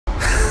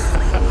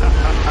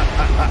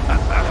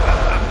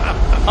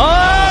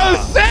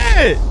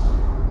shit.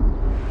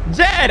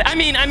 Jed. I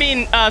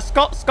mean,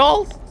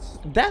 Skull.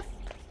 Death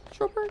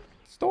Trooper.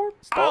 Storm.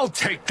 I'll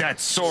take that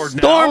sword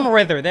now. Storm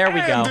Wither. There we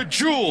go. And the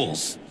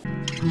jewels.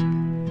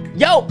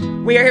 Yo,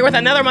 we are here with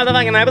another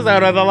motherfucking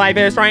episode of the Life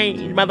is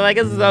Strange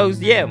motherfuckers. So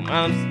yeah,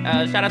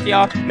 shout out to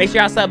y'all. Make sure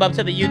y'all sub up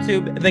to the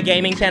YouTube, the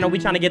gaming channel. We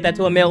trying to get that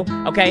to 1 mil.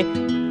 Okay,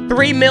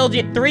 3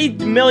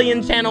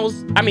 million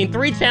channels. I mean,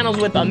 3 channels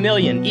with 1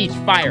 million each.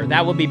 Fire.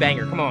 That would be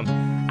banger. Come on.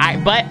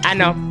 But I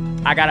know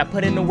I gotta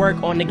put in the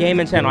work on the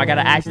gaming channel. I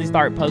gotta actually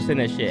start posting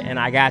this shit, and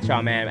I got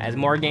y'all, man. As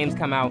more games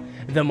come out,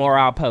 the more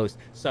I'll post.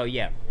 So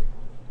yeah,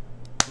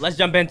 let's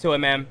jump into it,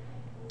 man.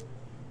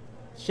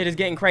 Shit is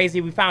getting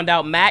crazy. We found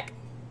out Mac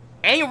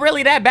ain't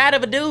really that bad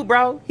of a dude,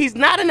 bro. He's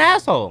not an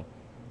asshole.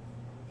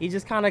 He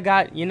just kind of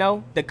got, you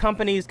know, the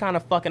company's kind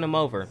of fucking him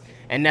over.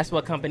 And that's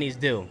what companies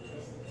do.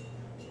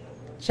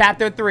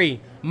 Chapter 3,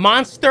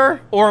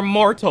 Monster or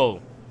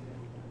Mortal?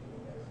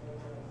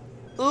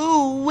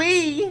 Ooh,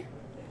 wee.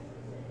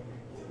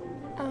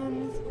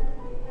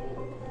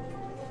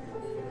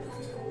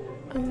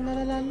 La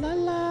la la la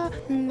la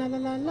la la la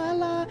la la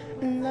la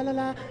la la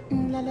la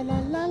la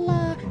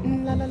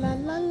la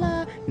la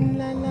la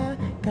la la.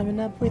 Coming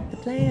up with the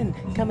plan.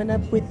 Coming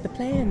up with the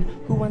plan.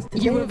 Who wants to?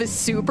 You have a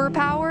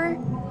superpower?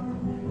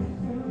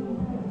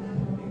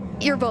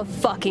 You're both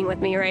fucking with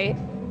me, right?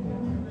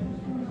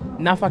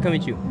 Not fucking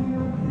with you.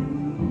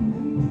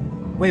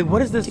 Wait,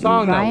 what is this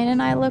song though? Ryan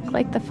and I look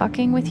like the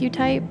fucking with you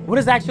type. What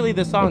is actually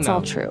the song It's though?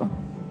 all true.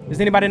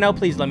 Does anybody know?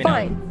 Please let me know.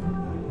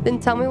 Fine. Then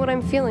tell me what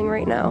I'm feeling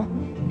right now.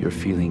 You're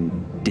feeling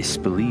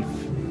disbelief.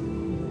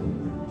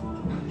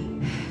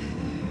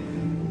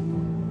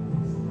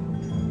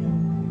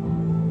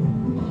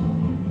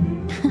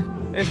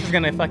 This is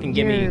gonna fucking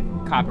give me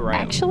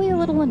copyright. Actually a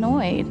little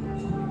annoyed.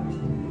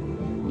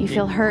 You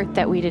feel hurt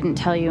that we didn't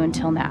tell you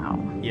until now.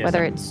 Yes,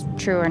 whether it's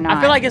true or not.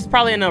 I feel like it's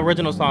probably an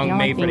original song Y'all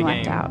made for the being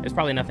left game. out. It's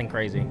probably nothing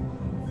crazy.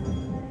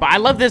 But I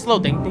love this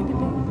little ding, ding, ding,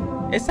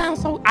 ding. It sounds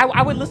so...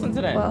 I would listen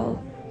to that.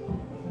 Well,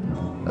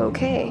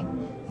 okay.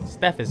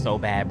 Steph is so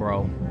bad,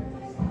 bro.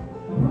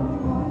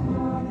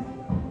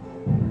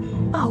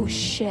 Oh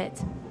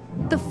shit.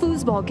 The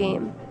foosball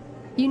game.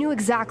 You knew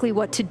exactly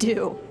what to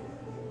do.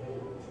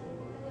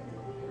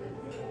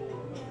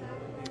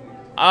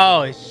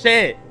 Oh,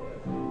 shit.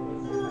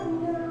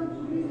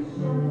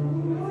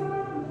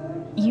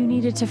 You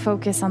needed to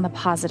focus on the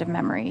positive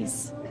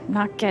memories,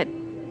 not get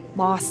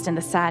lost in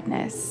the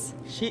sadness.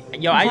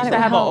 Yo, I used to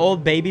have an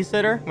old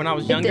babysitter when I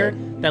was younger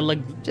that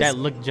looked just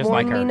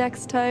like her. Warn me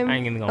next time. I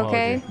ain't even gonna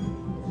okay?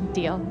 hold you.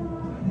 Deal.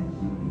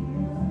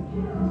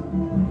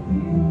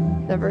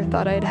 Never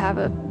thought I'd have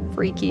a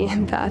freaky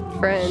empath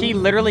friend. She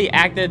literally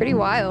acted pretty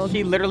wild.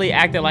 She literally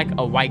acted like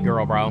a white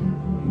girl, bro.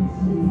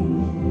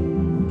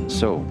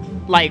 So,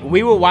 like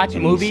we would watch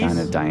any movies sign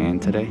of Diane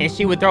today? and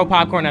she would throw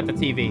popcorn at the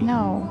TV.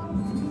 No.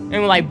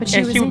 And like, But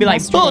she would be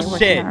like,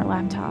 bullshit. On our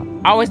laptop.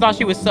 I always thought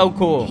she was so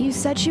cool. You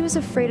said she was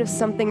afraid of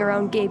something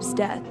around Gabe's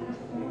death.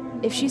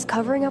 If she's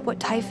covering up what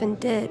Typhon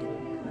did,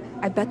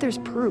 I bet there's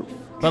proof.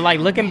 But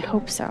like looking, I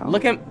hope so.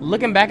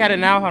 Looking back at it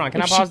now, hold on,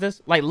 can I pause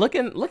this? Like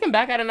looking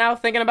back at it now,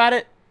 thinking about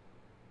it.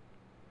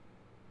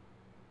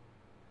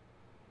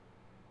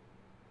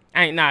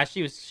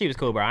 She was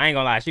cool, bro. I ain't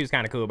gonna lie, she was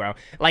kind of cool, bro.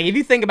 Like if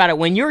you think about it,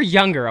 when you're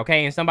younger,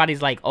 okay, and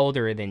somebody's like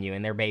older than you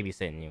and they're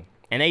babysitting you,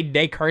 and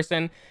they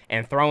cursing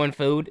and throwing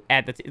food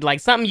at the like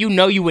something you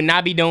know you would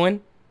not be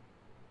doing.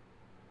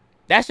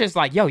 That's just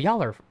like, yo,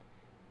 y'all are,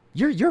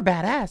 you're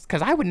badass,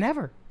 cause I would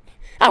never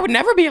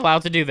be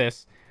allowed to do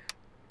this.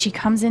 She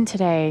comes in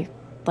today.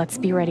 Let's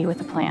be ready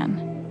with a plan.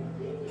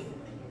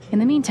 In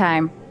the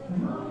meantime,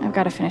 I've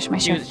got to finish my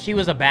shift. She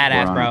was a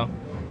badass, bro.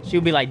 She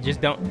would be like,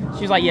 just don't.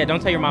 She was like, yeah,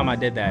 don't tell your mom I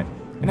did that.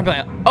 And I'd be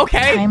like,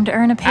 okay. Time to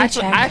earn a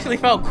paycheck. I actually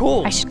felt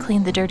cool. I should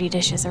clean the dirty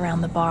dishes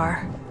around the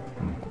bar.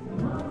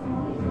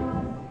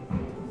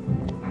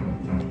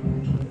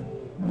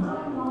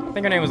 I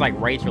think her name was like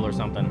Rachel or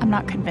something. I'm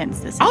not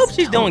convinced this is I hope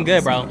she's doing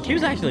good, bro. safe. She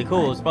was actually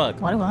cool as fuck.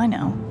 What do I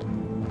know?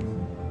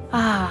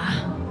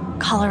 Ah,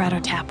 Colorado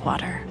tap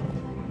water.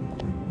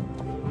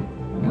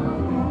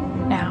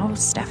 Now,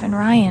 Steph and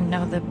Ryan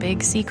know the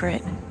big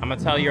secret. I'm gonna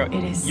tell you.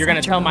 It is You're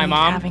gonna tell my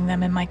mom. Having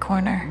them in my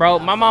corner. Bro,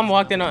 my mom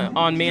walked in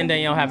on me and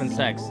Danielle having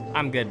sex.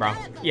 I'm good, bro.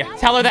 Yeah,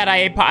 tell her that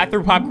I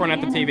threw popcorn at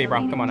the TV,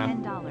 bro. Come on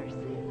now.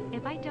 $10.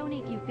 If I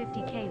donate you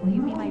 50K, will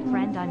you be my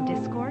friend on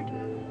Discord?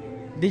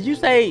 Did you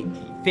say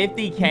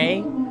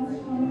 50K?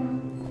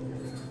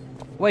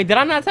 Wait, did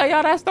I not tell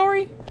y'all that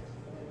story?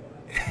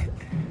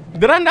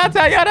 Did I not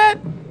tell y'all that?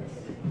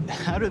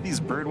 How do these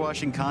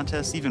birdwatching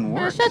contests even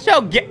Man, work? shut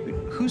your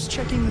Who's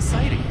checking the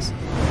sightings?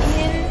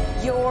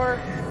 In your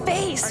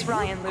face,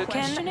 Ryan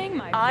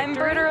Lucan. I'm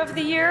Birder of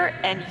the Year,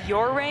 and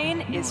your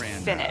reign is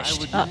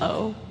finished.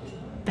 Uh-oh.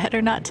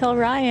 Better not tell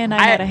Ryan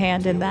I had a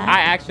hand in that.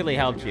 I actually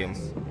helped you.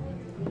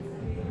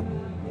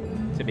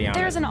 To be honest.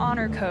 There's an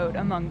honor code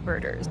among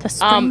birders. The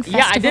spring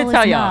yeah, I did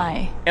tell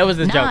y'all. It was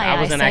a joke. Nigh,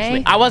 I wasn't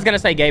actually. I was gonna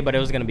say gay, but it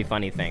was gonna be a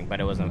funny thing. But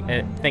it wasn't.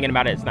 Thinking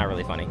about it, it's not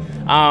really funny.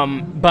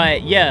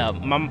 But yeah,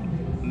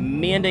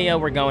 me and Danielle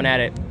were going at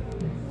it,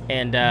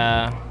 and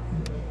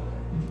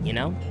You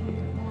know?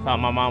 Thought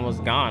my mom was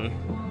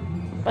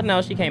gone. But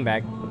no, she came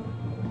back.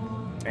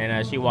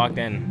 And she walked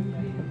in.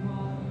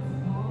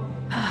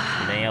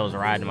 And Danielle was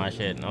riding my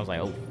shit. And I was like,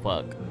 oh,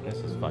 fuck. This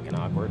is fucking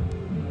awkward.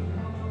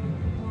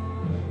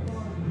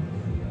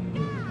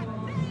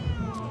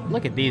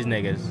 Look at these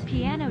niggas.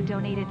 Piano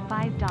donated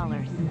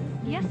 $5.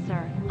 Yes,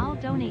 sir. I'll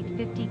donate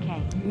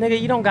 50K.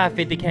 Nigga, you don't got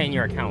 50K in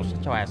your account.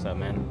 Shut your ass up,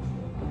 man.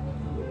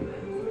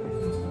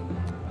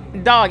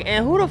 Dog,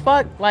 and who the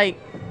fuck, like,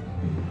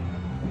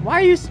 why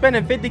are you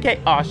spending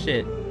 50K? Oh,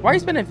 shit. Why are you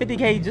spending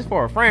 50K just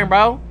for a friend,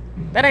 bro?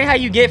 That ain't how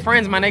you get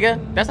friends, my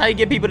nigga. That's how you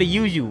get people to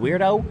use you,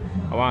 weirdo.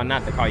 Well,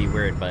 not to call you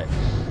weird, but...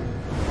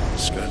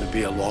 It's gonna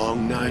be a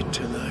long night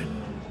tonight.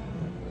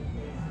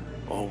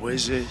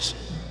 Always is.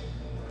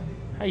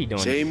 How you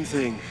doing? Same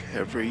thing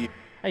every year.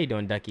 How you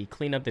doing, Ducky?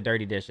 Clean up the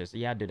dirty dishes.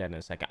 Yeah, I'll do that in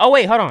a second. Oh,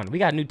 wait, hold on. We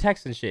got new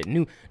text and shit.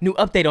 New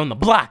update on the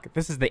block.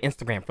 This is the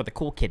Instagram for the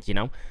cool kids, you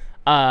know?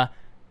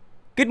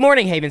 Good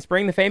morning, Haven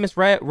Spring. The famous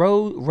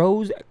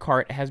rose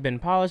cart has been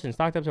polished and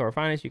stocked up to our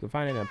finest. You can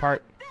find it in a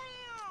part.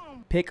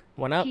 Pick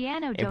one up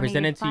and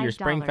present it to your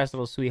Spring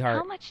Festival sweetheart.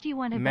 How much do you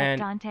want to Man,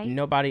 bet, Dante?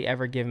 nobody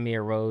ever given me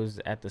a rose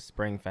at the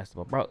Spring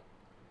Festival. Bro,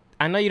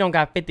 I know you don't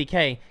got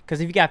 50K,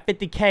 because if you got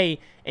 50K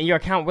in your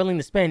account willing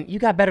to spend, you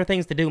got better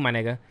things to do, my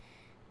nigga.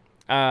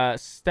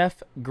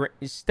 Steph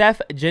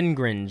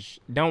Gingringe.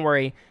 Don't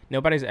worry,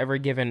 nobody's ever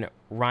given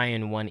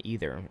Ryan one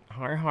either.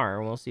 Har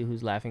har, we'll see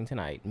who's laughing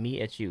tonight.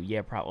 Me at you.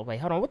 Yeah, probably.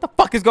 Hold on, what the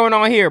fuck is going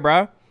on here,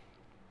 bro?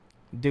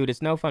 Dude,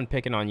 it's no fun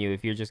picking on you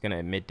if you're just gonna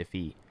admit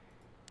defeat.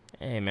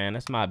 Hey, man,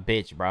 that's my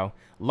bitch, bro.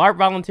 LARP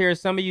volunteers,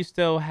 some of you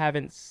still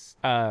haven't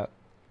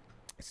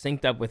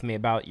synced up with me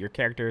about your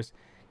characters.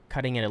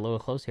 Cutting it a little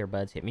close here,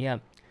 buds. Hit me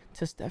up.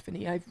 To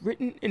Stephanie, I've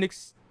written an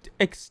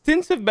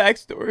extensive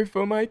backstory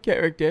for my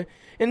character,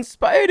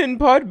 inspired in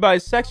part by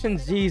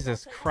sections.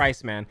 Jesus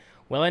Christ, man.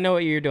 Well, I know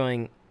what you're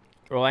doing.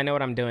 Well, I know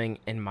what I'm doing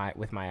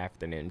with my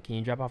afternoon. Can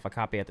you drop off a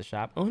copy at the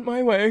shop? On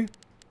my way.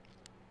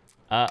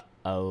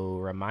 Uh-oh.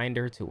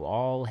 Reminder to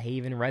all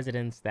Haven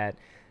residents that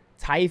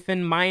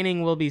Typhon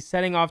Mining will be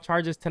setting off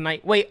charges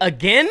tonight. Wait,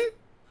 again?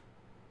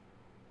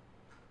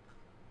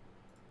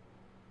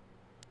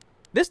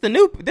 This the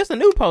new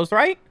post,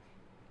 right?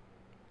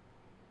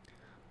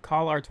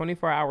 Call our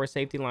 24-hour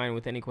safety line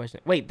with any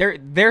question. Wait,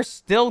 they're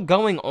still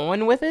going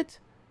on with it?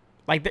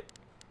 Like,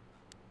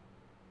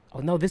 oh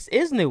no, this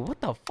is new.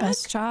 What the fuck?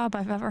 Best job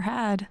I've ever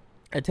had.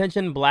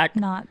 Attention, black.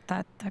 Not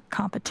that the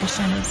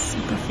competition is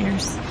super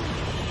fierce.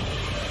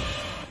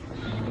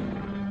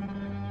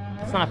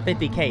 That's not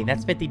 50K.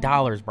 That's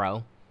 $50,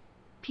 bro.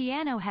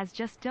 Piano has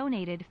just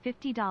donated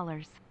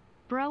 $50.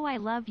 Bro, I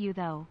love you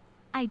though.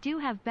 I do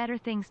have better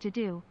things to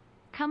do.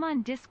 Come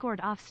on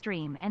Discord off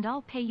stream and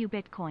I'll pay you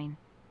Bitcoin.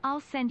 I'll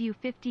send you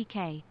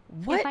 50K.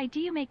 What? If I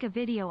do make a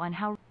video on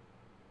how...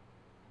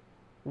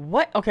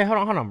 What? Okay, hold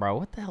on, bro.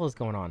 What the hell is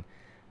going on?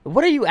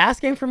 What are you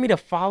asking for me to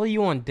follow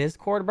you on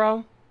Discord,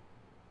 bro?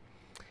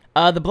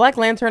 The Black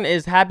Lantern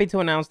is happy to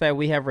announce that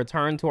we have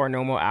returned to our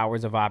normal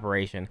hours of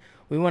operation.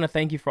 We want to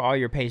thank you for all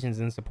your patience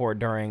and support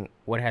during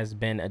what has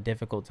been a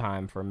difficult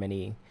time for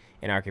many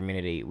in our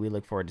community. We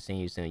look forward to seeing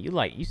you soon.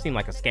 You seem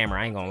like a scammer.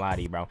 I ain't gonna lie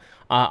to you, bro.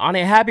 On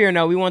a happier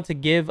note, we want to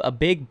give a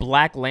big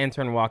Black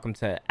Lantern welcome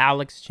to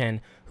Alex Chen,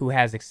 who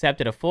has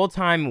accepted a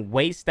full-time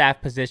wait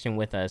staff position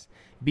with us.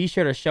 Be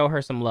sure to show her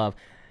some love.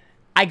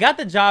 I got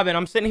the job and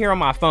I'm sitting here on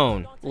my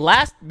phone.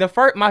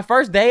 My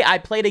first day, I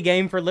played a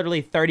game for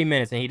literally 30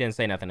 minutes and he didn't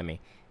say nothing to me.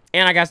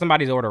 And I got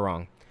somebody's order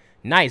wrong.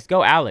 Nice.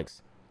 Go,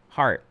 Alex.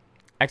 Heart.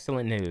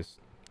 Excellent news.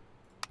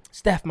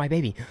 Steph, my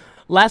baby.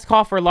 Last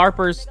call for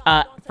LARPers.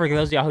 For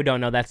those of y'all who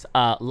don't know, that's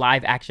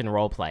live action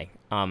roleplay.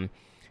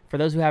 For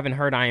those who haven't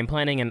heard, I am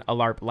planning a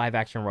LARP live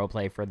action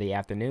roleplay for the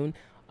afternoon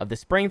of the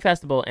Spring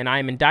Festival, and I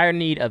am in dire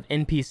need of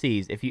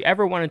NPCs. If you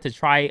ever wanted to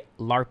try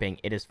LARPing,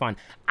 it is fun.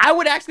 I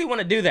would actually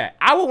want to do that.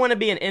 I would want to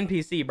be an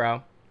NPC,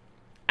 bro.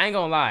 I ain't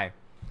gonna lie.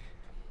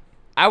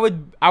 I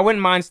wouldn't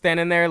mind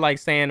standing there like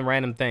saying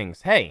random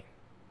things. Hey.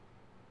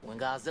 When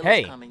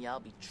Godzilla's coming, y'all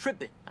be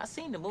tripping. I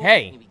seen the movie.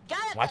 Hey.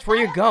 Watch where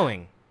you're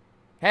going.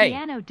 Hey.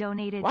 Piano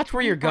donated watch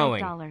where you're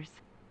going.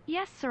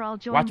 Yes, sir. I'll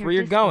join watch your where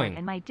you're Discord going.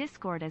 And my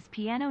Discord is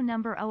piano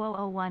number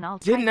 0001. I'll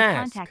try to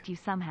contact you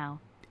somehow.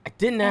 I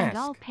didn't ask. And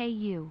I'll pay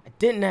you. I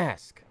didn't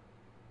ask.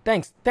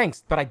 Thanks,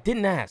 but I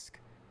didn't ask.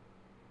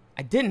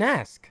 I didn't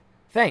ask.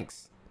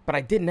 Thanks, but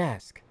I didn't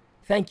ask.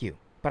 Thank you,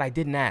 but I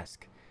didn't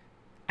ask.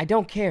 I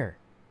don't care,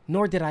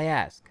 nor did I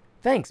ask.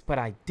 Thanks, but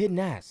I didn't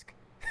ask.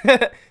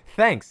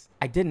 Thanks,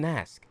 I didn't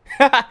ask.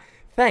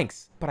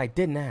 Thanks, but I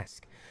didn't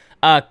ask.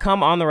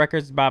 Come on the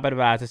records, blah.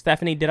 To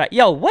Stephanie,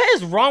 Yo, what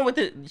is wrong with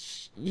it?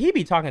 He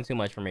be talking too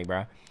much for me,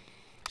 bro.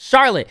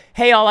 Charlotte,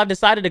 hey all, I've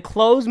decided to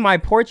close my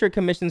portrait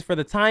commissions for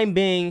the time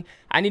being.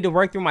 I need to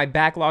work through my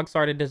backlog.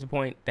 Sorry to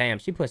disappoint. Damn,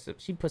 she put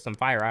some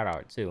fire out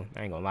of it too.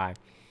 I ain't gonna lie.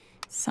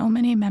 So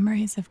many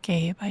memories of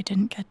Gabe I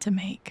didn't get to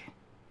make.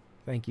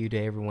 Thank you to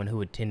everyone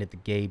who attended the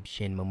Gabe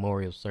Shin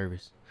Memorial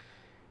Service,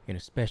 and a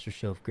special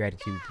show of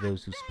gratitude to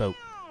those who spoke.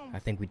 I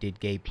think we did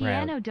Gabe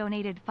proud. Piano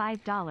donated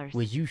 $5.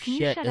 Would you Can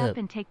shut you shut up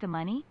and take the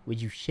money?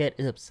 Would you shut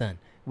up, son?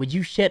 Would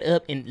you shut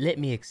up and let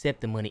me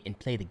accept the money and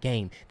play the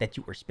game that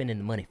you are spending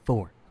the money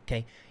for,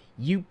 okay?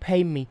 You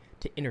pay me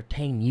to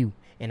entertain you,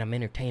 and I'm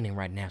entertaining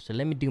right now. So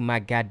let me do my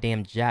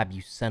goddamn job,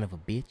 you son of a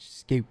bitch.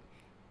 Scoot.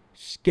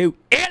 Scoot.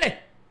 Ellie!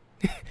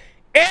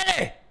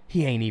 Ellie!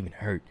 He ain't even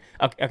hurt.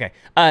 Okay.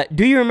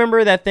 Do you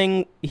remember that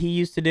thing he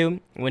used to do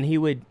when he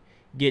would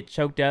get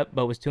choked up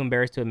but was too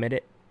embarrassed to admit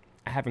it?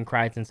 I haven't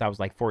cried since I was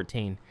like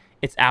 14.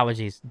 It's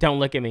allergies. Don't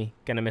look at me.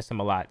 Gonna miss him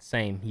a lot.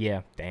 Same.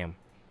 Yeah. Damn.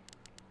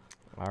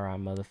 All right,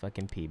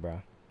 motherfucking P,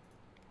 bro.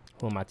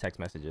 Who are my text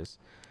messages?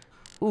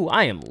 Ooh,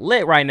 I am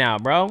lit right now,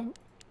 bro.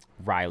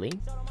 Riley.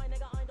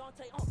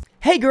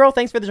 Hey, girl.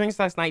 Thanks for the drinks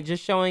last night.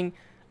 Just showing.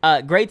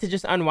 Great to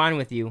just unwind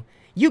with you.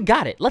 You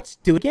got it. Let's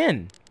do it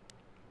again.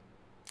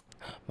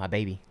 My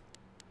baby.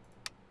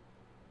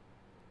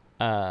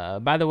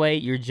 By the way,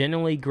 you're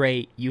genuinely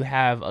great. You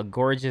have a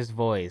gorgeous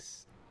voice.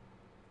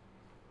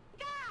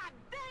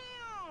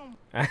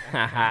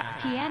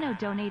 Piano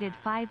donated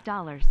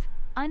 $5.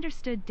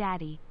 Understood,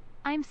 Daddy.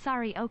 I'm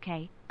sorry,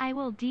 okay. I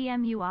will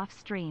DM you off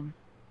stream.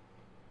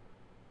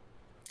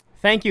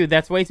 Thank you.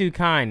 That's way too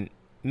kind.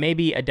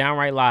 Maybe a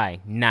downright lie.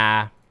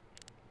 Nah.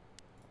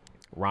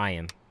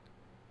 Ryan.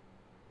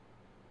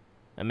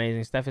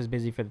 Amazing. Steph is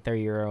busy for the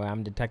 30-year-old.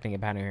 I'm detecting a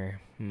pattern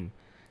here.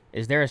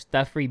 Is there a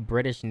stuffy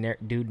British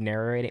dude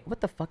narrating?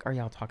 What the fuck are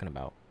y'all talking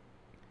about?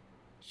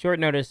 Short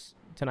notice.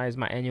 Tonight is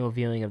my annual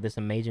viewing of this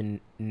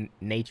amazing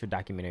nature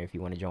documentary if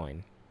you want to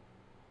join.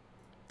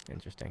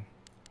 Interesting.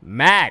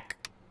 Mac!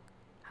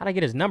 How'd I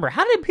get his number?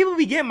 How did people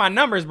be getting my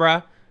numbers,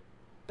 bruh?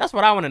 That's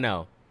what I want to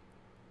know.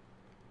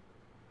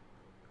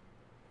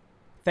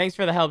 Thanks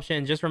for the help,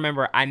 Shin. Just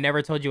remember, I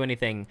never told you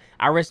anything.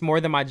 I risk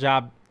more than my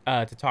job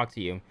to talk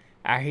to you.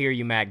 I hear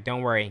you, Mac.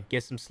 Don't worry.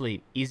 Get some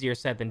sleep. Easier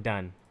said than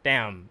done.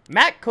 Damn.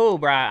 Mac, cool,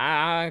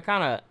 bruh.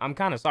 I'm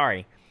kind of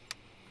sorry.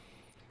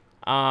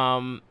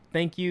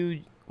 Thank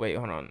you. Wait,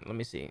 hold on. Let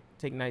me see.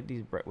 Take night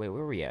these. Wait, where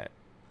were we at?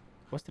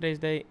 What's today's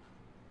date?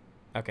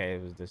 Okay,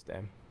 it was this day.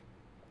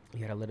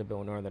 You had a little bit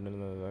of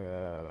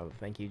northern.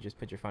 Thank you. Just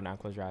put your phone down.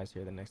 Close your eyes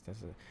here. The next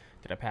test.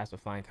 Did I pass with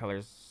flying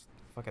colors?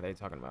 What the fuck are they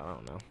talking about? I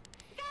don't know.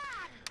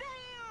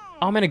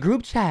 Oh, I'm in a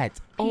group chat.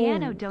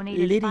 Piano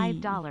donated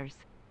 $5.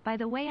 By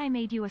the way, I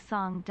made you a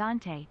song,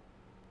 Dante.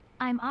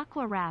 I'm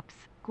Aqua Raps,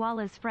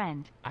 Guala's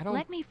friend.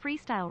 Let me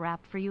freestyle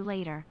rap for you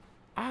later.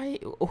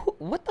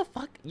 What the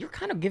fuck? You're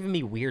kind of giving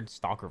me weird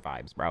stalker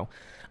vibes, bro.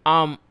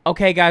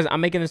 Okay, guys,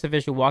 I'm making this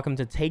official. Welcome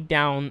to Take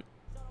Down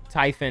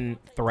Typhon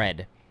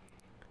Thread.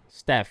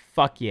 Steph,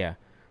 fuck yeah.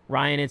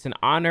 Ryan, it's an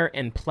honor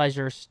and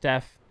pleasure,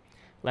 Steph.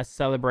 Let's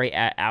celebrate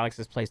at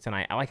Alex's place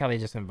tonight. I like how they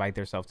just invite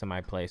themselves to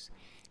my place.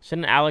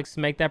 Shouldn't Alex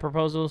make that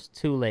proposal? It's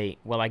too late.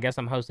 Well, I guess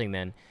I'm hosting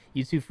then.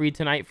 You two free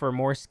tonight for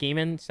more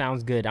scheming?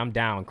 Sounds good. I'm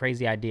down.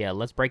 Crazy idea.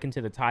 Let's break into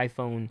the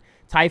Typhon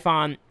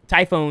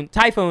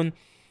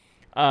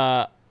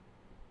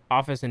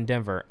office in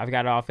Denver. I've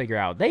got it all figured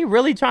out. They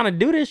really trying to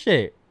do this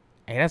shit.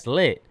 Hey, that's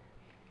lit.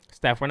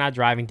 Steph, we're not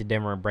driving to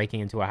Denver and breaking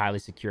into a highly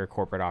secure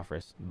corporate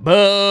office.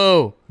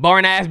 Boo!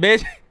 Boring ass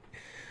bitch.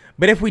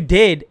 But if we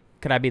did,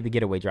 could I be the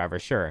getaway driver?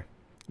 Sure.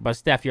 But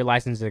Steph, your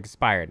license is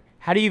expired.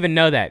 How do you even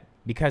know that?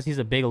 Because he's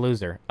a big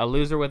loser. A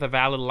loser with a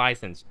valid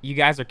license. You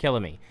guys are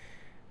killing me.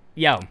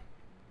 Yo.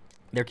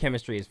 Their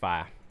chemistry is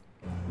fire.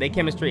 They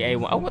chemistry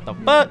A1. Oh, what the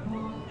fuck?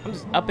 I'm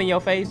just up in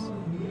your face.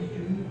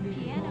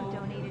 Piano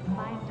donated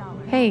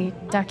 $5. Hey,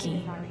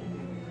 Ducky.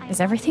 Is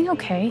everything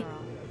okay?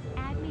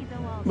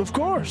 Of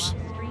course.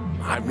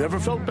 I've never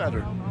felt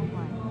better.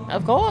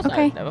 Of course.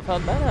 Okay. I've never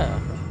felt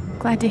better.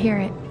 Glad to hear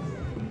it.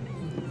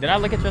 Did I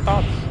look at your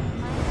thoughts?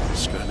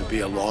 It's gonna be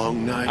a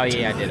long night. Oh,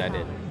 yeah, tonight. I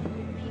did.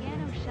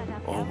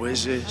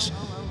 Always is.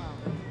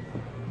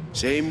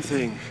 Same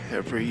thing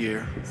every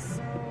year.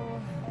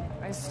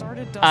 I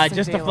started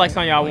just to flex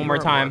on y'all one more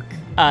time.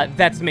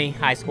 That's me.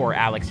 High score,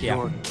 Alex. Yeah.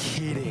 You're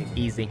kidding.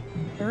 Easy.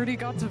 Already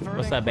got to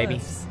What's up, baby?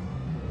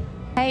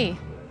 Hey,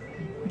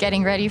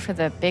 getting ready for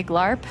the big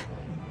LARP?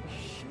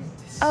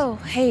 Oh,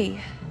 hey.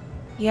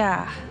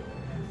 Yeah.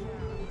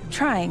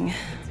 Trying.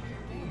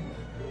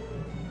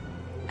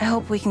 I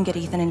hope we can get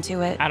Ethan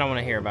into it. I don't want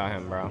to hear about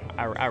him, bro.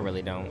 I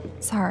really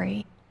don't.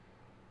 Sorry.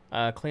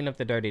 Clean up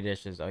the dirty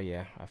dishes. Oh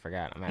yeah, I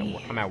forgot.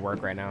 I'm at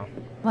work right now.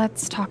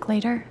 Let's talk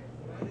later.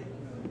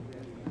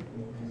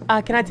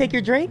 Can I take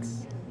your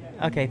drinks?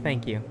 Okay,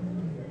 thank you.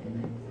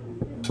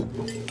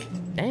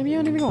 Damn, you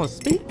don't even gonna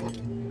speak?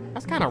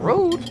 That's kind of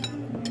rude.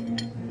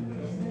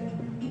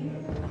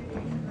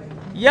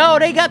 Yo,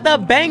 they got the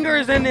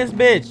bangers in this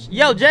bitch.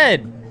 Yo,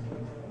 Jed.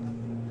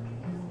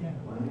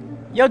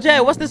 Yo,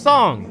 Jed, what's the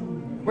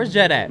song? Where's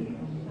Jed at?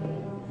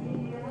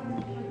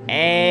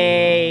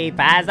 Hey,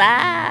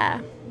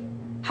 Paza.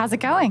 How's it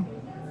going?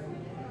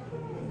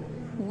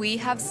 We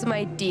have some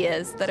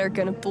ideas that are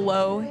gonna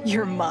blow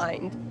your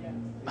mind.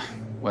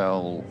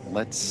 Well,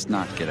 let's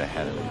not get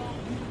ahead of it.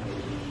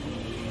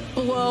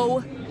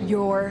 Blow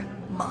your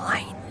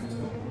mind.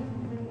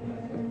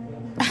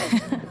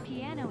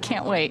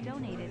 Can't wait.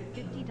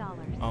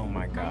 Oh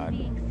my god.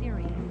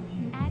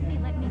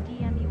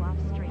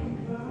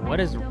 What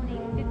is...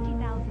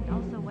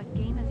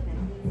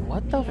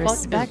 What the fuck?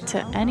 Respect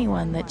to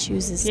anyone that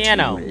chooses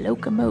Piano. to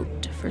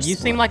locomote for You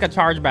seem like a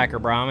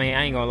chargebacker, bro. I mean,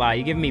 I ain't gonna lie.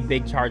 You give me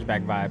big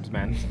chargeback vibes,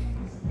 man.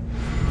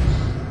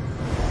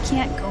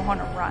 Can't go on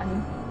a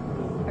run.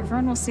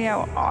 Everyone will see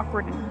how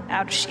awkward and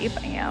out of shape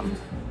I am.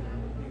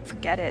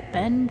 Forget it.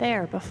 Been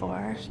there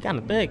before. She's kind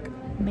of thick.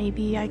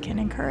 Maybe I can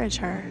encourage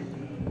her.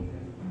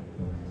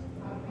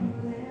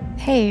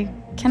 Hey,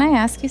 can I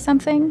ask you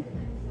something?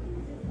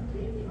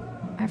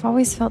 I've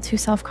always felt too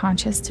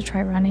self-conscious to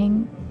try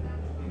running.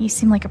 You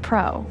seem like a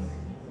pro.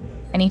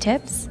 Any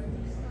tips?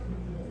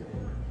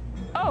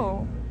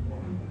 Oh.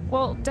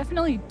 Well,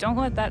 definitely don't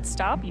let that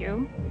stop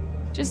you.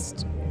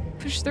 Just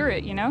push through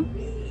it, you know?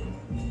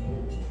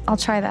 I'll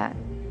try that.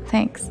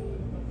 Thanks.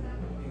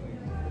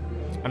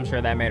 I'm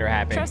sure that made her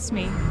happy. Trust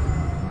me.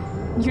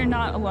 You're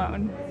not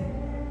alone.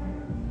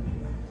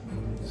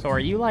 So are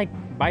you like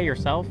by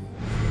yourself?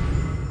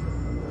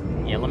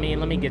 Yeah, let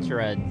me get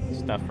your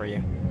stuff for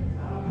you.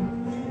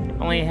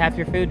 Only half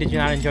your food? Did you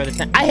not enjoy the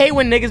tent? I hate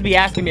when niggas be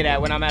asking me that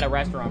when I'm at a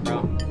restaurant, bro.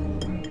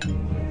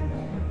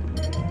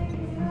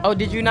 Oh,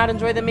 did you not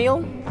enjoy the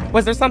meal?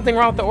 Was there something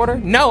wrong with the order?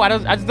 No, I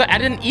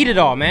didn't eat it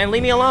all, man.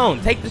 Leave me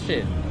alone. Take the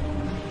shit.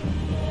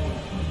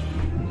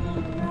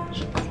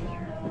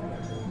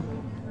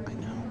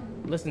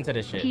 Listen to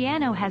this shit.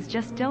 Piano has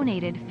just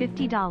donated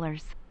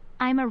 $50.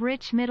 I'm a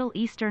rich Middle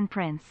Eastern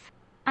prince.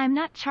 I'm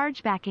not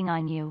chargebacking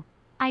on you.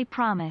 I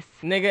promise.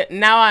 Nigga,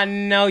 now I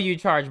know you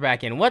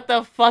chargebacking. What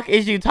the fuck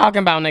is you talking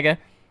about, nigga?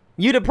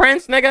 You the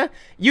prince, nigga?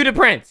 You the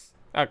prince.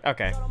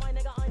 Okay.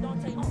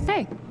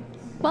 Hey,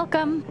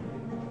 welcome.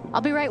 I'll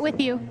be right with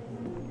you.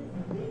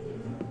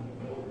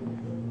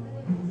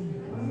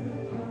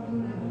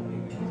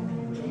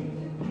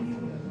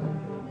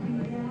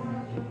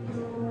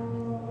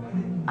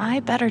 I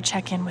better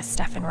check in with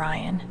Steph and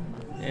Ryan.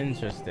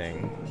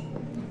 Interesting.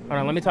 Hold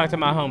on, let me talk to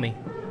my homie,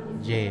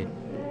 Jed.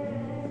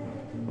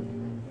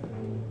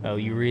 Oh,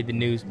 you read the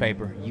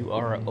newspaper. You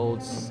are an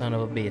old son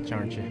of a bitch,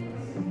 aren't you?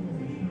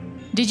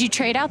 Did you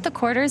trade out the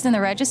quarters in the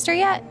register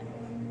yet?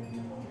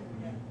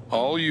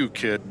 All you,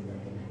 kid.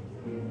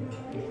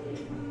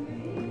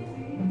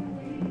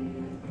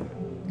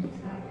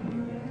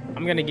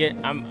 I'm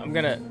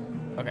gonna,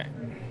 okay.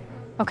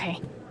 Okay,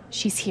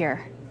 she's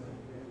here.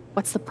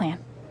 What's the plan?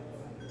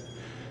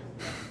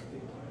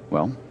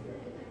 Well,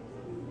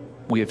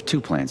 we have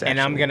two plans, actually. And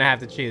I'm gonna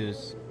have to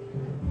choose.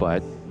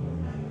 But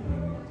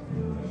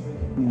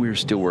we're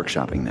still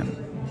workshopping them.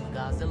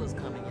 Godzilla's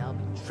coming, y'all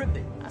be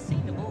tripping. I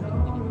seen the movie.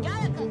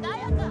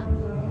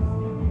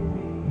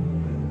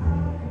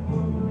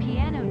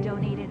 Piano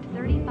donated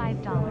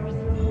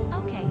 $35.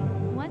 Okay,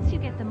 once you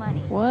get the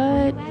money.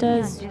 What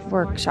does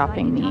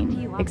workshopping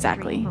mean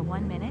exactly?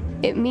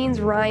 It means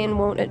Ryan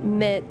won't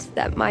admit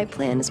that my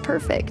plan is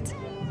perfect.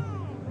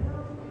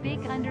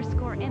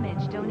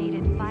 Big_image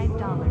donated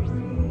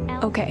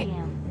 $5. Okay,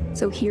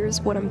 so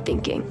here's what I'm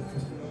thinking.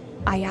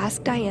 I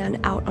asked Diane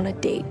out on a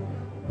date.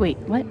 Wait,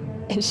 what?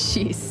 And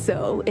she's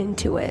so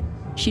into it.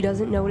 She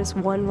doesn't notice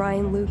one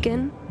Ryan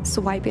Lucan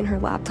swiping her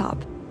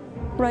laptop.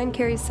 Ryan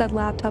carries said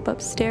laptop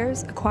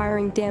upstairs,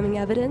 acquiring damning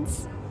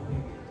evidence.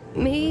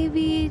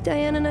 Maybe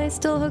Diane and I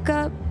still hook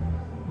up?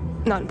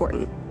 Not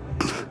important.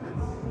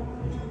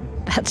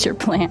 That's your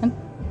plan?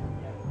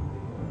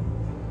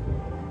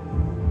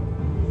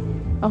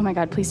 Oh my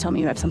god, please tell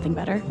me you have something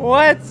better.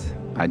 What?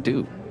 I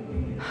do.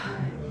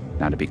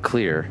 Now, to be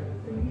clear,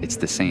 it's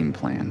the same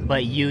plan.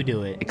 But you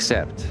do it.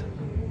 Except,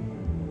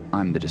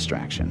 I'm the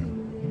distraction.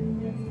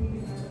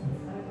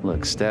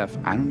 Look, Steph,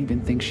 I don't even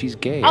think she's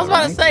gay. I was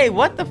about to say,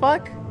 what the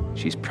fuck?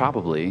 She's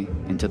probably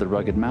into the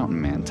rugged mountain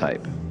man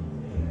type.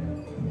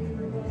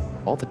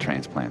 All the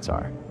transplants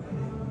are.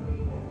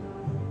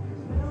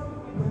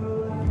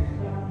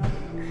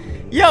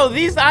 Yo,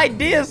 these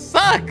ideas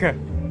suck!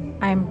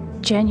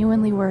 I'm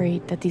genuinely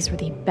worried that these were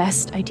the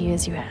best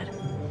ideas you had.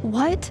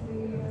 What?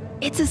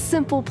 It's a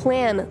simple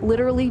plan,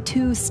 literally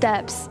 2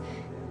 steps.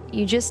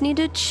 You just need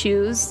to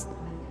choose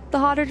the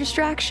hotter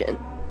distraction.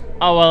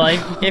 Oh, well, like,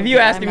 if you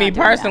asking me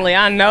personally,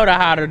 I know the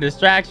hotter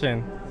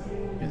distraction.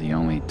 You're the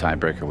only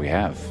tiebreaker we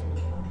have.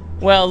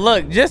 Well,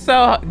 look, just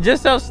so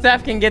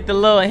Steph can get the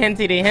little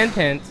hinty to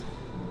hint.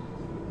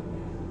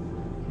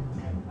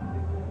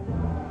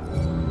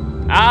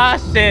 Ah,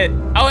 shit.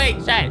 Oh,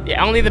 wait, chat.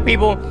 Yeah, only the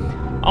people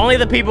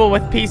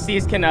with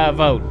PCs can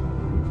vote.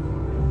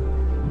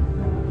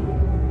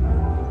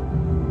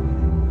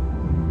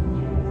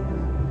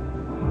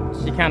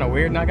 She kind of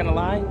weird, not gonna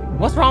lie.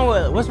 What's wrong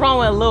with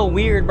a little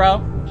weird, bro?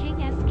 King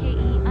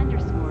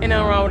SKE_. Ain't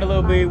nothing wrong with a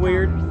little bit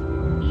weird.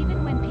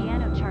 Even when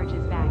Piano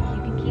charges back,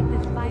 you can keep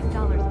this $5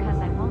 cause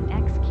I won't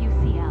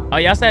XQCL. Oh,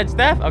 y'all said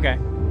Steph? Okay.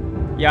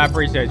 Yeah, I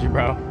appreciate you,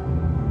 bro.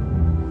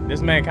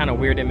 This man kind of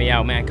weirded me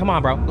out, man. Come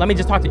on, bro. Let me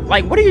just talk to you.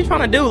 Like, what are you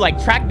trying to do?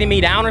 Like, track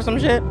me down or some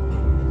shit?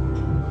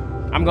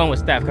 I'm going with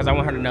Steph because I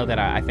want her to know that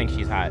I think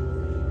she's hot.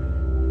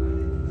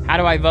 How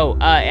do I vote?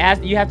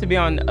 You have to be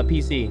on a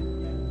PC,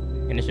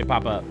 and it should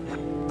pop up.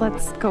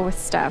 Let's go with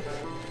Steph.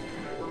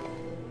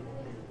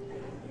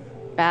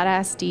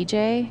 Badass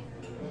DJ,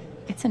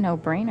 It's a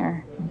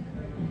no-brainer.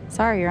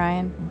 Sorry,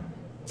 Ryan.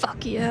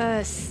 Fuck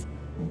yes.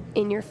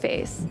 In your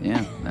face.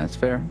 Yeah, that's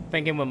fair.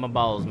 Thinking with my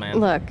balls, man.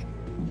 Look,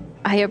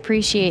 I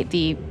appreciate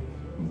the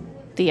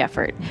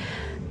effort,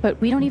 but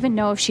we don't even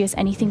know if she has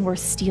anything worth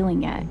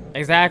stealing yet.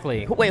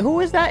 Exactly. Wait, who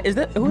is that? Who's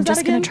I'm that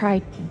just again? gonna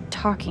try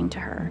talking to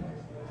her.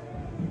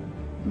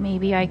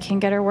 Maybe I can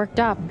get her worked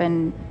up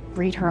and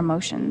read her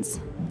emotions.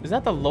 Is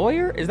that the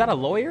lawyer? Is that a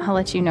lawyer? I'll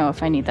let you know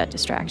if I need that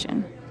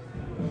distraction.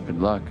 Good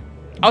luck.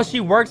 Oh, she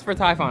works for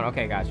Typhon.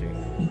 Okay, got you.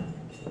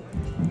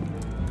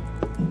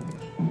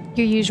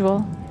 Your usual.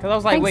 Because I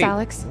was like, Thanks, wait,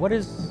 Alex. what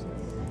is...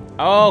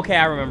 Oh, okay,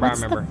 I remember,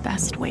 What's the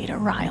best way to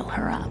rile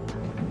her up?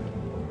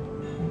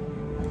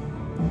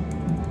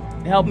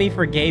 Help me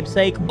for Gabe's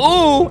sake.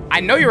 Ooh,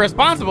 I know you're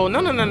responsible. No.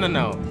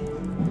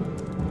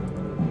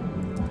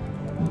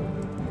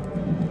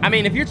 I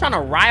mean, if you're trying to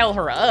rile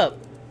her up.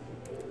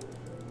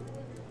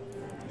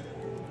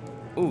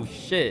 Ooh,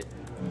 shit.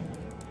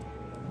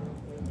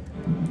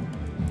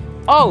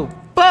 Oh,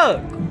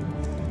 fuck.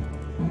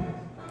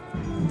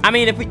 I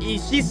mean,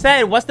 she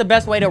said, what's the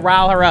best way to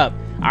rile her up?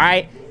 All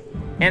right.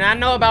 And I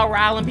know about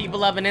riling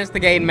people up and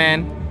instigating,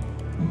 man.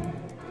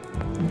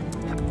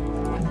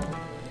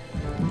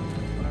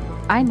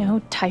 I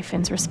know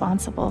Typhon's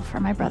responsible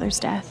for my brother's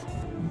death.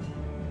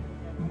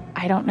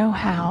 I don't know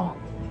how,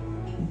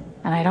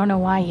 and I don't know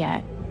why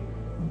yet,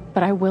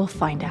 but I will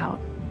find out.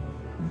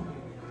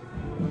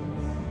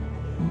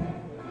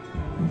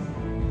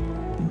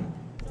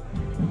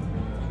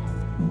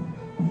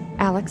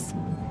 Alex,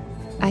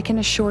 I can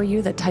assure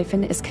you that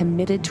Typhon is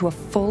committed to a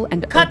full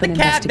and Cut open the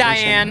cap,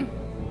 investigation. Diane.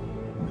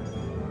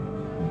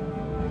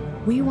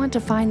 We want to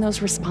find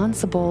those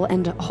responsible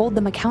and hold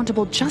them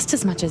accountable just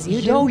as much as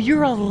you do. Yo,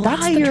 you're a liar.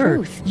 That's the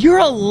truth. You're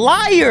a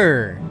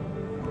liar.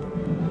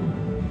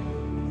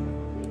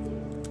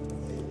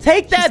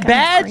 Take that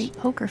badge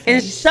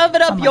and shove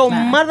it up your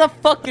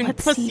motherfucking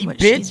pussy, bitch.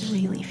 She's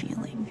really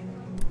feeling.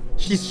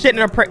 She's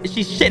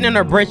shitting in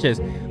her britches.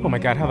 Oh my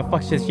god, how the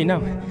fuck should she know?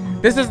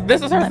 This is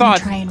her thoughts. Let me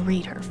try and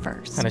read her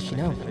first. How does she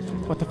know?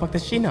 What the fuck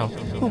does she know?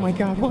 Oh my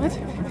god, what?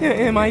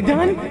 Am I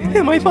done?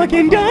 Am I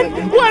fucking done?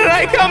 Why did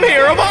I come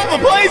here of all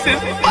the places?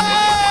 Fuck!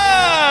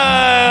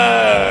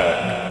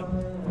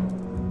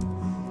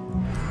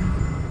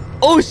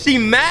 Oh, she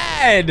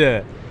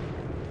mad.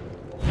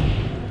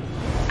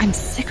 I'm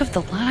sick of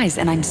the lies,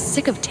 and I'm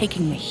sick of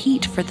taking the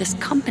heat for this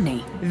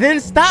company. Then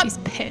stop. She's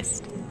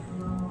pissed.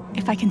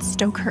 If I can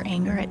stoke her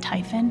anger at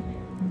Typhon,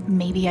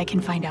 maybe I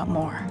can find out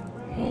more.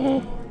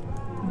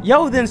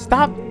 Yo, then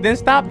stop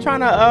trying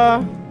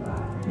to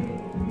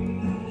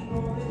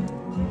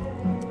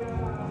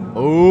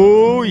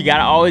Oh, you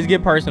gotta always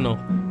get personal.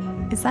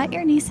 Is that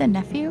your niece and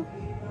nephew?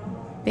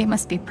 They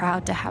must be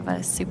proud to have a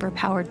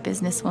superpowered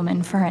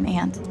businesswoman for an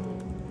aunt.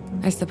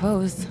 I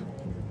suppose.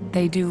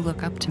 They do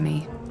look up to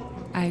me.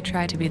 I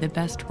try to be the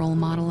best role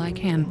model I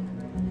can.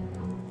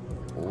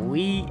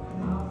 We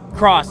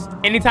cross.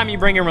 Anytime you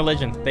bring in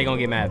religion, they gonna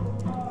get mad.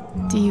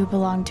 Do you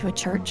belong to a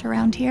church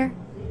around here?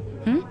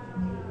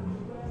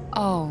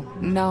 Oh,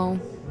 no.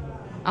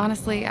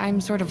 Honestly, I'm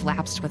sort of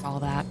lapsed with all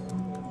that.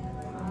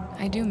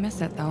 I do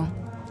miss it, though.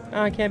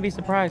 I can't be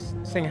surprised,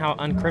 seeing how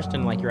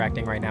unchristian like you're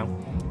acting right now.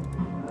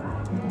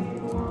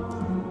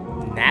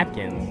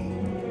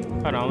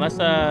 Napkins. Hold on, let's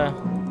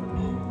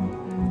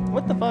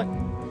what the fuck?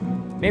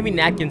 Maybe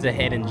napkins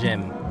ahead in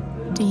gym.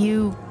 Do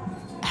you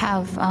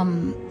have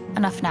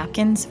enough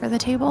napkins for the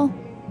table?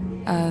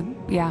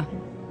 Yeah.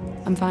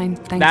 I'm fine,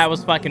 thanks. That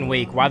was fucking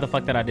weak. Why the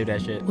fuck did I do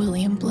that shit?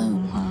 William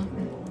Bloom, huh?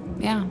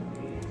 Yeah.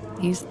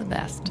 He's the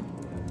best.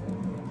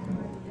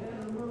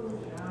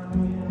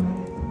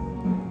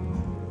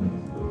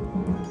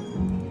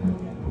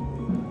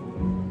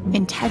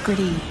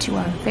 Integrity to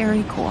our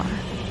very core.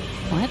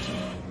 What?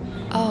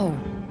 Oh,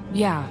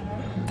 yeah.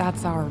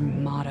 That's our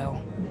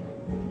motto.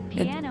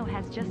 Piano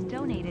has just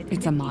donated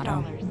It's a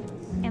motto.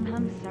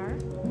 Sir.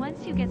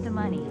 Once you get the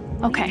money,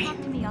 Okay.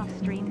 talk to me off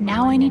stream.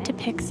 Now I need to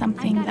pick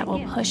something that will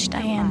push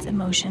Diane's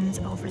emotions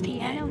over the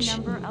edge.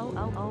 Number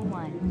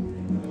 0001.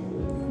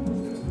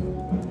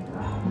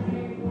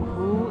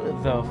 Who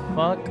the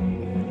fuck?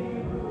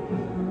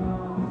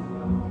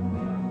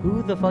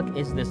 Who the fuck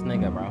is this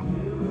nigga, bro?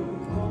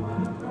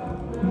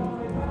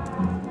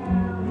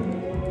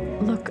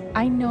 Look,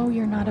 I know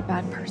you're not a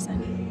bad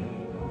person.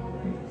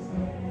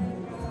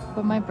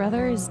 But my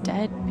brother is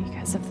dead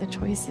because of the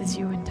choices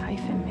you and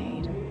Typhon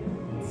made.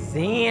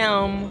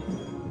 Damn.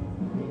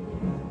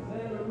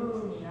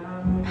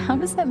 How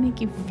does that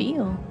make you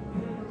feel?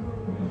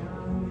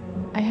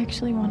 I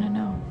actually want to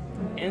know.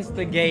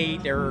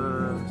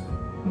 Instigator.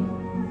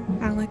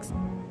 Alex,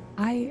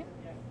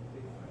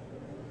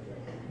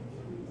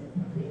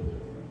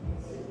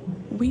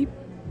 We...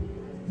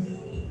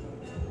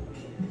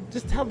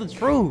 Just tell the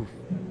truth.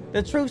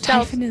 The truth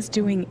shall... Typhon is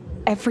doing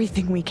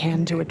everything we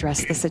can to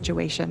address the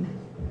situation.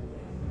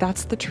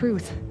 That's the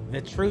truth.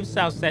 The truth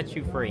shall set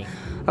you free.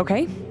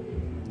 Okay?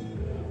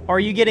 Are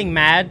you getting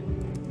mad?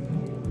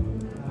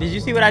 Did you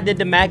see what I did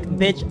to Mac?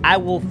 Bitch, I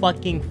will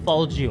fucking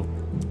fold you.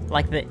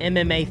 Like the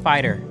MMA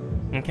fighter.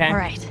 Okay? All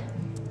right.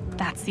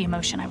 That's the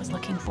emotion I was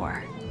looking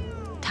for.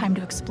 Time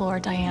to explore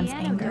Diane's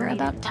anger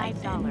about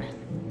Typhon.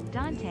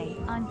 Dante,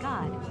 on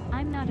God,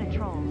 I'm not a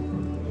troll.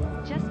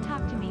 Just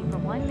talk to me for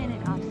 1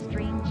 minute off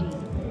stream,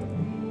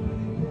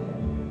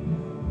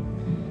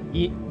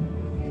 G.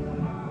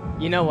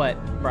 You know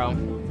what, bro?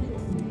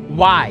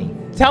 Why?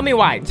 Tell me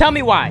why. Tell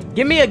me why.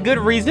 Give me a good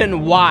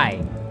reason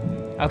why.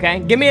 Okay?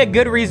 Give me a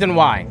good reason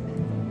why.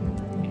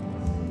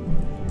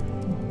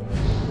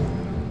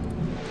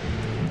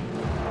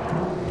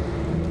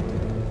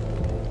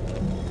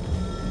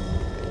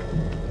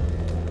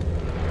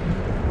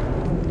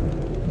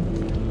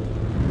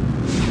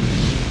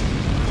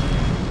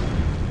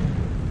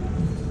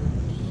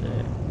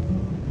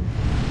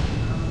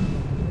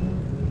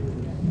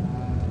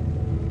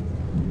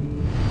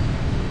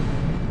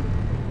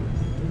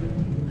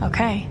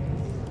 Okay,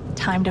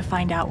 time to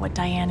find out what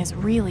Diane is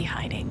really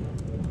hiding.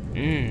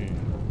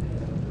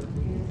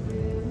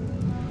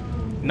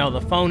 No,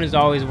 the phone is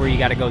always where you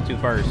gotta go to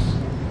first.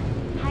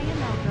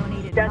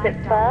 Does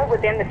it fall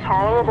within the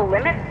tolerable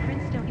limits?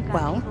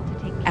 Well,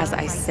 as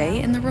I say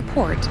in the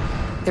report,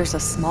 there's a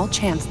small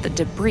chance that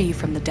debris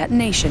from the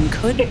detonation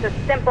could... It's a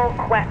simple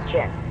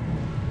question.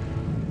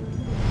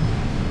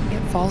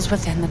 It falls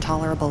within the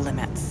tolerable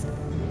limits.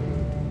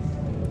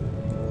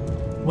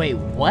 Wait,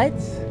 what?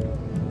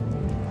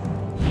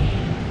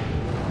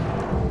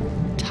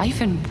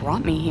 Typhon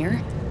brought me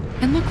here,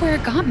 and look where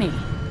it got me.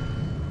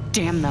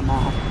 Damn them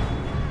all.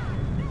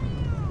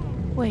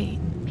 Wait,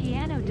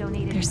 Piano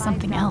donated there's $5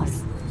 something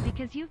else.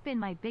 Because you've been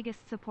my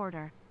biggest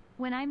supporter.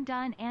 When I'm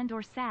done and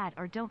or sad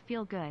or don't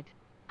feel good,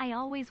 I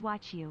always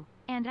watch you,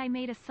 and I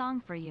made a song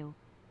for you.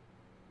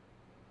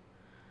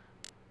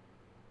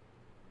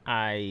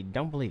 I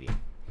don't believe you.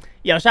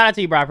 Yo, shout out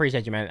to you, bro. I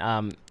appreciate you,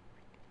 man.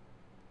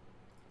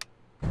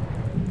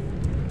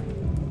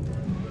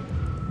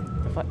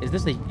 Is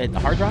this a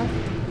hard drive?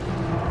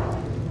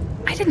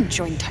 I didn't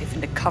join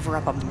Typhon to cover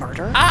up a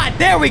murder. Ah,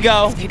 there we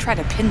go. If they try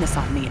to pin this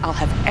on me, I'll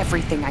have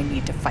everything I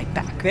need to fight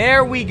back.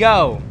 There we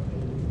go.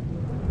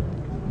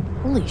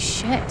 Holy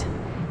shit.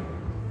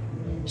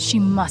 She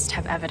must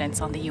have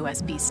evidence on the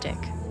USB stick.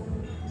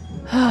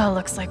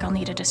 Looks like I'll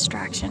need a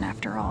distraction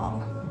after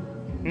all.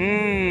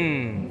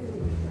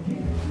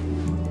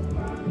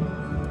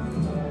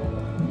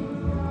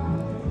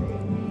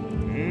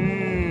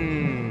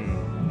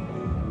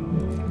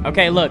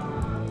 Okay, look.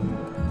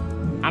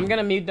 I'm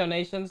gonna mute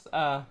donations,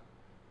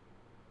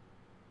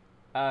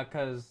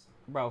 cause,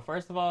 bro,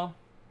 first of all,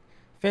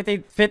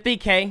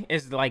 50K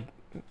is like,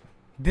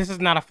 this is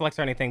not a flex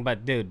or anything,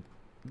 but dude,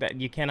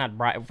 that you cannot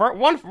bribe. For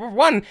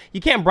one,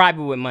 you can't bribe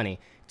me with money.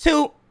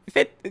 2,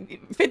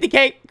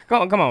 50K,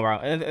 come on, bro.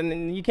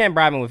 And you can't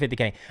bribe me with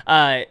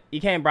 50K. You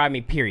can't bribe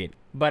me, period.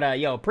 But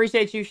yo,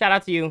 appreciate you. Shout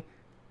out to you.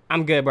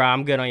 I'm good, bro.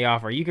 I'm good on your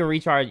offer. You can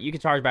recharge. You can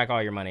charge back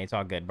all your money. It's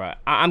all good, bro.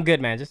 I'm good,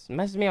 man. Just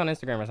message me on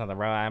Instagram or something,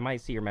 bro. I might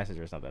see your message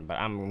or something, but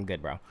I'm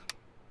good, bro.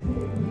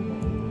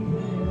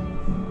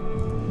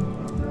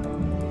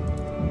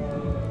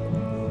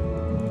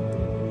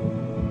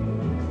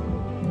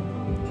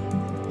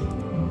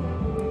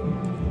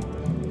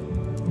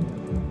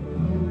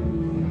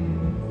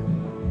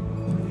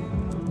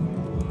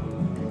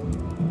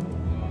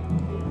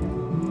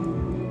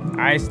 All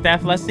right,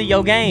 Steph. Let's see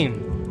your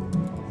game.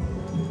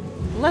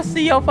 Let's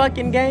see your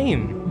fucking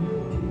game.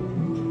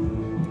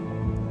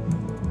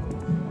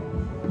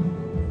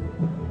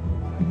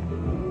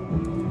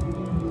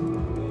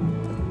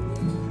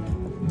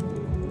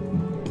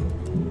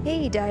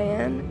 Hey,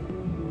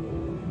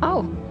 Diane.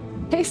 Oh,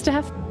 hey,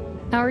 Steph.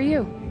 How are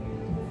you?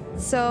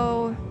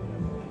 So,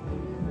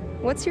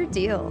 what's your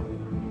deal?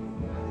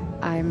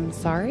 I'm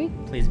sorry?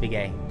 Please be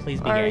gay. Please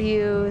be gay. Are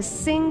you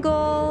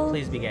single?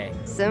 Please be gay.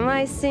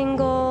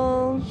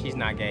 Semi-single? She's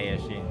not gay,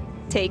 is she?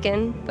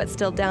 Taken, but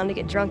still down to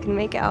get drunk and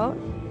make out?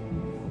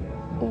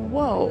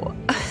 Whoa.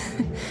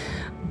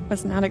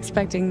 Was not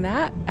expecting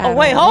that. Oh,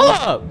 wait, hold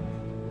up!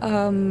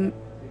 Am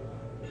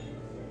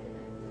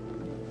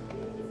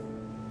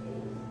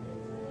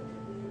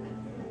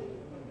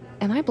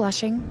I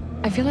blushing?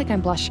 I feel like I'm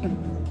blushing.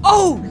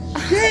 Oh,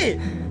 shit!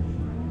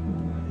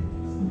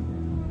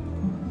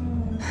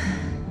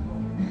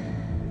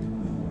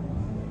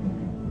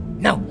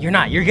 No, you're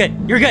not. You're good.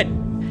 You're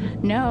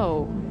good.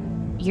 No,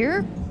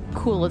 you're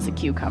cool as a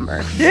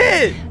cucumber.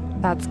 Shit!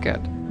 That's good.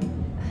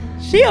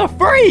 She a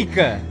freak!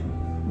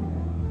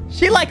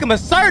 She like him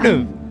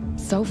assertive. I'm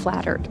so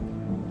flattered.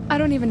 I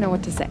don't even know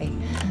what to say.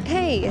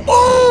 Hey, Ooh!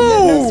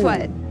 no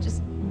sweat.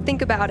 Just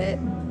think about it.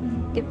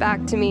 Get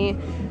back to me.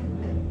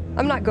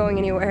 I'm not going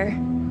anywhere.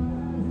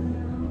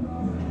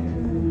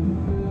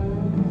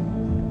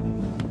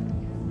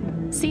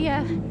 See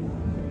ya.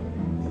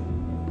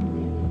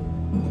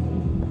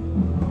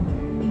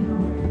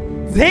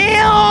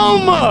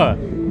 Damn!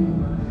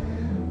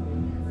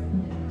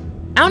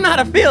 I don't know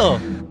how to feel.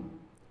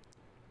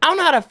 I don't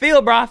know how to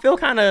feel, bro. I feel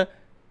kind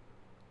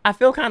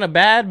of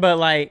bad, but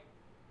like,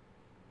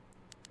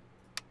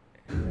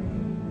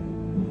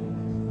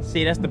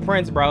 see, that's the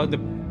Prince, bro.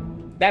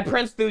 That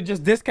Prince dude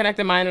just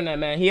disconnected my internet,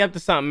 man. He up to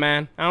something,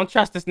 man. I don't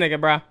trust this nigga,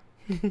 bro.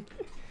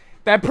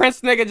 That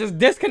Prince nigga just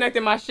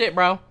disconnected my shit,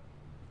 bro.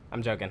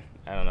 I'm joking.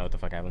 I don't know what the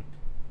fuck happened.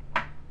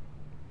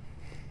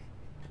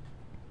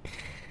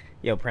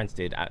 Yo, Prince,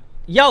 dude.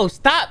 Yo,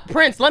 stop,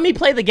 Prince. Let me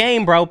play the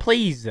game, bro,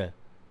 please.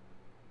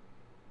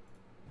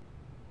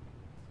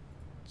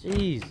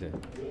 Jeez.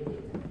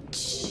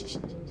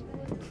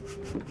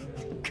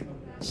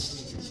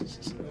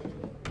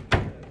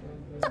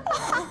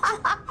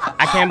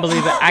 I can't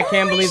believe that. I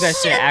can't believe that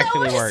shit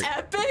actually worked.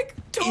 Epic,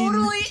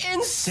 totally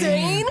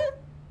insane.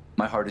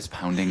 My heart is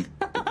pounding.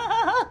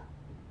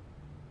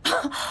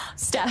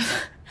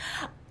 Steph.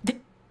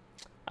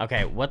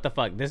 Okay, what the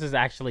fuck? This is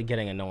actually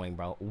getting annoying,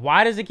 bro.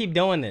 Why does it keep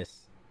doing this?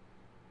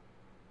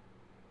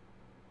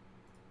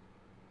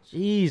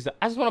 Jeez,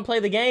 I just want to play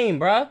the game,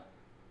 bro.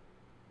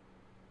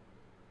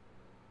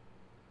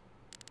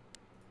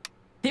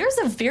 There's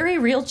a very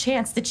real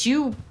chance that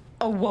you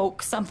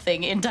awoke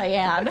something in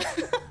Diane.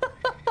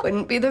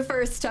 Wouldn't be the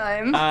first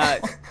time. I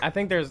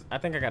think I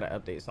gotta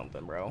update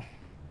something, bro.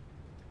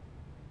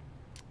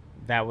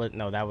 That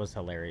was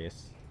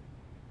hilarious.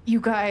 You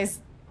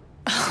guys,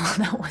 oh,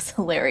 that was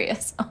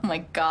hilarious. Oh my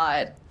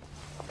god.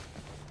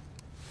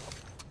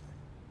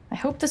 I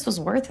hope this was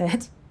worth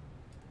it.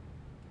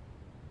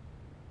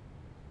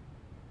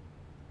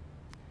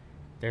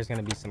 There's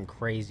gonna be some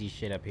crazy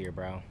shit up here,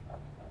 bro.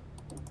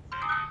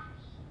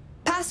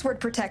 Password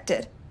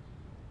protected.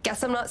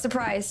 Guess I'm not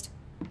surprised.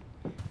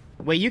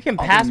 Wait, you can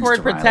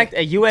password protect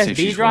a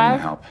USB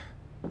drive? Help.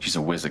 She's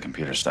a whiz at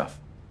computer stuff.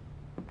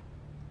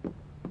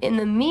 In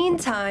the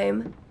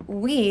meantime,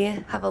 we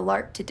have a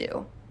lark to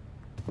do.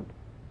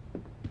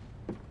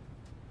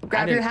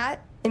 Grab your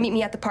hat and meet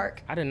me at the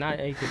park. I did not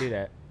know you could do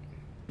that.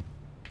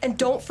 And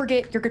don't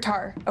forget your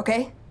guitar,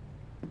 okay?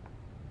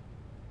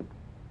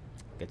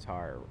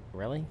 Guitar,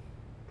 really?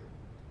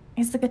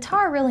 Is the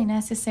guitar really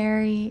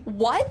necessary?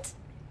 What?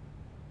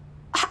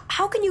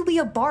 How can you be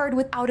a bard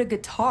without a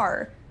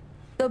guitar?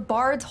 The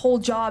bard's whole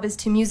job is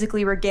to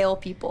musically regale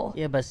people.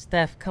 Yeah, but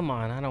Steph, come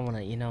on. I don't want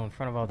to, you know, in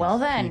front of all Well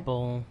these then,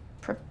 people.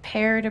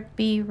 prepare to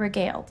be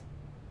regaled.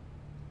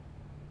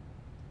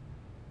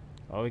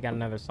 Oh, we got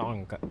another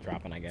song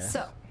dropping, I guess.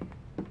 So,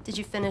 did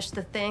you finish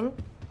the thing?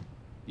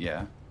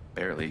 Yeah,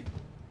 barely.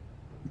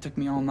 It took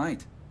me all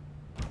night.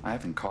 I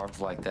haven't carved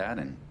like that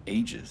in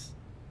ages.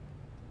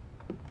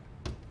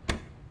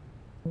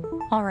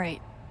 All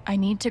right, I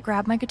need to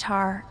grab my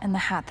guitar and the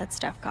hat that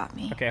Steph got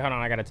me. Okay, hold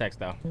on. I got a text,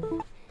 though.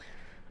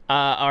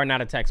 Or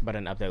not a text, but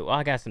an update. Well,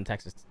 I got some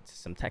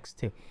text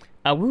too.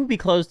 We will be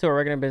closed to our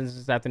regular business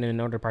this afternoon in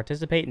order to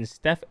participate in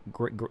Steph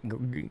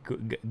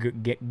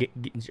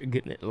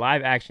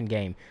live action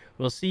game.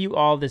 We'll see you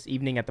all this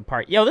evening at the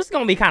park. Yo, this is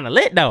gonna be kind of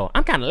lit, though.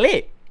 I'm kind of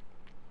lit.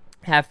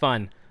 Have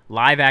fun.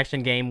 Live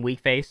action game, weak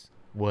face.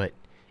 What?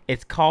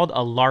 It's called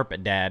a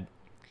LARP, Dad.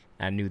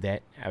 I knew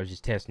that. I was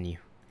just testing you.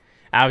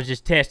 I was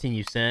just testing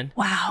you, son.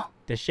 Wow.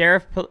 The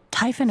sheriff...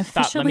 Typhon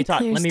officially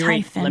clears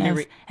Typhon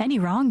of any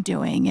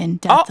wrongdoing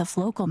and death of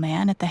local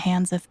man at the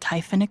hands of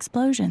Typhon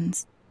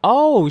explosions.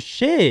 Oh,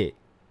 shit.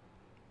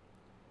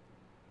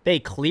 They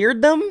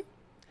cleared them?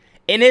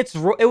 And it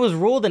was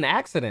ruled an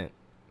accident.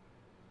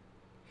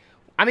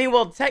 I mean,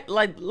 well,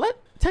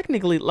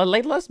 technically,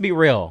 let's be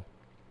real.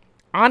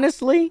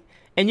 Honestly,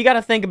 and you got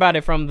to think about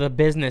it from the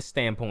business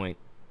standpoint.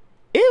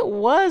 It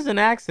was an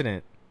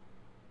accident.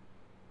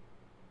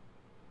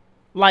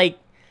 Like,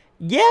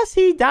 yes,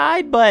 he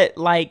died, but,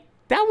 like,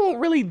 that wasn't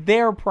really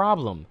their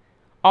problem.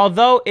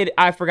 Although,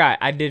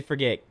 I did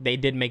forget. They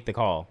did make the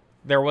call.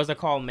 There was a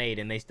call made,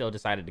 and they still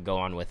decided to go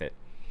on with it.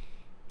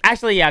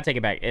 Actually, yeah, I take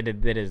it back. It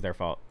is their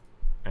fault.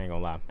 I ain't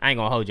gonna lie. I ain't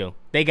gonna hold you.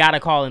 They got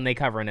a call, and they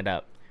covering it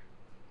up.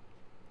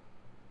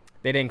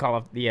 They didn't call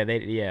off.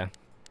 Yeah.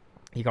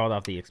 He called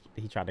off he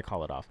tried to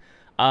call it off.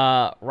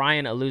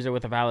 Ryan, a loser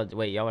with a valid.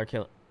 Wait, y'all are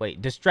killing.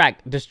 Wait,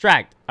 distract.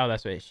 Oh,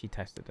 that's what she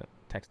texted.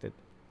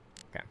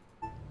 Okay.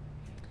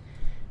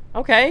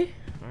 Okay.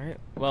 All right.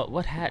 Well,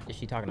 what hat is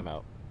she talking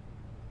about?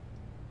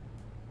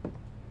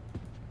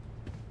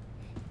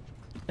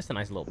 It's a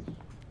nice little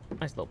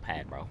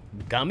pad, bro.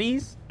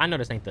 Gummies? I know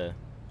this ain't the.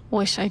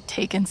 Wish I'd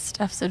taken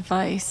Steph's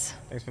advice.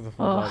 Thanks for the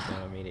full blood.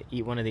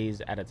 Eat one of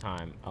these at a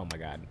time. Oh my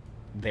god,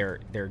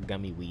 they're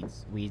gummy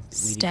weeds.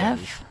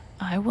 Steph,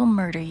 I will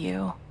murder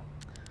you.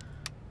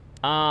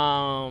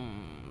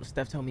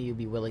 Steph told me you'd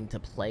be willing to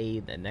play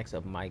the next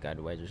of my god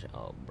wedges.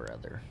 Oh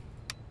brother.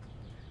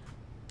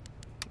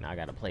 Now I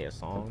gotta play a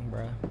song,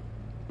 bro.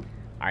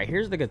 All right,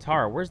 here's the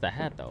guitar. Where's the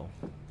hat though?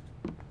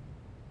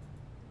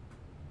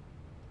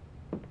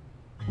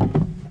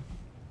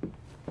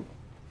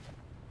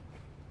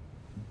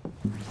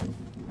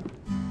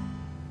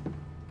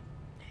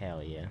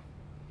 Hell yeah.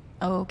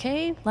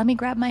 Okay, let me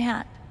grab my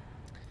hat.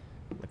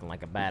 Looking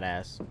like a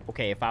badass.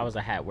 Okay, if I was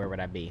a hat, where would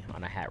I be?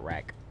 On a hat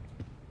rack.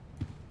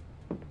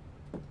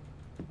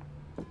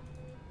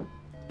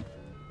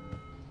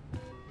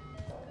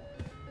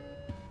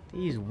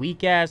 These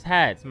weak ass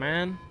hats,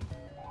 man.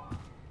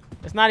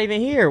 It's not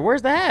even here.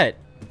 Where's the hat?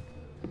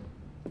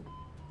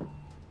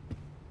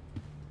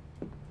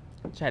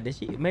 Chad, did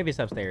she? Maybe it's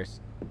upstairs.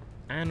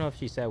 I don't know if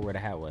she said where the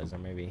hat was, or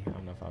maybe I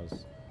don't know if I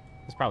was.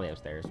 It's probably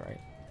upstairs, right?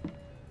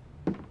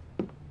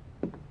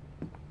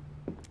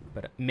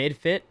 But mid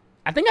fit,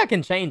 I think I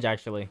can change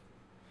actually.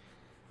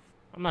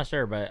 I'm not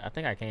sure, but I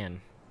think I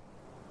can.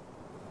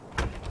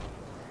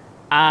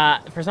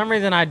 For some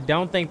reason, I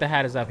don't think the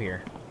hat is up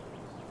here.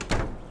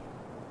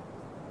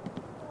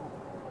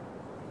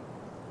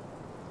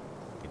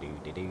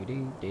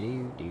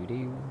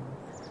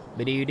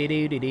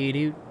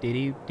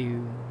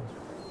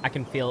 I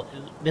can feel,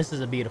 this is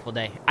a beautiful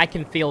day. I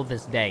can feel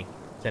this day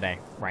today,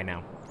 right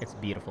now. It's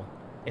beautiful.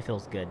 It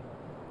feels good.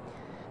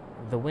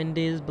 The wind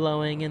is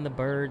blowing and the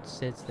bird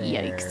sits there.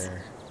 Yikes.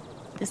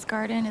 This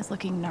garden is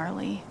looking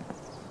gnarly.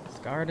 This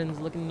garden's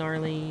looking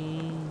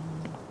gnarly.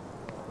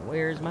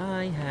 Where's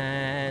my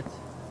hat?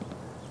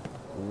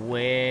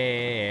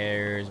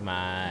 Where's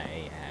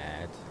my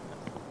hat?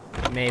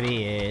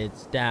 Maybe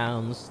it's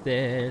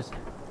downstairs.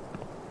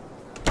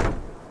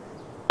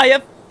 I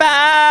have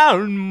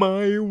found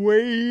my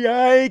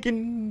way. I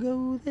can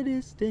go the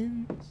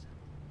distance.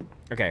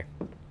 Okay.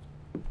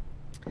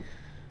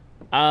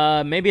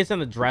 Maybe it's in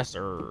the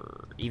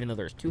dresser. Even though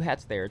there's 2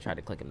 hats there, tried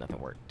to click and nothing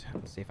worked.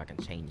 Let's see if I can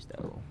change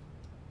though.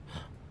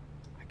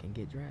 I can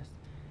get dressed.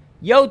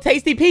 Yo,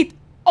 Tasty Pete.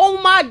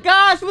 Oh my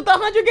gosh, with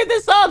 100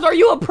 gifted subs, are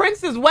you a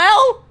prince as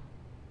well?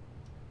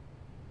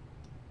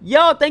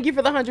 Yo, thank you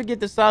for the 100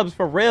 gifted subs,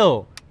 for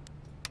real.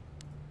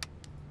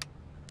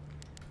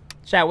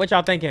 Chat, what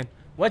y'all thinking?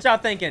 What y'all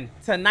thinking?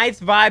 Tonight's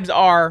vibes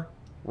are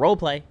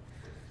roleplay.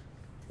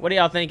 What are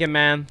y'all thinking,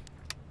 man?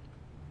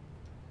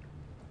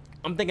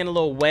 I'm thinking a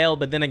little whale,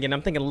 but then again,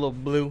 I'm thinking a little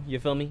blue. You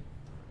feel me?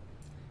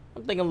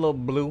 I'm thinking a little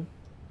blue.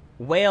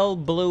 Whale,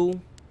 blue,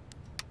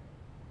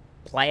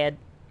 plaid,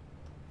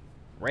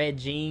 red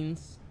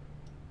jeans.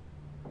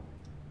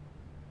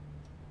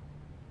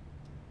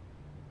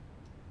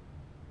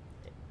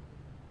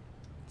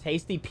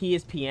 Tasty P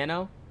is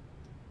piano?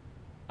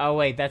 Oh,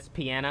 wait, that's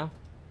piano?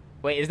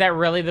 Wait, is that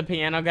really the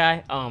piano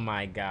guy? Oh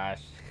my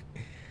gosh.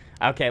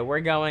 Okay,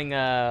 we're going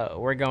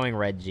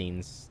red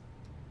jeans.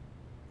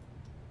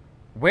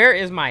 Where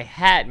is my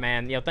hat,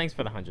 man? Yo, thanks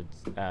for the 100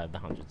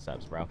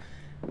 subs, bro.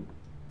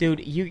 Dude,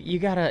 you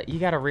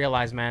gotta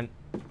realize, man,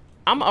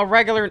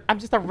 I'm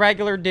just a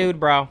regular dude,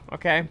 bro,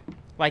 okay?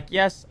 Like,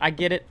 yes, I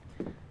get it.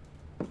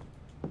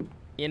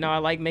 You know, I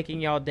like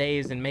making y'all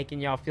days and making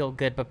y'all feel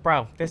good, but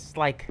bro, this is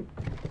like,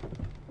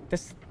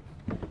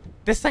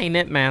 this ain't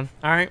it, man,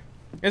 all right?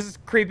 This is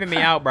creeping me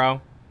out,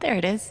 bro. There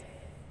it is.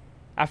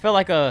 I feel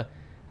like a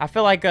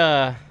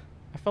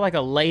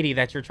lady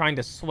that you're trying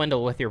to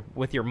swindle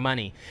with your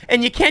money.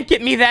 And you can't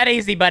get me that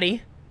easy,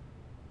 buddy.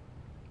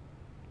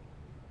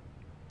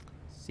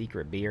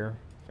 Secret beer.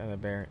 Feather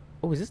bear.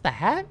 Oh, is this the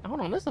hat?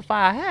 Hold on, this is a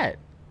fire hat.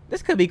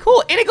 This could be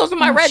cool. And it goes with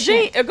my red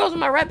jeans. It goes with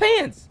my red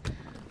pants.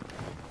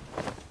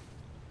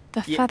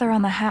 The feather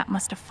on the hat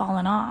must have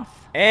fallen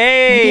off.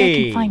 Hey!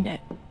 Maybe I can find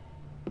it.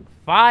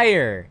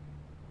 Fire.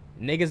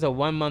 Niggas a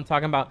 1 month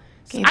talking about...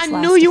 Gabe's I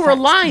knew you were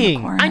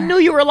lying. I knew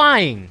you were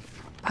lying.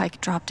 Pike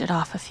dropped it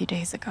off a few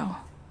days ago.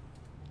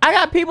 I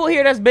got people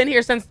here that's been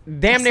here since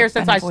damn near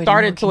since I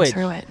started Twitch.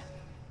 And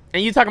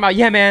you talking about,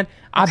 yeah, man,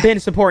 I've been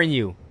supporting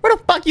you. Where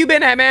the fuck you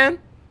been at, man?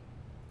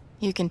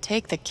 You can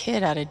take the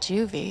kid out of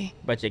juvie.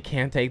 But you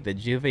can't take the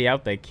juvie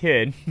out the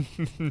kid.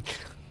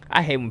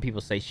 I hate when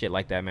people say shit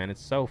like that, man.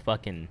 It's so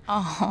fucking...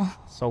 Oh.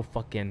 So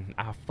fucking...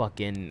 I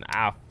fucking...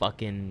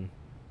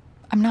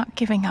 I'm not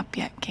giving up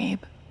yet,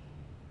 Gabe.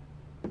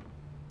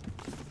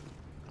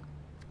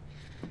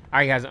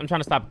 Alright, guys, I'm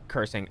trying to stop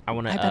cursing. I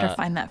better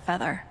find that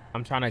feather.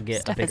 I'm trying to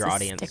get Steph a bigger is a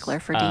audience. Stickler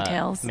for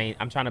details.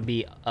 I'm trying to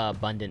be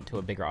abundant to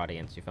a bigger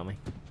audience. You feel me?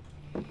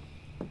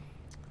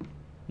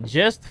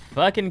 Just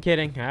fucking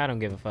kidding. I don't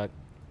give a fuck.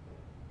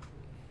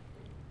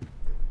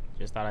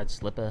 Just thought I'd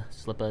slip a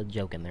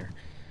joke in there.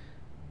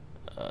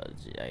 I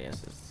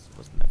guess it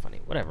wasn't that funny.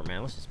 Whatever,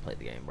 man. Let's just play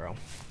the game, bro.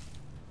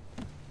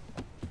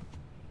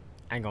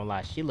 I ain't gonna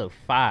lie. She look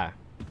fire.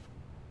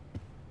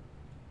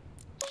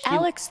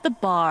 Alex the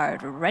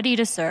Bard, ready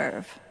to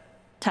serve.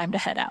 Time to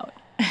head out.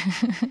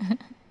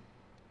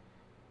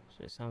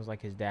 It sounds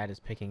like his dad is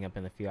picking up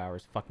in a few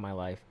hours. Fuck my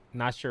life.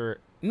 Not sure.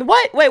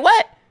 What? Wait,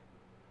 what?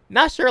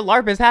 Not sure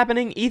LARP is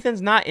happening.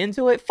 Ethan's not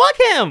into it. Fuck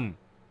him.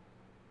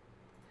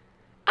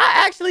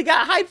 I actually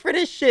got hyped for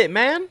this shit,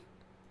 man.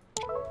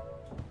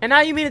 And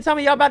now you mean to tell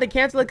me y'all about to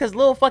cancel it because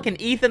little fucking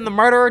Ethan the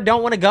murderer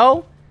don't want to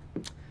go?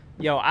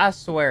 Yo, I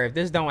swear, if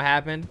this don't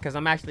happen, because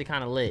I'm actually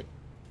kind of lit.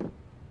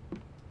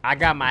 I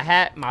got my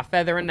hat, my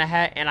feather in the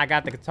hat, and I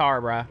got the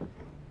guitar, bro.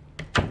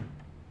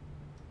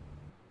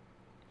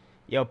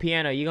 Yo,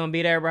 piano, you gonna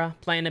be there, bro?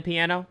 Playing the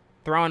piano?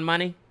 Throwing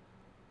money?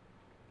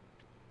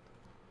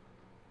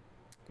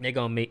 They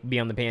gonna be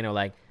on the piano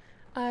like,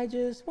 I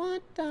just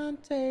want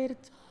Dante to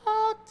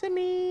talk to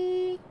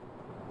me.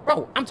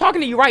 Bro, I'm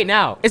talking to you right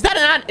now. Is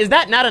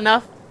that not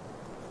enough?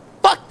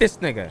 Fuck this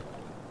nigga.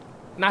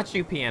 Not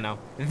you, piano.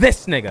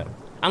 This nigga.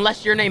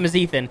 Unless your name is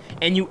Ethan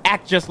and you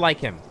act just like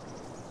him.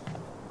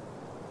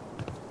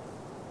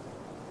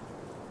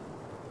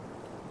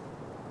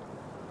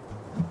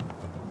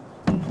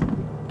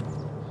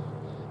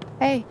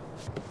 Hey.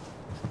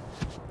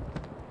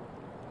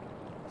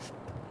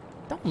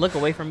 Don't look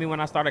away from me when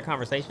I start a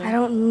conversation. I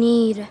don't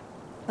need,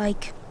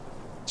 like,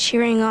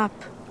 cheering up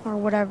or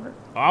whatever.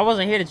 Oh, I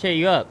wasn't here to cheer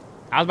you up.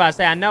 I was about to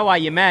say, I know why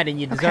you're mad and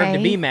you deserve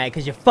to be mad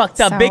because you fucked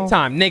up big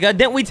time, nigga.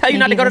 Didn't we tell you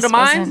not to go to the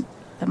mines?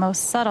 The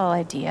most subtle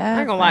idea. I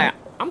ain't gonna lie.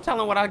 I'm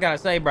telling what I gotta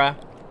say, bruh.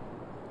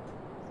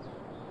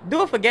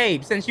 Do it for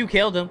Gabe since you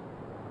killed him.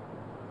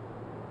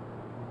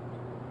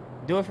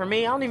 Do it for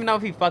me. I don't even know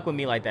if he fuck with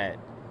me like that.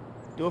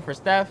 Do it for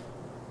Steph.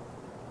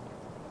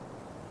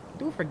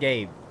 Do it for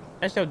Gabe.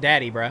 That's your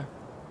daddy, bruh.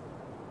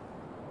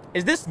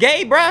 Is this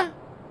Gabe, bruh?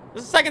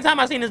 This is the second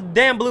time I've seen this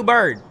damn blue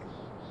bird.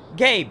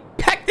 Gabe,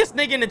 peck this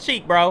nigga in the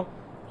cheek, bro.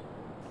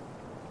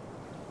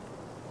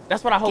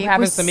 That's what I hope Gabe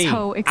happens to me.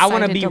 so I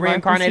want to be excited to work with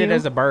reincarnated you.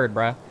 as a bird,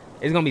 bruh.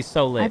 It's gonna be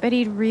so lit. I bet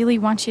he'd really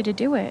want you to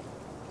do it.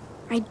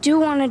 I do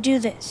want to do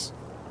this.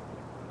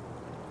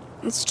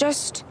 It's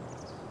just...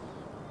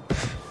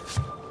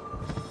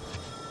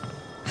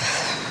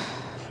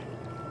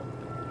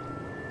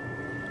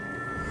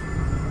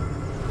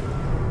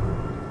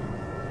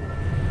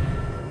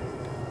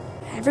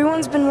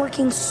 Everyone's been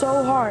working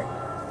so hard.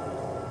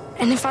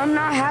 And if I'm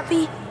not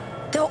happy,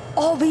 they'll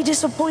all be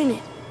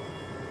disappointed.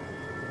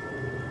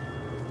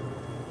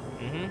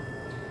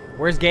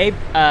 Where's Gabe?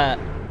 That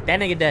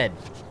nigga dead.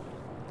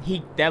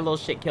 That little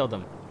shit killed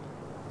him.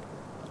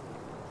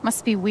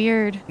 Must be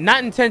weird.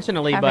 Not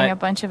intentionally, having but a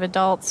bunch of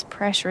adults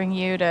pressuring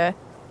you to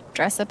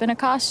dress up in a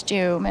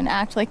costume and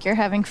act like you're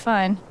having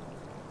fun.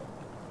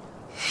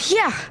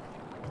 Yeah,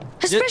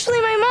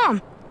 especially my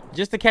mom.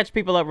 Just to catch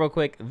people up real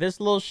quick, this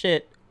little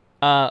shit,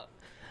 the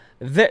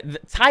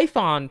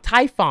Typhon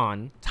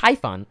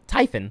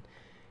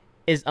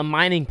is a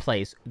mining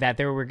place that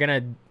they were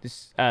gonna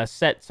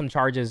set some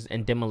charges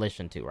and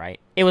demolition to, right?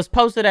 It was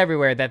posted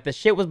everywhere that the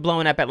shit was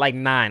blowing up at like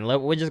 9.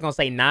 We're just gonna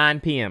say 9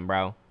 p.m.,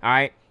 bro. All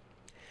right?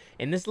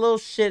 And this little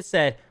shit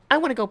said, I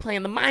want to go play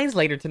in the mines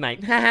later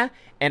tonight.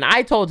 And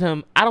I told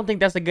him, I don't think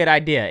that's a good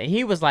idea. And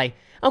he was like,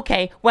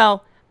 okay,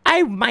 well,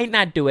 I might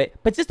not do it,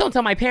 but just don't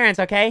tell my parents,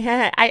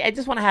 okay? I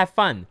just want to have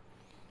fun.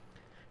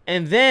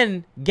 And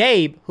then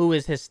Gabe, who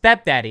is his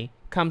stepdaddy,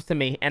 comes to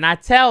me, and I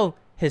tell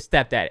his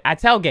stepdad. I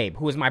tell Gabe,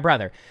 who is my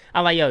brother,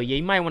 I'm like, yo, yeah,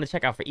 you might want to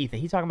check out for Ethan.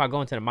 He's talking about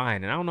going to the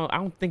mine, and I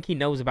don't think he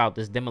knows about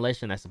this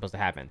demolition that's supposed to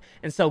happen.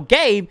 And so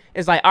Gabe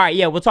is like, all right,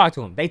 yeah, we'll talk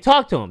to him. They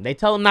talk to him. They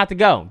tell him not to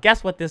go.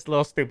 Guess what this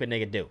little stupid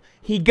nigga do?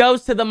 He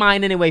goes to the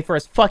mine anyway for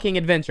his fucking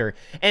adventure,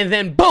 and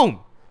then boom,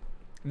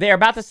 they're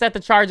about to set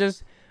the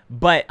charges,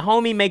 but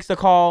homie makes a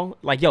call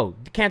like, yo,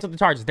 cancel the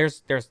charges.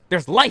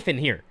 There's life in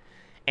here.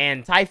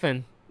 And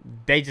Typhon,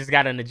 they just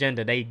got an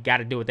agenda. They got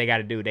to do what they got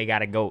to do. They got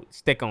to go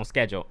stick on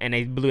schedule. And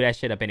they blew that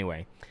shit up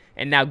anyway.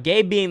 And now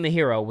Gabe, being the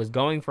hero, was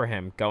going for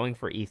him, going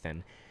for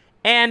Ethan.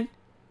 And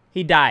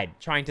he died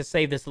trying to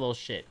save this little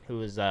shit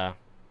who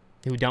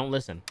don't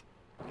listen.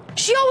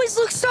 She always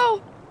looks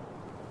so...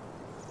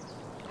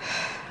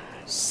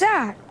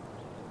 sad.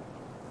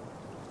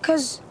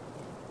 'Cause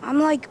I'm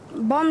like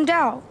bummed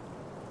out.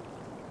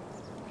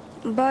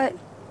 But...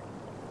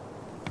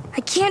 I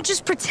can't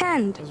just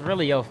pretend. It's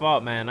really your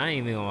fault, man. I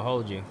ain't even gonna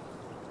hold you.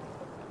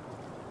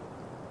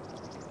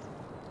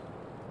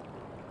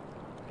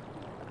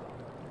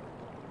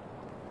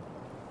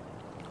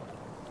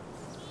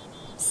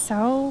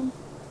 So,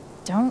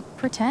 don't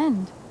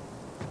pretend.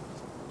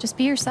 Just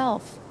be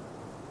yourself.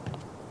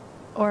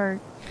 Or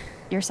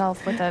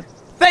yourself with a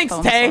Thanks,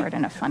 foam Tay. sword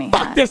and a funny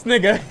Fuck hat. this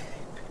nigga.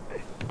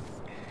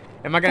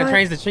 Am I gonna But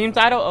change the stream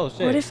title? Oh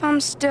shit. What if I'm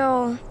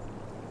still,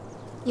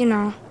 you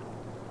know,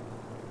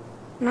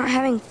 not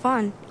having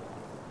fun?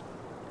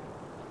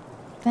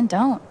 Then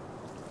don't.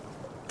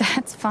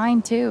 That's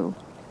fine too.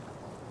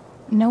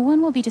 No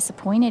one will be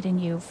disappointed in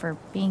you for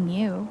being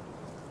you.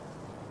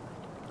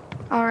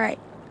 All right.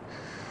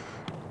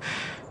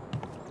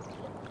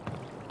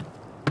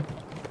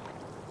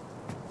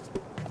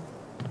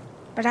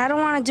 But I don't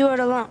want to do it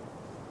alone.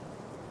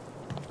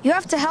 You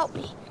have to help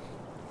me.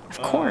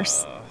 Of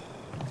course.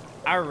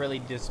 I really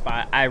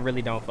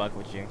don't fuck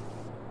with you.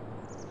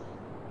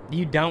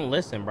 You don't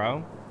listen,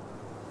 bro.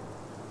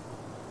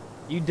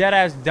 You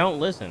deadass don't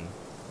listen.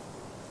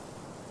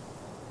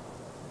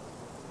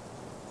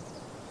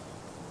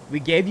 We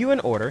gave you an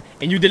order,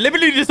 and you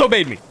deliberately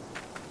disobeyed me.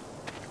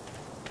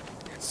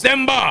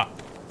 Simba!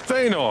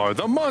 Thanor,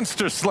 the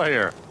monster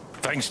slayer!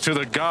 Thanks to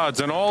the gods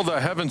and all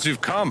the heavens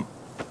you've come.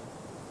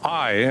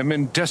 I am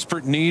in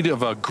desperate need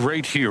of a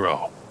great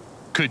hero.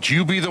 Could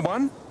you be the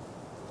one?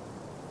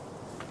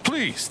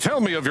 Please,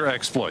 tell me of your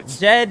exploits.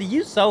 Jed,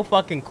 you so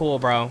fucking cool,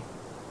 bro.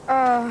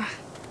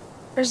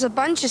 There's a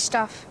bunch of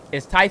stuff.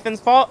 It's Typhon's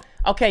fault?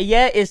 Okay,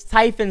 yeah, it's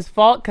Typhon's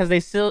fault, because they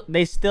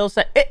still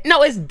say...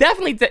 No, it's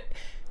definitely...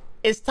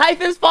 It's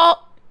Typhon's fault,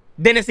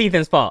 then it's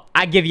Ethan's fault.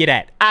 I give you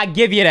that. I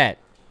give you that.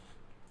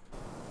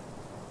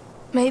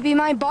 Maybe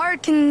my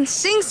bard can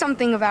sing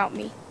something about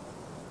me.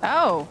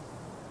 Oh.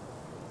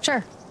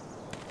 Sure.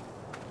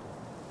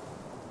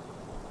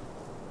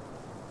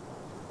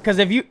 Because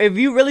if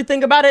you really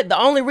think about it, the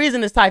only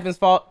reason it's Typhon's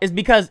fault is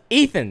because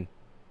Ethan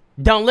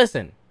don't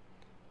listen.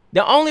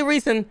 The only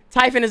reason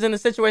Typhon is in the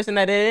situation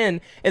that it's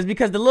in is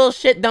because the little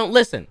shit don't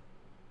listen.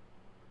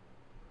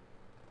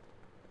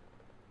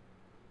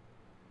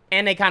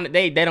 And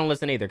they don't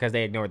listen either because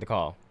they ignored the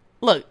call.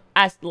 Look,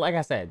 like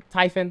I said,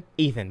 Typhon,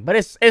 Ethan, but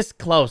it's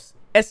close.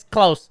 It's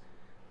close.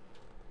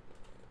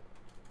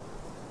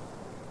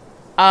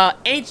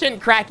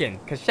 Ancient Kraken,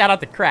 because shout out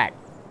to Crack.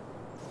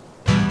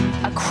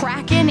 A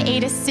Kraken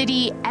ate a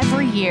city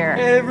every year.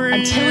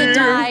 Until it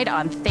died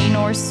on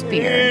Thanor's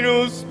spear.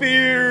 Thanor's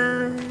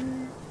spear.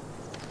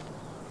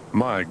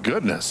 My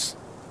goodness.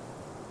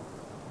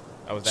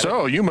 Oh, was that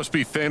so, you must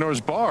be Thanor's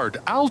bard,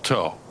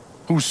 Alto,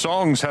 whose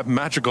songs have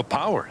magical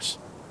powers.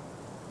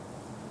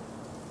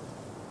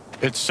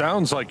 It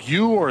sounds like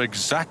you are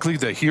exactly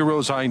the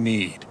heroes I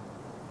need.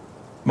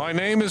 My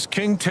name is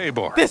King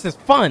Tabor. This is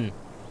fun.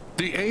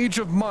 The age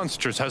of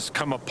monsters has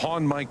come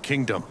upon my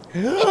kingdom.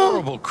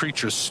 Horrible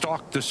creatures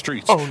stalk the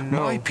streets. Oh,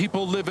 no. My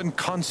people live in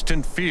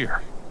constant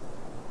fear.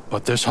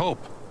 But there's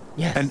hope.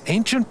 Yes. An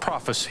ancient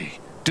prophecy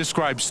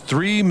describes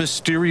 3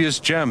 mysterious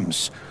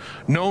gems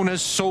known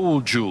as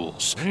soul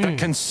jewels that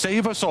can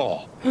save us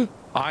all.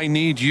 I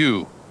need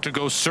you to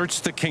go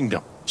search the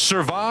kingdom,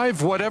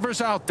 survive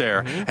whatever's out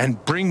there,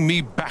 and bring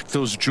me back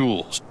those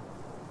jewels.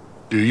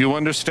 Do you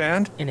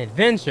understand? An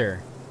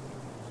adventure.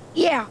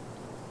 Yeah.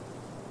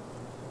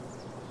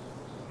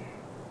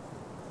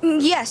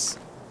 Yes.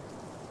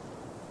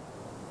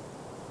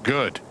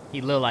 Good.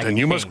 He looked like then a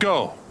you king. must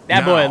go.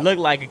 That now. boy looked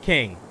like a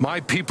king. My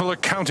people are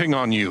counting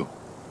on you.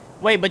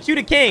 Wait, but you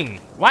the king.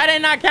 Why they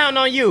not counting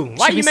on you?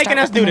 Why Should you we making start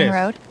us with the do main this?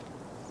 road?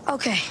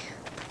 Okay.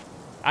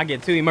 I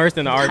get too immersed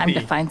in the RP. Time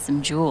to find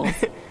some jewels.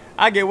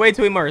 I get way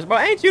too immersed. Bro,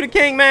 ain't you the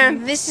king,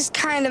 man? This is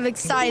kind of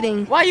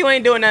exciting. Why you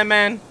ain't doing that,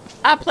 man?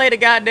 I play the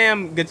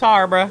goddamn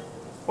guitar, bro.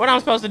 What I'm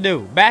supposed to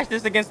do? Bash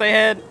this against their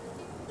head?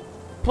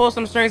 Pull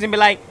some strings and be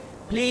like,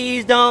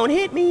 please don't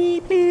hit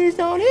me. Please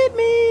don't hit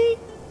me.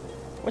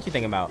 What you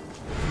think about?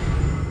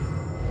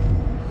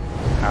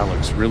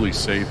 Alex really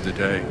saved the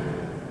day.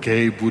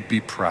 Gabe would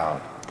be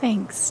proud.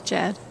 Thanks,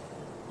 Jed.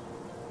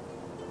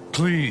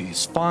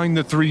 Please, find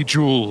the 3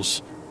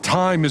 jewels.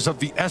 Time is of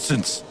the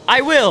essence.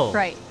 I will.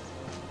 Right.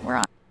 We're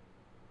on.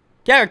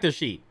 Character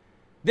sheet.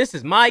 This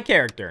is my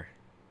character.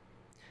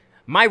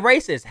 My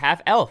race is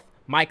half-elf.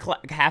 My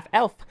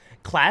half-elf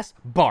class,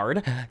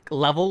 bard,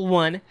 level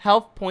 1,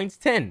 health points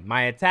 10.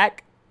 My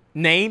attack,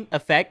 name,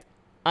 effect,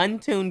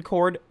 untuned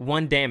chord,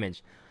 1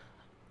 damage.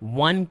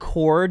 1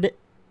 chord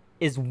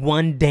is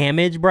 1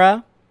 damage,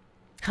 bruh?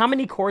 How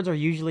many chords are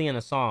usually in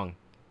a song?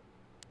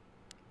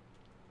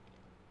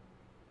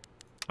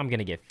 I'm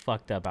gonna get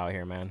fucked up out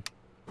here, man.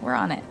 We're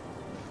on it.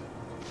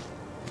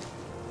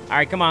 All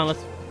right, come on,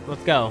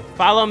 let's go.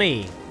 Follow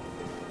me.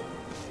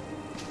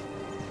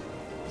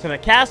 To the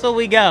castle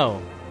we go.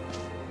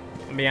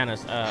 I'll be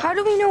honest. How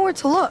do we know where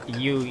to look?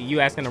 You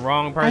asking the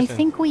wrong person. I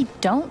think we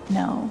don't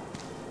know.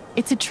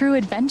 It's a true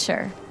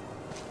adventure.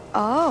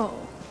 Oh.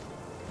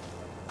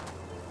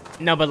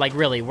 No, but like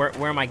really, where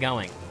am I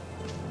going?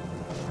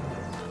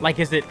 Like,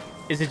 is it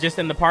just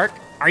in the park?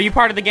 Are you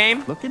part of the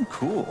game? Looking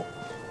cool.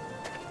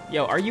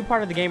 Yo, are you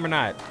part of the game or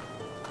not?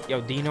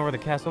 Yo, do you know where the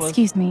castle is?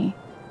 Excuse me.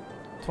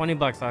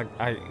 $20.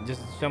 I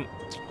just jump.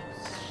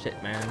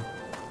 Shit, man.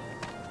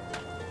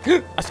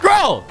 A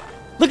scroll!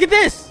 Look at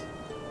this!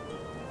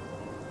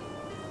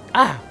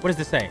 Ah, what does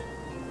this say?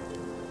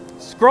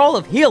 Scroll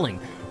of Healing.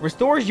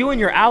 Restores you and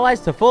your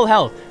allies to full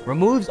health.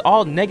 Removes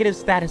all negative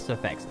status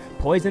effects.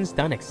 Poison,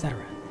 stun,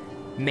 etc.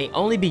 May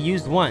only be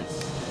used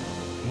once.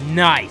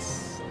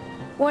 Nice.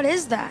 What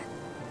is that?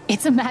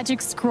 It's a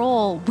magic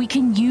scroll we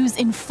can use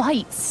in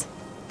fights.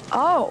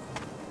 Oh,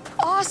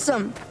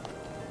 awesome.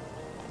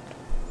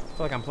 I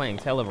feel like I'm playing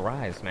Tale of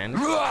Arise, man.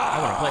 I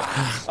want to play.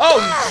 Oh,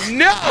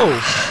 no!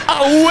 A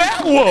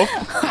werewolf!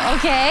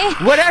 Okay.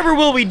 Whatever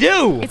will we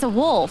do? It's a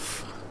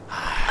wolf.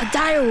 A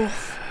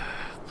direwolf.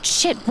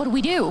 Shit, what do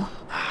we do?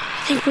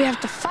 I think we have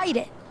to fight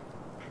it.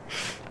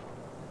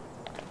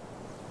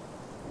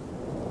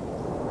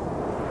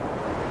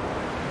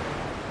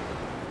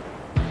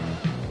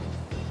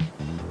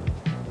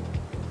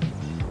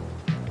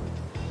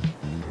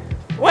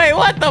 Wait,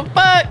 what the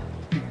fuck?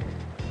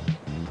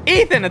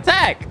 Ethan,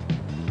 attack!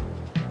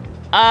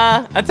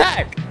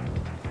 Attack!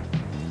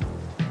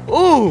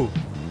 Ooh!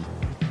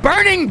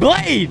 Burning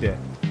Blade!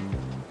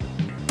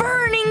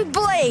 Burning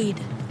Blade!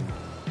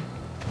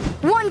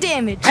 1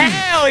 damage.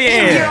 Hell yeah!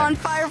 And you're on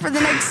fire for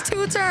the next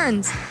 2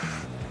 turns.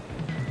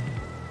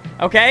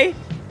 Okay.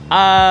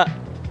 Let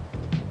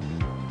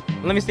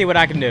me see what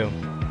I can do.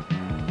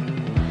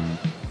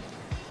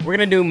 We're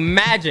gonna do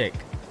magic.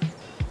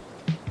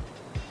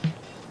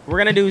 We're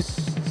gonna do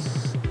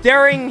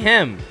stirring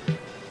him.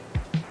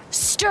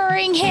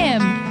 Stirring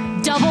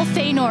him. Double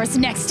Thanor's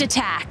next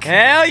attack.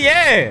 Hell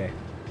yeah!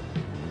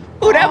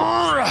 Ooh,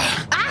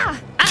 that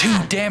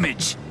 2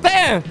 damage.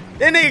 Damn!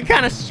 That nigga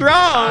kind of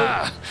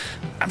strong.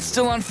 I'm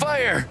still on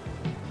fire.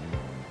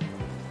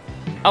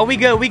 Oh, we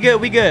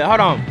good. Hold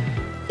on.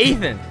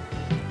 Ethan.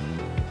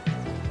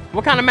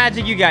 What kind of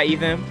magic you got,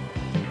 Ethan?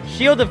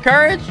 Shield of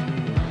Courage?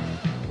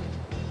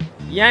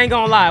 You ain't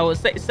gonna lie. Well,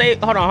 say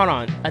hold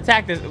on.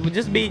 Attack this.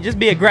 Just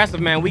be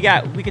aggressive, man. We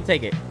can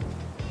take it.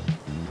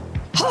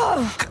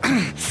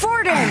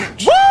 4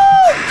 damage.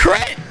 Woo!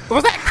 Crit!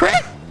 Was that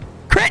crit?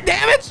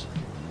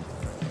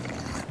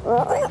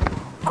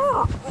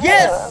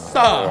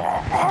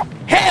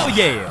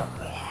 yeah.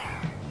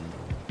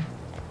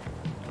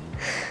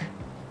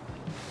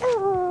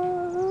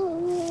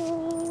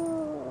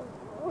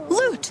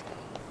 Loot!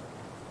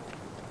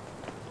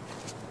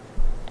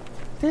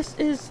 This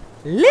is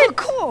lit. Oh,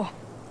 cool.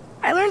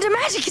 I learned a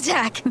magic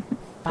attack.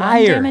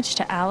 Fire. 1 damage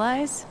to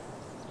allies?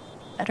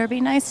 Better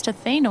be nice to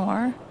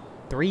Thanor.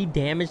 3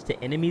 damage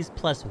to enemies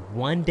plus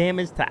 1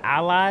 damage to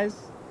allies?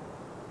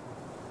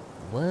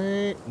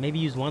 What? Maybe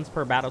use once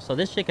per battle. So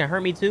this shit can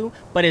hurt me too,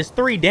 but it's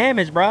 3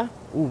 damage, bruh.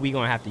 Ooh, we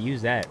gonna have to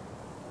use that.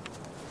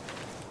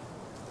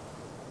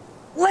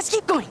 Let's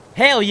keep going.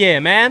 Hell yeah,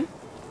 man.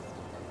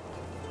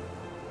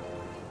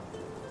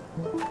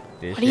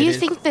 What do you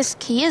think this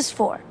key is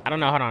for? I don't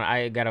know. Hold on.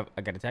 I got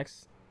a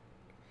text.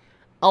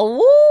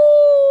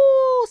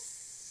 Oh,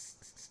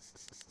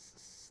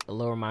 a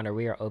little reminder.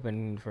 We are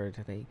open for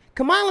today.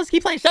 Come on, let's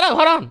keep playing. Shut up.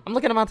 Hold on. I'm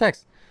looking at my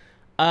text.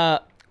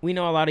 We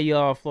know a lot of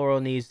y'all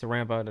floral needs to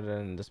ramp up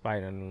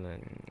despite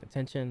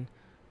attention.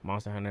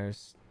 Monster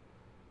hunters.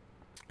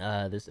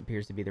 This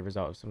appears to be the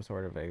result of some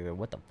sort of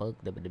what the fuck?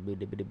 Okay.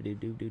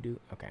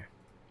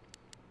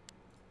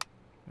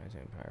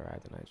 Empire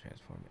ride the night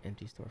transform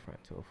empty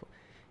storefront to a full.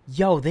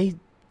 Yo, they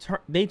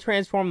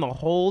transformed the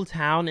whole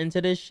town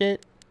into this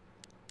shit.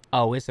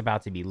 Oh, it's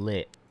about to be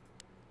lit.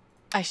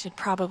 I should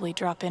probably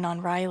drop in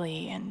on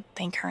Riley and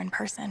thank her in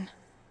person.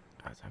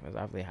 I was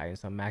obviously hiding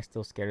some. Max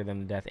still scared of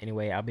them to death.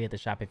 Anyway, I'll be at the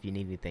shop if you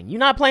need anything. You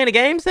not playing the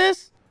game,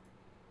 sis?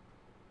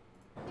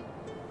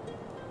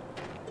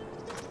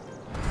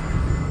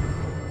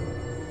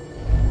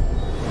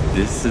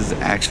 This is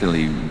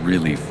actually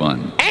really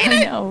fun.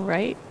 I know,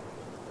 right?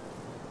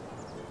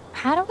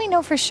 How do we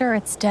know for sure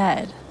it's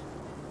dead?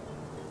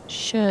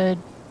 Should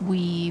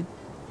we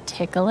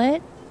tickle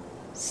it?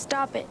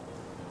 Stop it.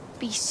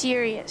 Be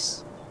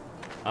serious.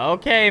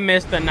 Okay,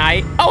 Mr.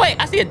 Knight. Oh, wait,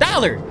 I see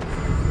 $1.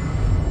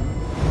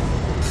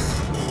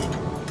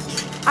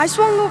 I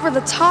swung over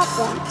the top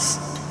once.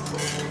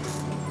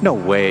 No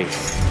way.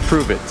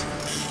 Prove it.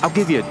 I'll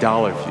give you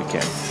 $1 if you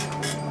can.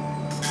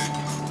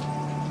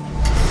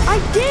 I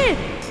did.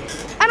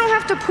 I don't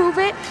have to prove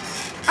it.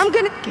 I'm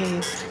gonna...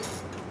 Gabe,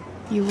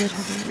 you would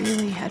have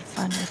really had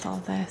fun with all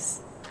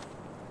this.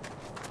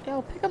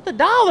 Yo, pick up the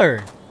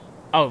 $1.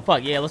 Oh,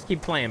 fuck. Yeah, let's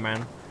keep playing,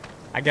 man.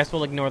 I guess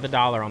we'll ignore the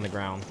 $1 on the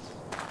ground.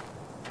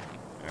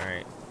 All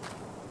right.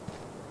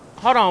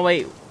 Hold on,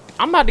 wait.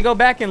 I'm about to go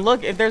back and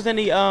look if there's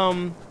any,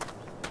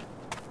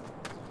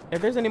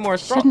 if there's any more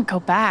scrolls. Shouldn't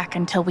go back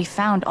until we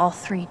found all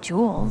 3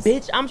 jewels.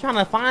 Bitch, I'm trying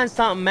to find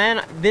something,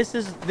 man. This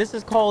is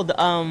called,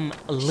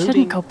 looting.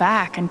 Shouldn't go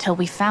back until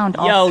we found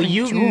all 3 Yo,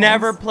 jewels. you've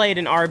never played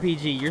an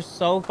RPG. You're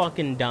so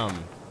fucking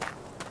dumb.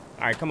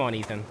 All right, come on,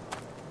 Ethan.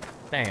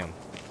 Damn.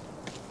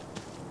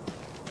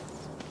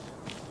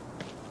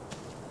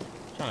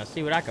 Trying to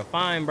see what I can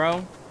find,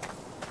 bro.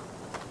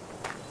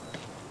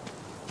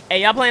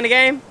 Hey, y'all playing the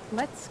game?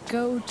 Let's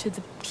go to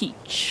the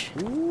peach.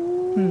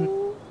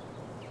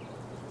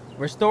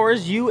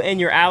 Restores you and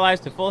your allies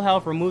to full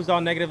health, removes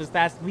all negative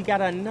stats. We got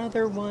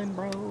another one,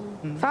 bro.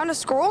 Found a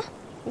scroll?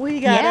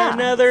 We got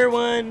another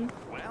one.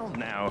 Well,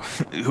 now,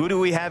 who do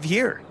we have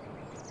here?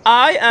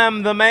 I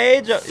am the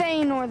mage.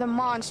 Thanor the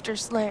Monster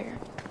Slayer.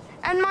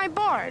 And my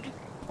bard.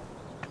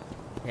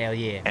 Hell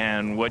yeah.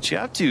 And what you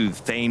up to,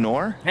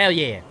 Thanor? Hell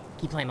yeah.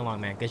 Keep playing along,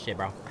 man. Good shit,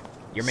 bro.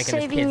 You're making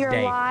this Saving kid's your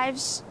day.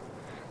 lives.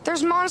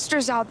 There's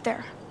monsters out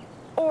there.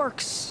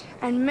 Orcs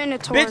and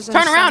minotaurs. Bitch,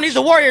 turn around. Such. He's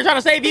a warrior trying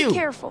to save you. Be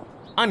careful.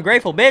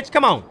 Ungrateful, bitch.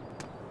 Come on.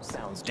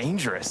 Sounds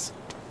dangerous.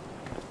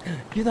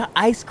 You're the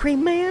ice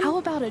cream man? How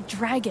about a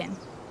dragon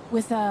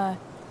with a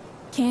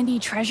candy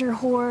treasure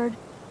hoard,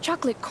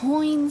 chocolate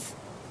coins,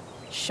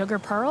 sugar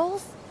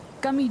pearls,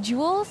 gummy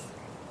jewels?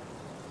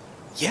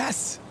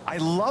 Yes, I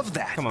love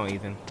that. Come on,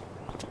 Ethan.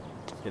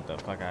 Get the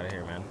fuck out of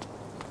here, man.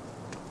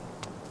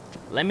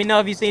 Let me know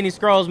if you see any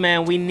scrolls,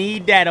 man. We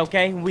need that,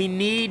 okay? We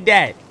need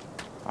that.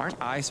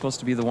 Aren't I supposed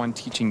to be the one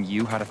teaching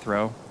you how to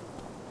throw?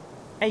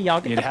 Hey,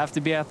 y'all. You'd have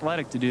to be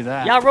athletic to do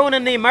that. Y'all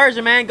ruining the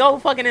immersion, man. Go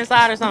fucking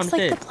inside or something.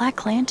 Looks like the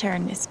Black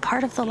Lantern is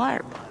part of the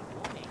LARP.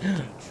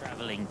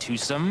 Traveling to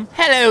some.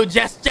 Hello,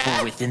 Jester.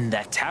 For within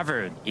that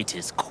tavern, it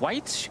is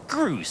quite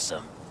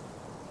gruesome.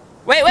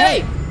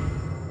 Wait.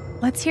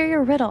 Let's hear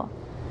your riddle.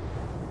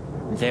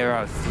 There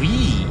are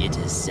 3, it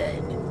is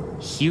said,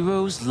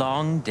 heroes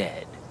long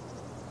dead,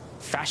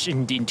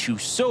 fashioned into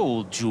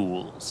soul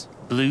jewels,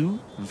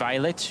 blue,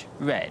 violet,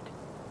 red.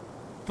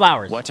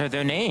 Flowers. What are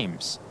their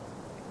names?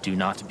 Do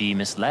not be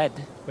misled.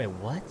 Wait,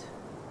 what?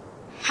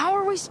 How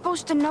are we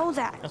supposed to know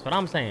that? That's what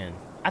I'm saying.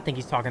 I think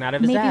he's talking out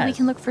of his ass. Maybe we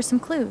can look for some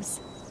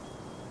clues.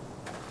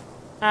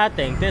 I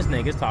think this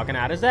nigga's talking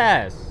out his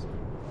ass.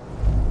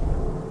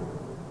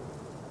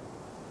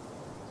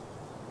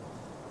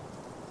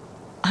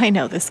 I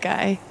know this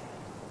guy.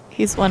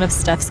 He's one of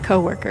Steph's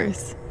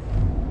co-workers.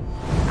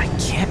 I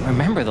can't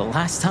remember the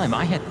last time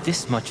I had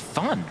this much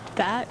fun.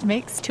 That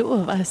makes 2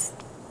 of us.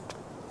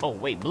 Oh,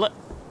 wait, blood.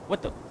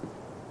 What the?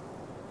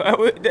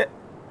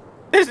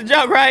 This is a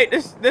joke, right?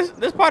 This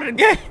part of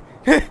the game.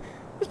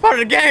 This part of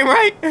the game,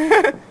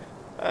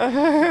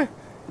 right?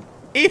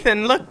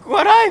 Ethan, look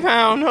what I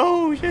found.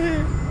 Oh,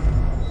 shit.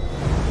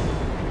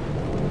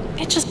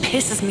 It just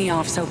pisses me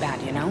off so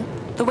bad, you know?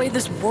 The way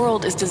this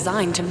world is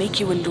designed to make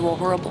you into a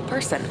horrible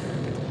person.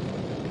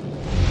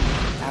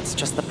 That's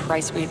just the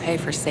price we pay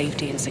for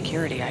safety and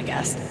security, I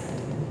guess.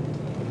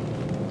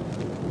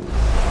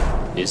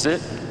 Is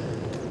it?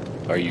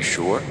 Are you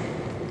sure?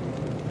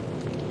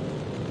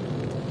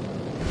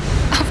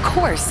 Of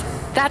course.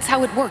 That's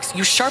how it works.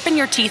 You sharpen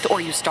your teeth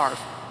or you starve.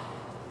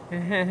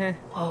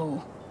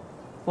 Whoa.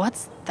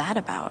 What's that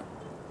about?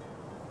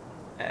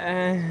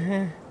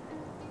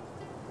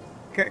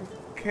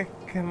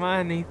 Come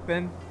on,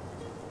 Ethan.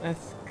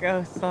 Let's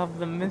go solve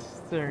the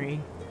mystery.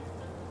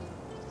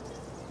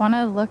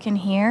 Wanna look in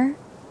here?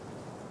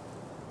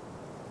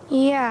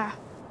 Yeah.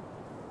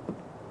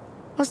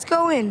 Let's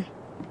go in.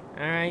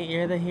 Alright,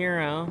 you're the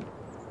hero.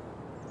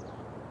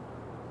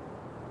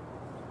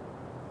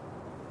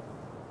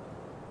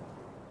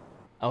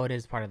 Oh, it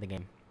is part of the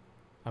game.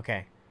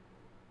 Okay.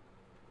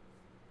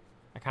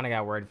 I kind of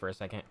got worried for a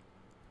second.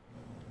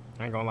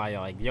 I ain't gonna lie,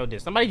 y'all. Like, yo,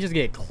 did somebody just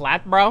get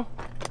clapped, bro?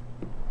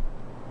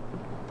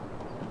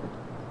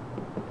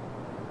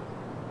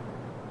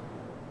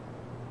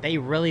 They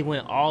really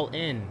went all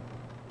in.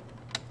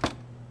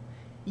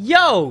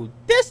 Yo,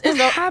 this is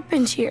what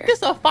happened here?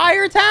 This a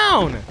fire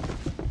town.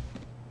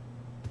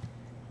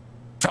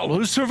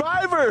 Fellow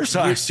survivors,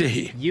 I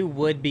see. You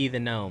would be the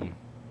gnome.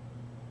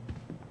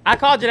 I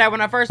called you that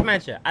when I first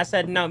met you. I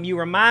said, gnome, you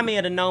remind me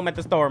of the gnome at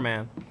the store,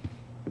 man.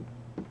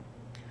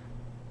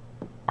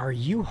 Are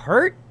you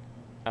hurt?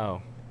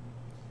 Oh.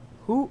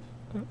 Who?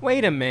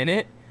 Wait a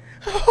minute.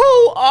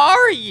 Who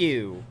are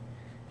you?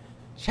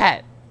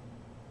 Chat.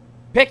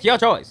 Pick your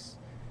choice.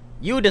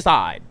 You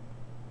decide.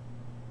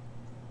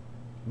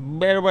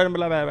 Who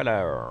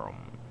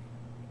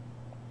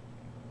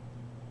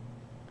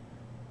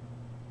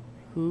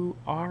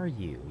are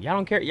you? Y'all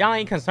don't care. Y'all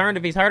ain't concerned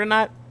if he's hurt or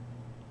not?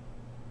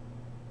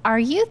 Are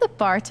you the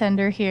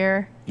bartender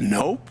here?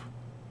 Nope.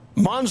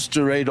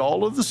 Monster ate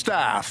all of the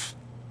staff.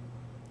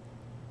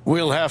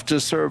 We'll have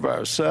to serve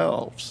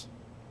ourselves.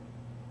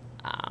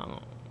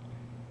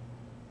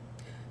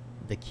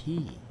 The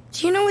key.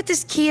 Do you know what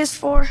this key is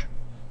for?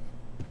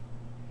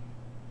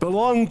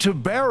 Belonged to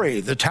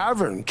Barry, the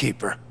tavern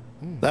keeper.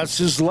 That's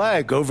his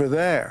leg over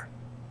there.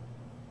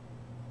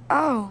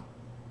 Oh.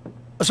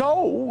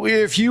 So,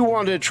 if you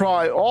want to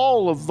try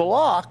all of the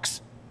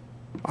locks,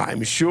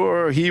 I'm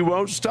sure he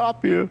won't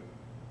stop you.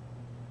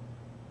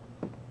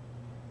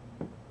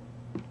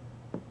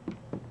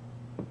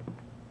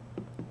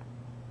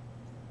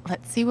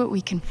 Let's see what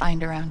we can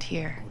find around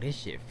here. Oh, this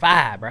shit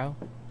fire, bro.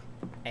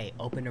 Hey,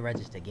 open the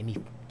register. Give me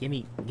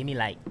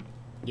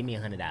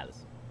 $100.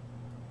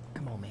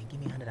 Come on, man. Give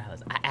me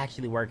 $100. I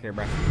actually work here,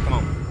 bro. Come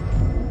on.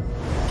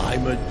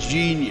 I'm a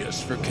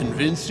genius for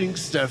convincing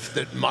Steph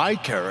that my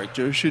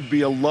character should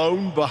be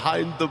alone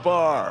behind the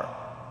bar.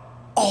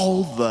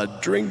 All the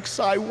drinks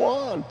I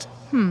want.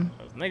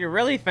 This nigga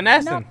really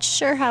finessing. Not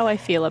sure how I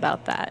feel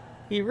about that.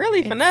 He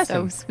really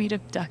finessing. It's so sweet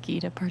of Ducky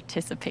to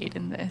participate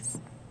in this.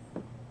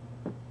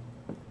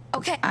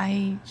 Okay.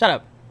 I Shut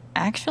up.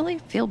 actually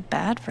feel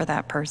bad for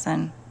that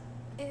person.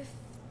 If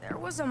there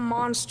was a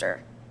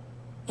monster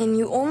and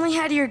you only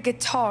had your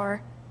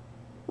guitar,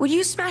 would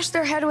you smash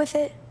their head with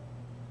it?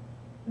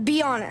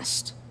 Be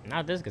honest.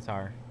 Not this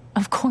guitar.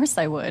 Of course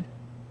I would.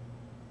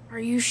 Are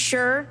you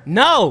sure?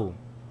 No.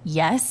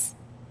 Yes.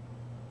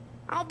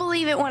 I'll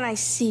believe it when I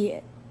see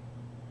it.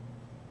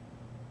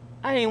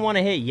 I didn't want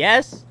to hit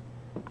yes.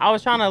 I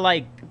was trying to,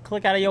 like,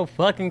 click out of your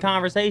fucking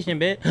conversation,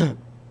 bitch.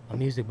 A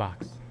music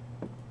box.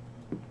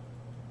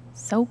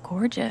 So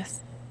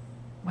gorgeous.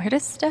 Where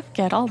does Steph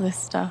get all this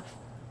stuff?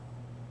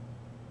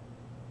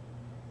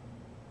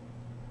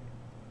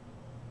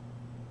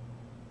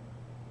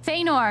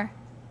 Feanor,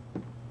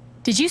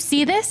 did you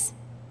see this?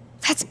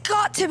 That's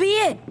got to be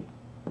it.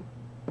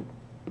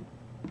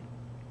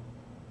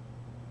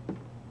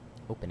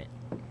 Open it.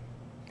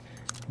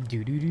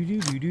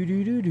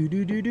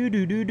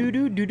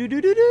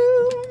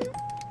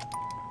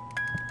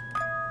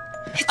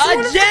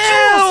 A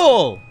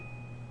jail!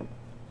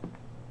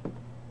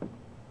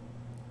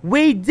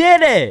 We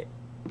did it!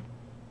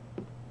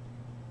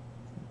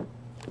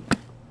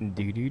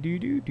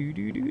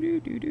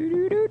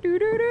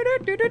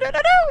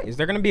 Is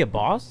there gonna be a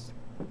boss?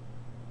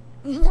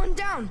 1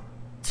 down,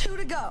 2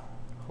 to go.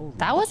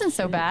 That wasn't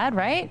so bad,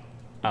 right?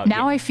 Oh,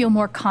 Now I feel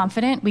more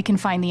confident we can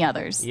find the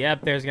others.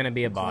 Yep, there's gonna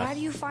be a boss. Glad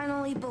you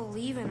finally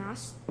believe in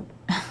us.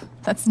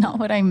 That's not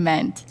what I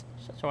meant.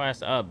 Shut your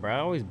ass up,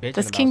 bro. Always bitching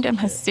This about kingdom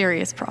some has shit.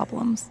 serious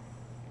problems.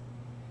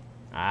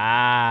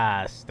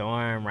 Ah,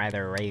 Storm,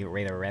 rather,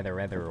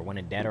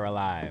 wanted dead or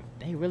alive.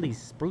 They really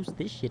spruced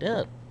this shit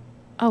up.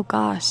 Oh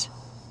gosh.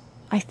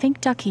 I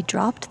think Ducky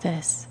dropped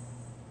this.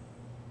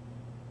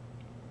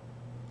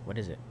 What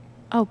is it?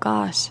 Oh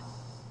gosh.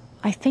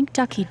 I think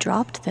Ducky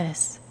dropped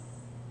this.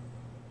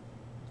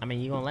 I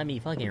mean, you gonna let me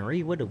fucking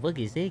read what the fuck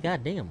it said?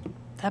 Goddamn.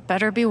 That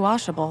better be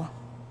washable.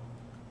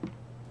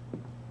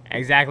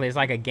 Exactly, it's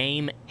like a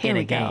game Here in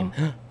we a game.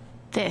 go.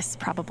 This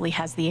probably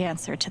has the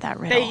answer to that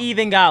riddle. They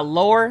even got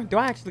lore. Do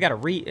I actually gotta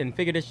read and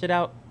figure this shit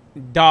out?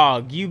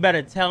 Dog, you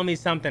better tell me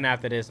something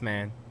after this,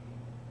 man.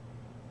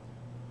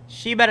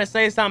 She better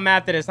say something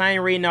after this. I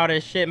ain't reading all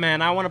this shit,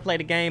 man. I want to play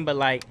the game, but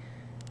like,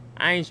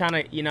 I ain't trying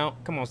to, you know,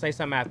 come on, say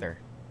something after.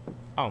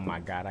 Oh my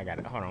God, I got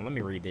it. Hold on, let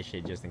me read this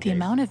shit just in case. The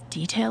amount of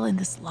detail in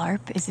this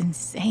LARP is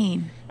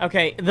insane.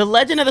 Okay, the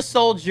legend of the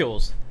Soul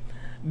Jewels.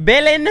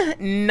 Belin,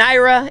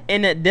 Naira,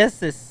 and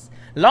Desis.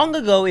 Long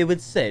ago, it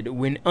was said,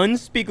 when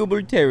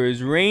unspeakable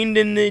terrors reigned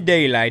in the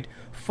daylight,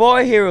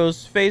 4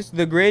 heroes faced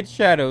the great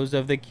shadows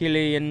of the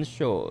Killian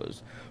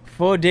shores.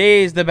 For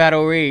days, the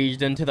battle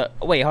raged until the...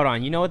 Wait, hold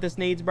on. You know what this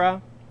needs,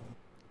 bro?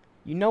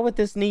 You know what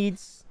this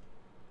needs?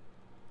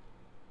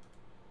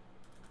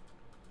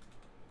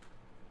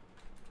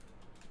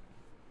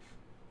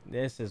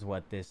 This is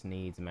what this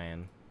needs,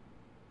 man.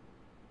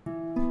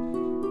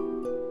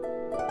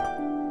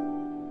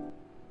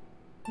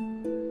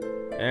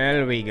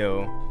 There we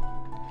go.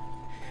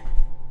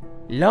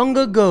 Long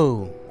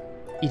ago,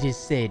 it is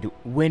said,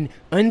 when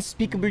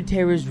unspeakable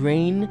terrors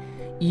reign,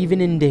 even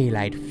in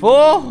daylight,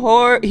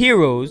 4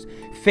 heroes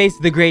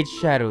faced the great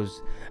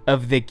shadows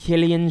of the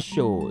Killian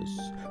shores.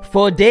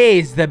 For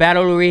days, the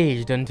battle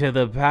raged until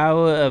the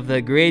power of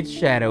the great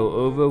shadow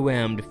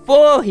overwhelmed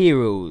 4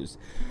 heroes,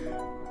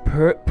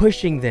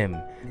 pushing them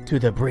to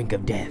the brink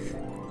of death.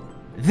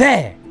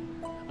 There,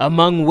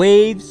 among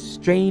waves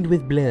stained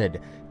with blood,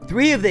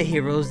 3 of the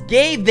heroes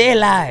gave their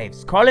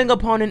lives, calling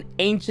upon an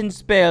ancient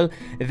spell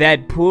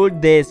that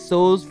pulled their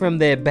souls from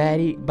their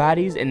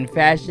bodies and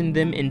fashioned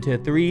them into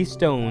 3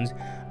 stones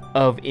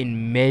of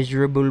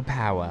immeasurable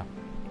power.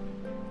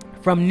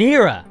 From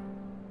Nira,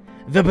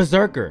 the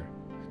berserker,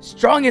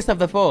 strongest of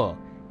the 4,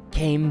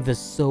 came the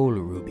Soul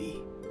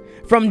Ruby.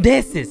 From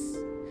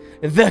Desis,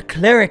 the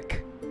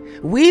cleric,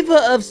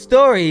 weaver of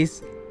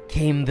stories,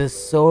 came the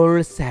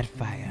Soul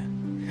Sapphire.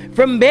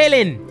 From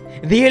Balin,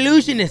 the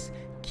illusionist,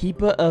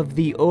 keeper of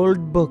the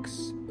old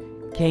books,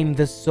 came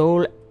the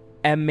Soul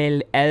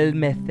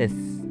Elmethys.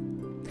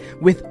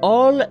 With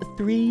all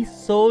 3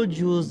 soul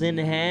jewels in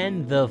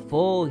hand, the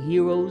 4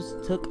 heroes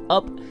took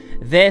up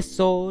their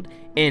sword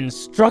and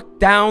struck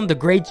down the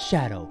great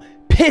shadow,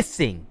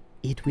 piercing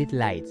it with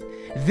light.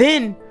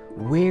 Then,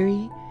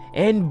 weary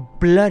and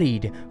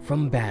bloodied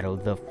from battle,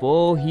 the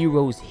 4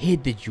 heroes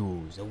hid the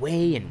jewels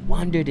away and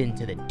wandered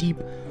into the deep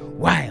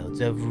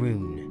wilds of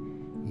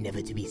Rune,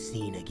 never to be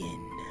seen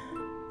again.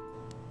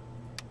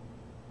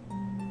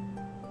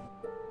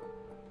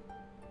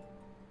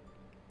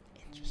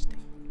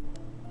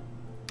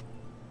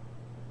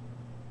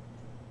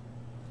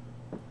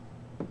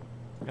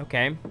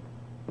 Okay.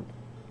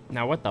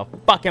 Now what the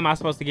fuck am I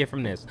supposed to get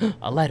from this?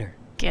 A letter.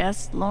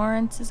 Guess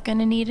Lawrence is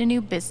gonna need a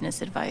new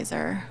business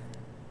advisor.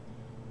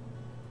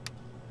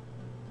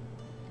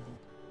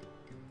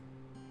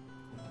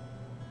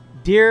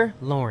 Dear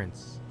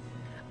Lawrence,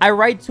 I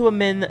write to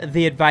amend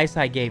the advice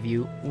I gave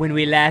you when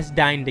we last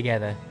dined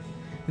together.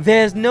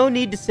 There's no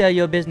need to sell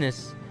your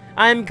business.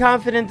 I am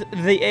confident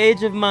the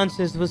age of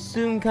monsters will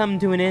soon come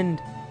to an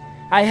end.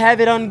 I have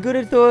it on good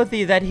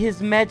authority that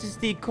His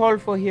Majesty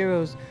called for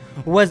heroes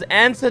was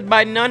answered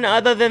by none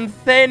other than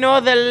Thanor,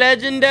 the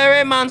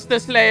legendary monster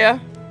slayer.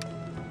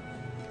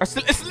 Or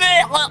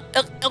slayer.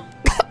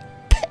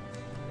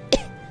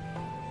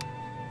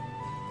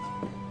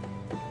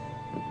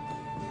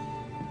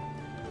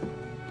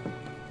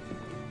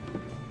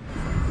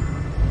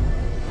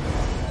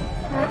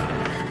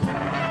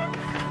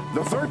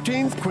 The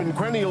 13th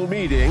quinquennial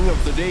meeting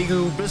of the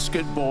Daegu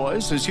Biscuit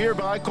Boys is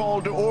hereby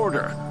called to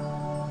order.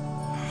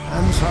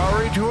 I'm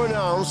sorry to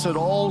announce that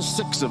all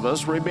 6 of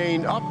us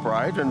remain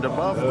upright and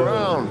above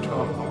ground.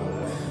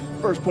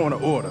 First point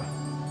of order.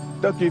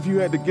 Ducky, if you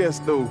had to guess,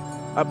 though,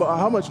 about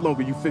how much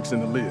longer you fixing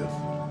to live?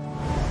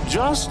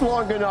 Just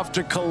long enough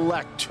to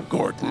collect,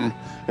 Gordon,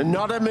 and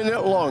not a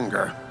minute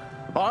longer.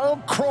 I'll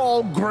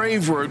crawl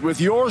graveward with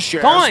your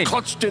shares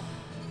clutched in...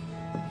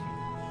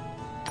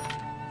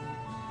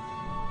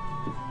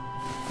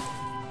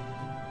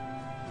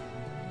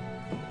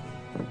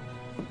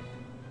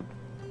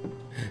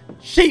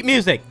 Sheet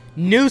music.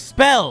 New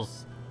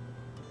spells.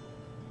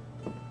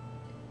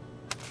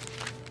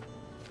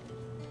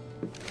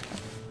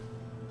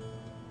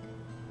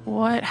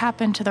 What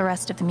happened to the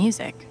rest of the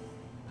music?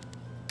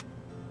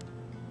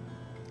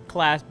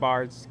 Class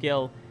bard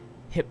skill.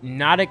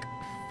 Hypnotic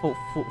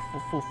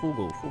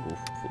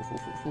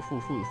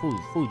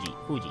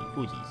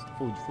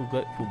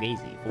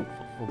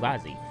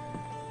Fugazi.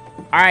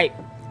 Alright.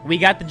 We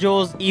got the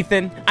jewels,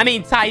 Ethan. I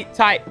mean,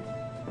 Ty.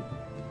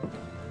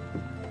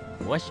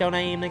 What's your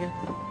name, nigga?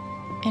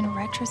 In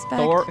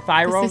retrospect,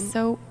 Thyron? this is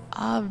so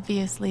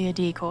obviously a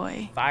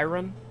decoy.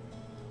 Thyron?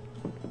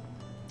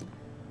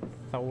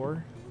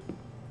 Thor?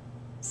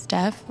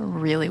 Steph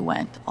really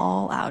went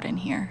all out in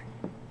here.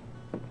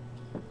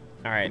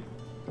 Alright.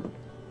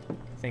 I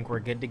think we're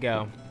good to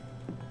go.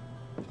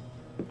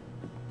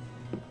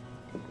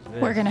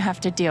 We're gonna have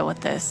to deal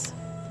with this,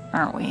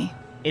 aren't we?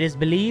 It is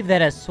believed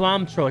that a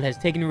swamp troll has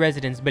taken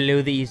residence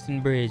below the eastern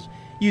bridge.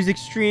 Use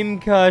extreme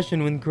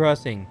caution when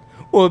crossing.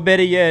 Or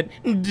better yet,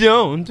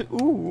 don't.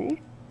 Ooh.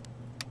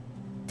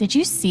 Did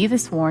you see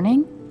this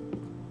warning?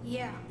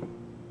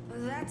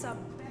 That's a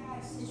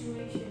bad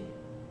situation.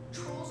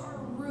 Trolls are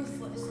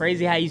ruthless.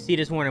 Crazy how you see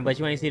this one, but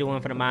you ain't see the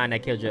one for the mine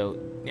that killed Joe.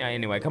 Yeah,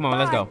 anyway, come on,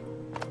 let's go.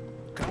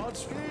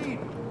 Godspeed.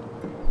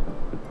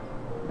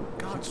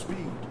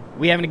 Godspeed.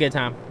 We having a good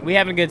time. We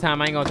having a good time.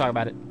 I ain't gonna talk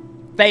about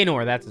it.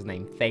 Thanor, that's his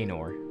name.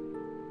 Thanor.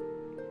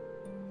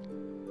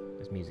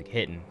 This music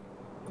hitting.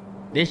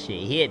 This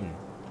shit hitting.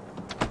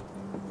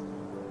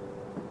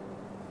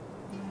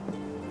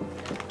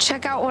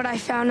 Check out what I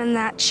found in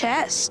that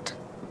chest.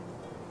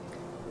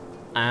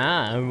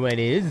 Ah, what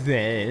is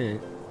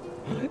it?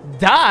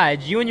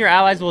 Dodge. You and your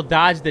allies will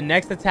dodge the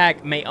next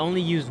attack may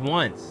only use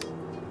once.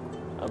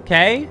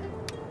 Okay.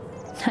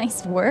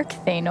 Nice work,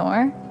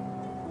 Thanor.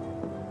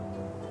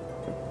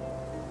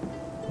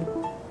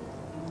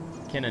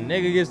 Can a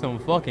nigga get some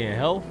fucking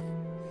health?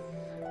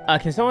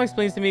 Can someone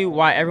explain to me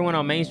why everyone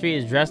on Main Street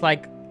is dressed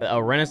like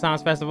a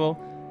Renaissance festival?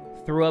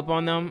 Threw up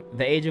on them.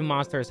 The age of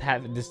monsters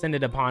have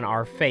descended upon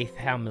our faith,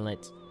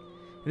 Hamlet.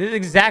 This is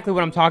exactly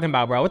what I'm talking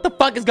about, bro. What the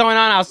fuck is going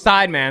on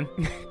outside, man?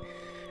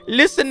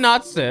 Listen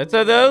not, sir,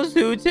 to those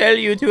who tell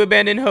you to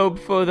abandon hope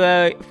for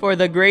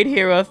the great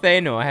hero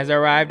Thanor has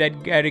arrived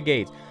at the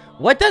gates.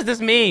 What does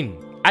this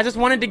mean? I just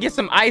wanted to get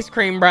some ice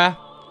cream, bruh.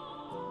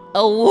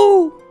 Oh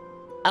woo.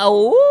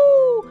 Oh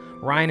woo.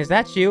 Ryan, is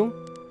that you?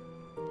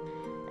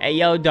 Hey,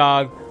 yo,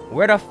 dog.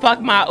 Where the fuck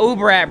my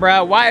Uber at,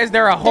 bruh? Why is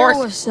there a horse?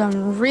 There was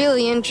some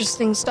really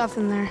interesting stuff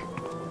in there.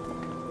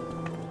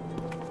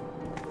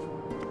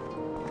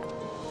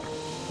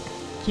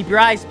 Keep your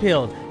eyes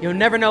peeled. You'll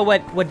never know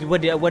what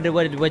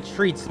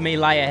treats may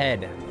lie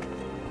ahead.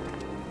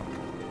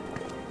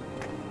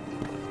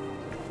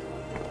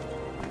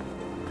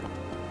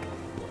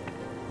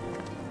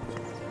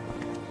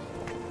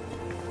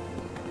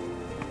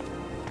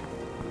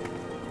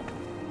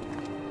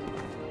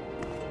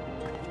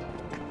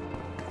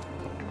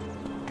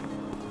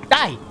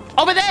 Die!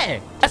 Over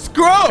there! A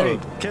scroll! Hey,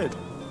 kid.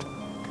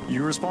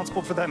 You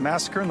responsible for that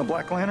massacre in the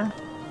Black Lantern?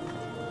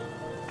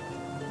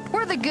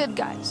 We're the good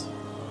guys.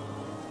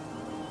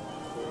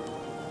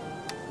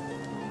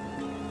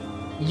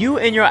 You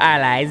and your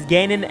allies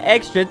gain an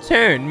extra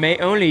turn, may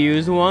only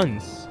use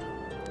once.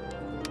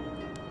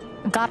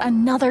 Got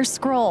another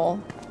scroll.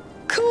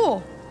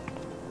 Cool.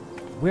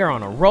 We're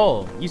on a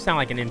roll. You sound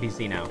like an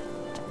NPC now.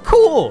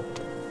 Cool.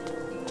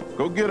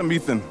 Go get him,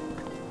 Ethan.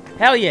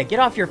 Hell yeah, get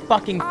off your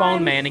fucking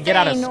phone, man, and get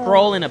out a Thanor.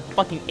 scroll and a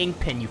fucking ink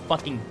pen, you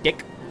fucking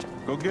dick.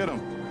 Go get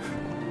him.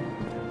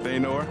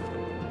 Thanor.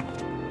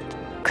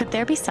 Could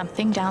there be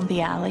something down the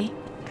alley?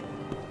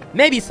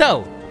 Maybe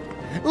so.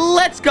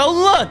 Let's go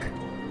look.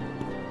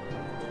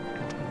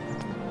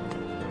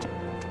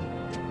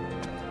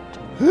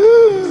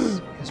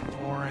 It's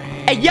boring.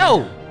 Hey,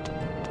 yo!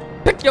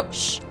 Pick your...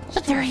 Shh.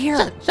 They're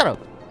here. Shut up.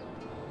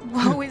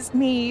 Woe is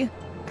me.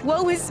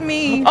 Woe is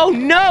me. Oh,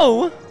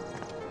 no!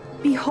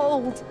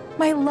 Behold,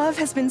 my love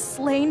has been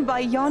slain by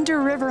yonder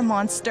river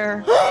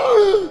monster.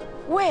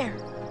 Where?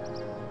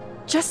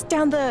 Just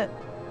down the...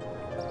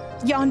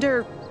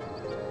 yonder...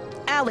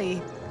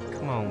 alley.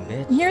 Come on,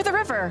 bitch. Near the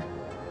river.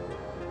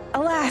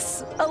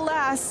 Alas,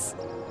 alas.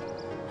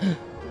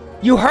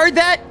 You heard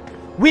that?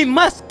 We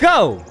must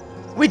go.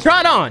 We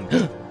trot on.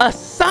 A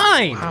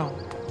sign. Wow.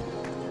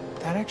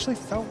 That actually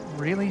felt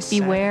really sad.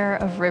 Beware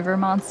of river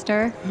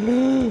monster.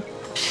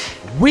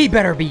 We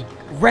better be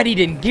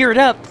ready and geared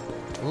up.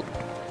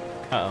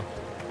 Uh-oh.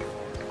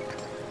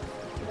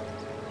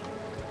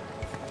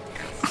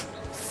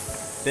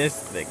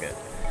 This nigga.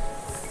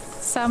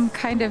 Some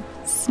kind of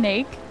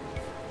snake?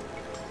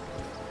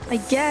 I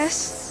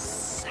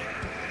guess.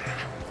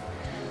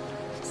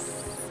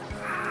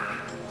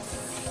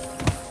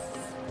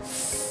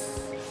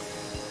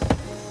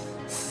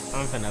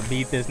 I'm finna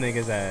beat this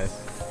nigga's ass.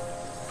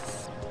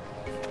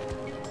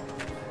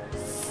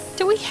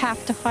 Do we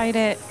have to fight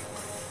it?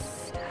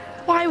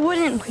 Why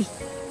wouldn't we?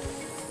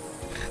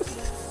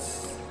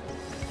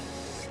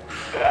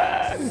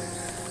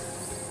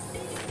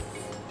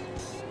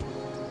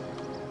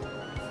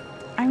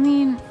 I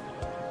mean,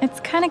 it's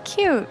kind of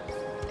cute,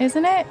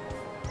 isn't it?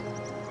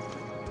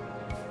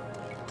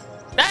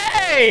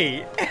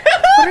 Hey!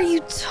 What are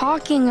you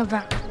talking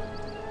about?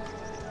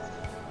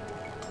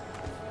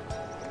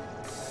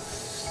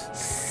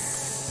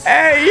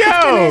 Hey,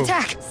 It's gonna yo!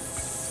 attack.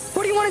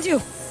 What do you want to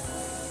do?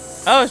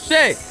 Oh,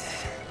 shit.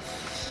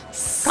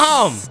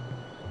 Calm.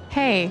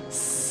 Hey,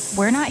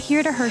 we're not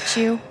here to hurt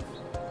you.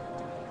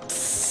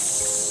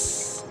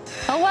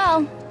 Oh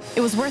well,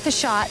 it was worth a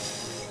shot.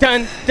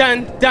 Dun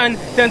dun dun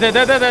dun dun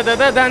dun dun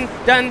dun dun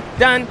dun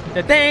dun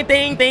dun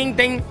ding ding ding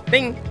ding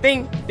ding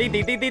ding ding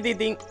ding ding ding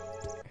ding.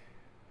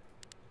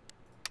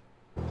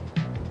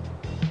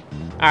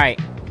 All right.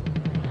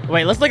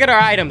 Wait, let's look at our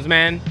items,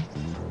 man.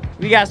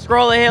 We got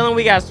scroll of healing.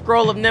 We got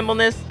scroll of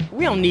nimbleness.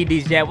 We don't need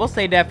these yet. We'll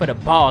save that for the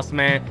boss,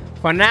 man.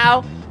 For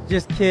now,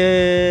 just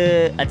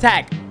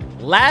attack.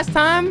 Last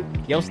time,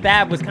 your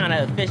stab was kind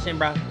of efficient,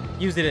 bro.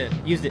 Use it.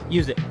 Use it.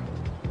 Use it.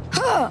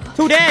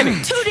 2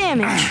 damage. 2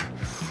 damage.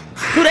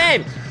 2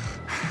 damage.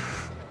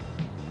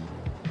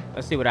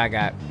 Let's see what I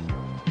got.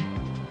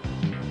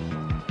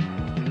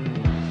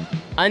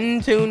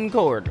 Untuned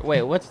cord.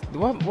 Wait, what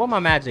my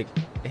magic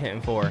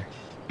hitting for?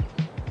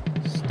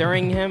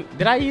 Stirring him.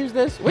 Did I use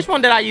this? Which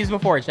one did I use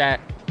before, chat?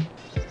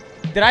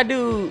 Did I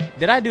do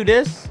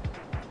this?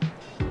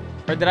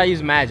 Or did I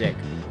use magic?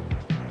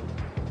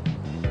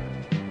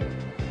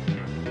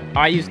 Oh,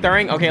 I used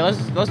stirring? Okay,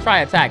 let's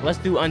try attack. Let's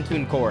do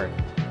untuned cord.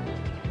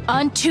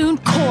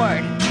 Untuned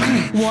cord.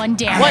 1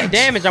 damage. 1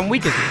 damage. I'm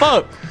weak as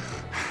fuck.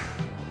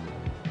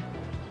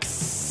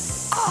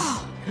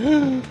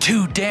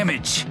 2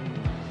 damage.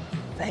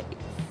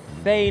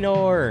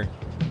 Thanor.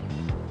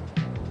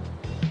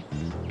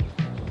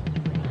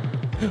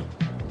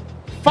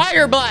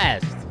 Fire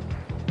blast.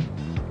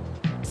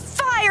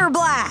 Fire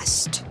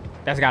blast.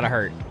 That's gotta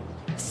hurt.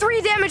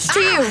 3 damage to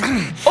you.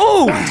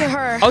 Oh. 1 to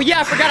her. Oh yeah,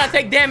 I forgot I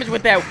take damage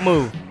with that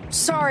move.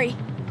 Sorry.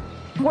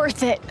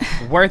 Worth it.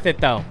 Worth it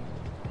though.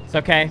 It's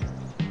okay.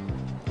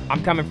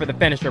 I'm coming for the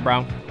finisher,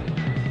 bro.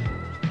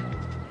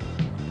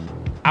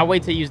 I'll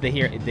wait to use the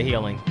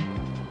healing.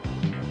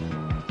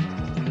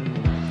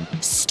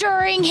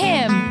 Stirring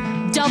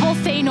him. Double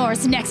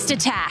Thanor's next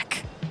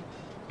attack.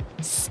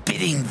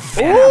 Spitting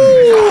venom.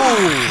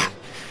 Ooh.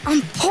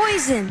 I'm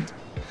poisoned.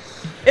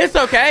 It's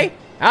okay.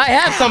 I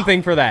have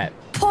something for that.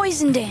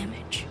 Poison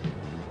damage.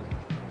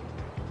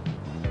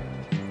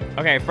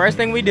 Okay, first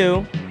thing we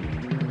do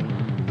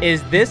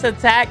is this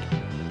attack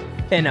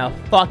finna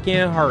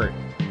fucking hurt.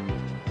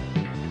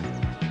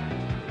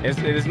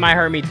 This might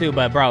hurt me too,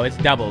 but bro, it's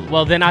doubled.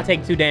 Well, then I'll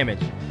take 2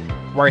 damage.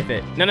 Worth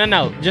it.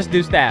 No. Just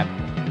do stab.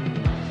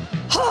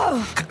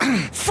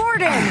 4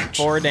 damage.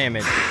 4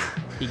 damage.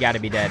 He gotta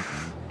be dead.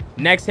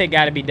 Next hit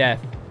gotta be death.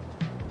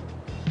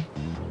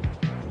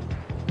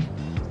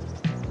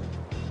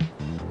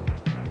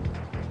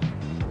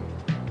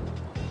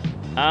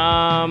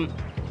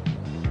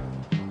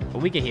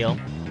 We can heal.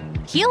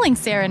 Healing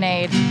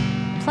Serenade.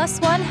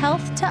 +1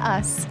 health to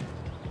us.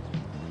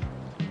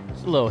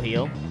 Just a little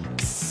heal.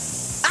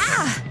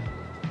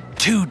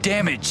 2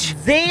 damage.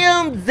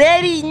 Damn,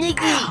 Zeddy,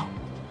 nigga.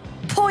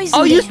 Poison.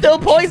 Oh, you damage. still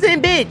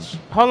poison, bitch.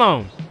 Hold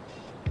on.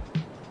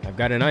 I've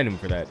got an item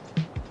for that.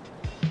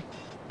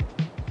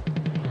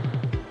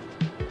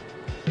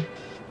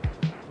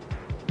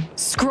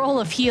 Scroll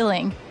of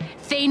Healing.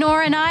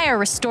 Thanor and I are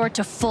restored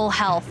to full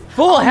health.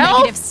 Full health?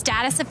 Negative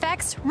status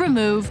effects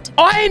removed.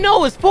 Oh, I didn't know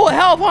it was full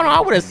health. Hold on, I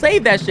would have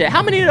saved that shit.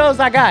 How many of those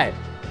I got?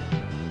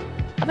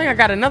 I think I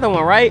got another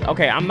one, right?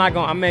 Okay, I'm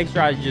make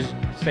sure I just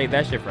save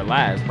that shit for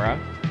last, bro.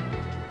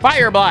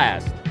 Fire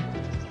blast.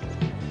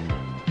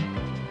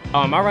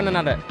 Oh, am I running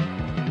out of...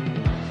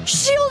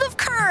 Shield of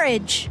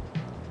Courage.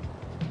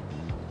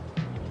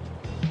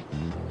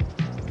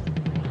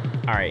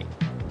 All right.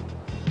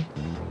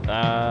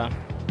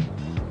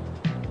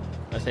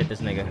 Let's hit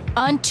this nigga.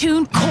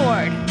 Untuned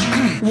cord.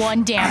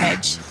 1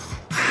 damage.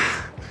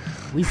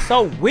 We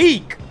so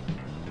weak.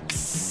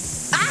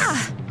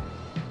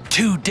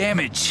 2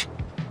 damage.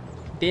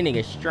 This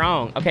nigga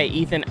strong. Okay,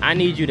 Ethan, I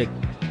need you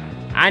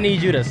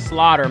to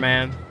slaughter,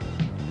 man.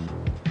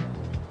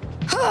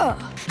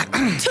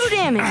 2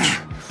 damage.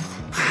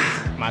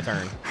 My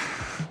turn.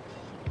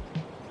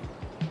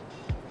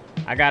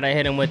 I gotta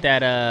hit him with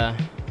that,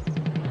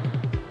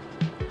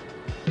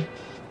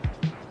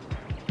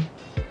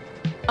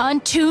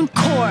 Untuned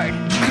cord.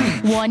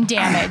 1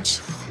 damage.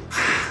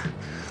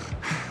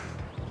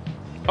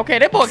 Okay,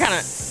 that boy kind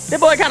of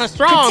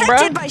strong, bro.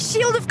 Protected by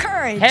Shield of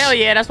Courage. Hell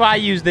yeah, that's why I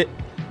used it.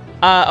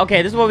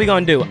 Okay, this is what we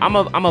gonna do. I'm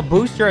a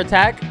boost your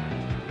attack.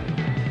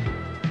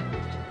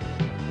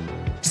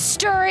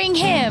 Stirring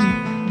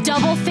him.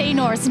 Double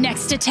Thanor's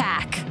next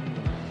attack.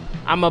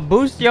 I'm a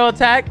boost your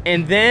attack,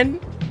 and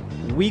then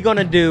we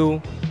gonna do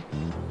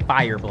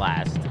Fire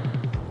Blast.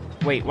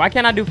 Wait, why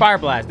can't I do Fire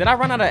Blast? Did I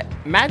run out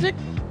of magic?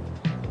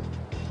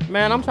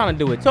 Man, I'm trying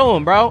to do it to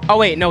him, bro. Oh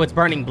wait, no, it's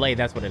Burning Blade.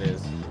 That's what it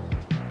is.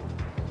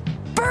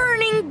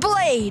 Burning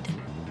Blade.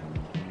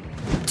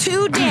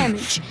 2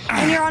 damage,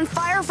 and you're on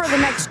fire for the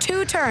next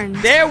 2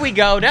 turns. There we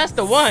go. That's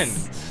the one.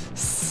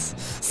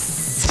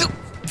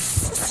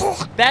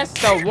 That's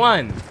the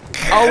one.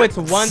 Oh, it's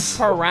once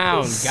per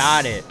round.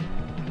 Got it.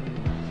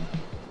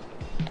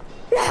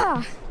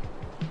 Yeah.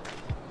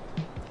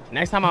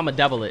 Next time I'm gonna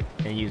double it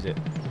and use it.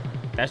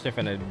 That shit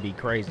finna be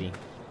crazy.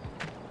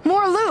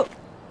 More loot.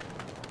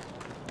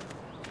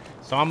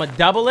 So I'm gonna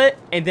double it,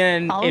 and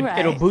then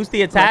it'll boost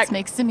the attack. Let's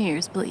make some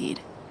ears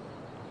bleed.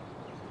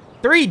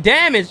 3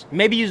 damage.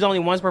 Maybe use only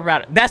once per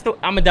battle.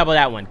 I'm gonna double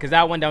that one, because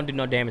that one don't do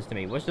no damage to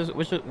me. Which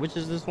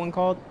is this one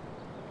called?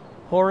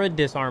 Horrid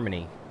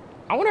Disharmony.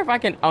 I wonder if I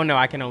can... Oh, no,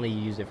 I can only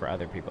use it for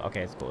other people.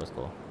 Okay, it's cool, it's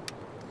cool.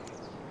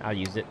 I'll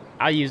use it.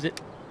 I'll use it.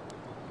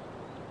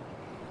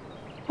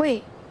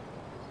 Wait.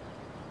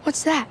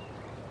 What's that?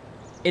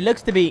 It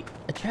looks to be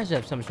a treasure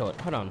of some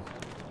sort. Hold on.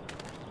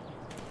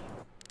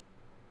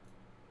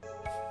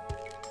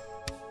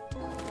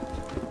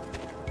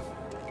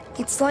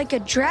 It's like a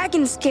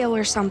dragon scale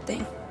or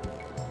something.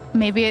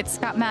 Maybe it's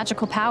got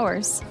magical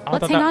powers. Oh,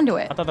 Let's hang on to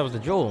it. I thought that was a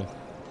jewel.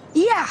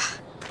 Yeah.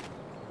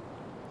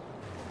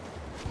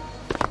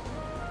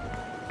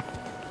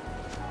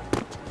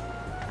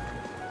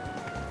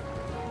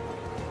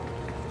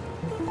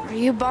 Are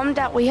you bummed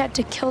that we had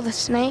to kill the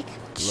snake?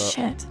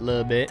 Shit. A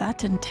little bit. That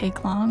didn't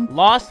take long.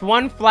 Lost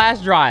one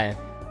flash drive.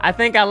 I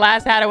think I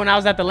last had it when I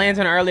was at the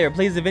lantern earlier.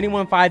 Please, if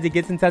anyone finds it,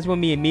 gets in touch with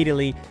me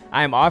immediately.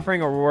 I am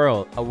offering a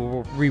reward.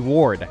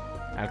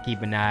 I'll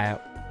keep an eye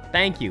out.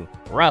 Thank you.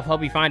 Rough,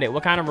 hope you find it.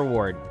 What kind of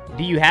reward?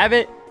 Do you have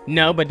it?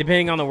 No, but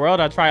depending on the world,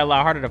 I'll try a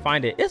lot harder to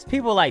find it. It's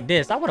people like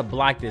this. I would have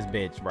blocked this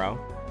bitch, bro.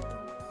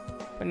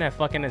 Putting that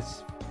fucking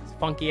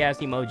funky ass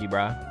emoji,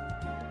 bro.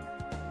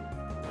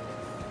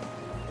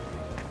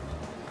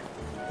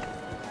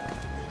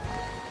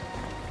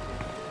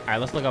 All right,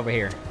 let's look over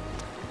here.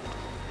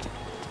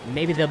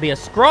 Maybe there'll be a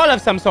scroll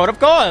of some sort, of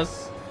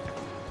course.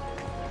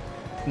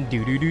 You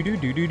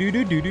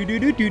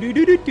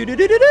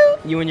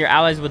and your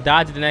allies will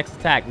dodge the next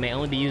attack. May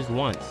only be used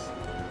once.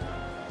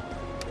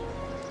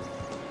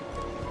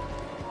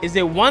 Is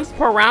it once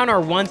per round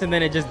or once and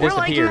then it just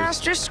disappears? We're like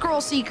master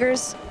scroll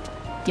seekers.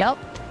 Yep.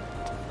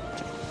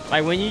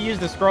 Like when you use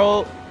the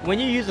scroll,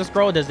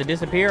 does it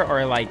disappear,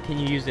 or like can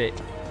you use it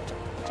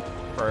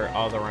for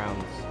all the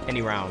rounds,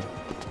 any round?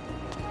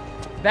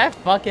 That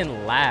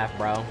fucking laugh,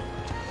 bro.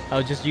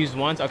 Oh, just use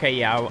once? Okay,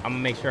 yeah, I'm gonna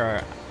make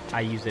sure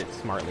I use it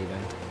smartly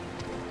then.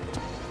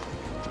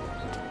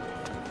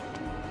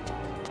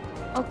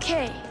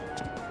 Okay,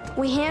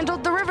 we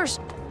handled the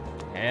rivers.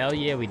 Hell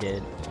yeah, we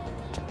did.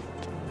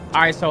 All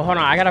right, so hold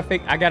on, I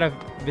gotta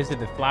visit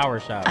the flower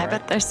shop. I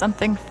bet there's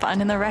something fun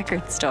in the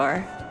record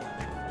store.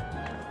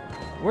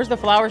 Where's the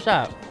flower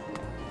shop?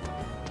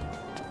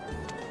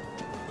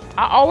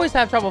 I always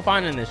have trouble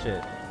finding this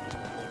shit.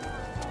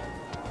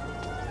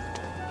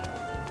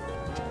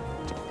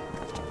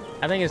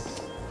 I think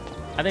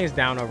it's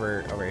down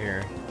over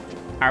here.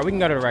 All right, we can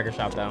go to the record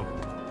shop though.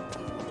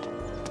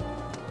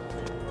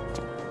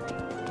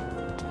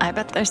 I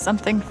bet there's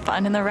something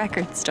fun in the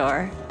record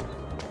store.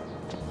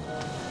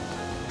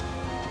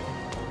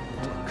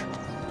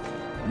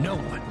 No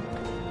one.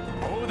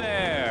 Oh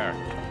there!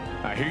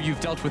 I hear you've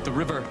dealt with the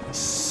river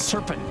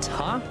serpent,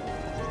 huh?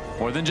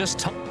 More than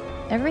just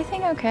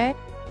Everything okay?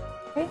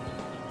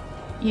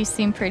 You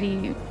seem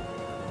pretty,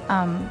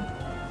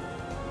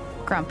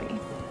 grumpy.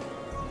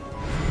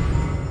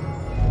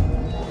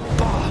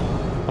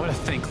 What a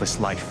thankless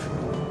life.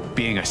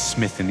 Being a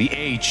smith in the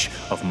age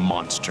of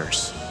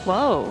monsters.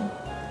 Whoa.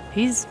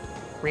 He's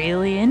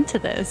really into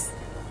this.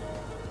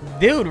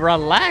 Dude,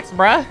 relax,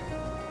 bruh.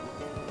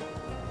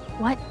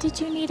 What did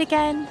you need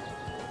again?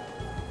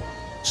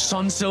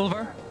 Sun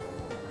silver?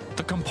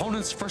 The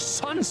components for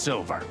sun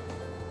silver.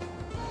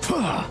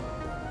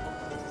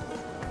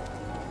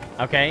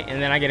 Okay,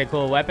 and then I get a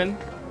cool weapon.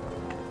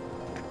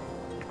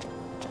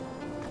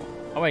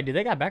 Oh wait, do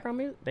they got background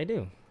music? They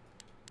do.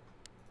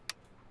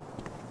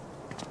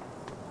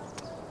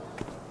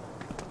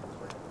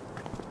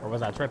 Or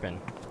was I tripping?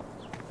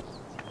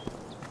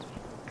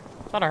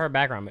 I thought I heard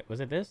background. Was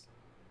it this?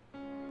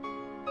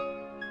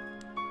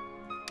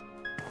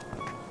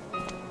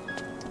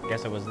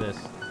 Guess it was this.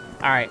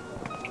 All right.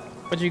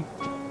 What you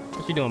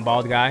doing,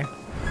 bald guy?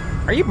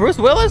 Are you Bruce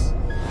Willis?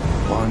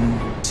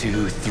 1,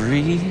 2,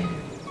 3.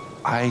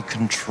 I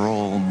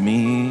control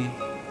me.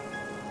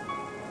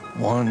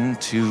 1,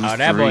 2, 3. Oh,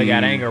 that boy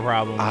got anger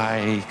problems.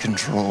 I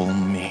control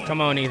me.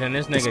 Come on, Ethan.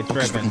 This nigga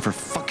tripping. Written for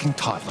fucking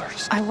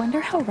toddlers. I wonder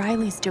how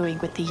Riley's doing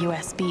with the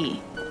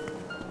USB.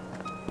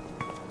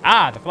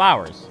 Ah, the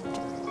flowers.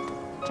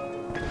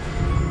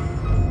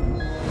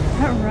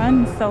 That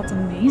run felt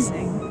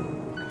amazing.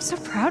 I'm so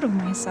proud of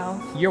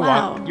myself. You're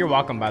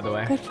welcome, by the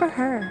way. Good for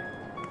her.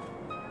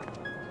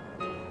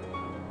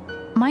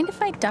 Mind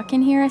if I duck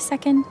in here a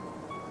second?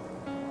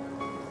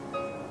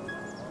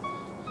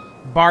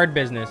 Bard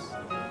business.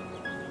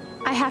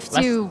 I have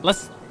to.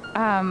 Let's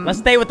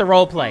stay with the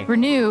role play.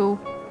 Renew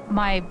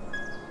my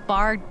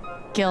Bard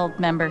Guild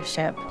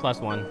membership.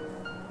 +1.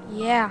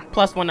 Yeah.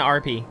 +1 to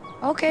RP.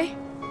 Okay.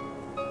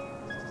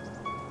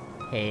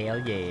 Hell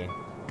yeah.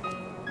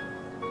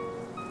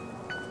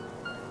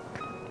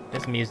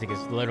 This music is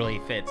literally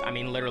fits. I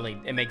mean,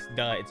 literally, it makes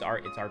it's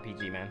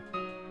RPG, man.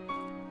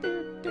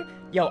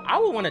 Yo, I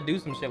would want to do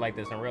some shit like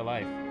this in real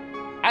life.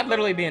 I'd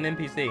literally be an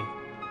NPC.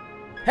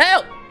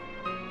 Help!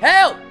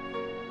 Help!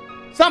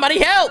 Somebody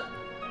help!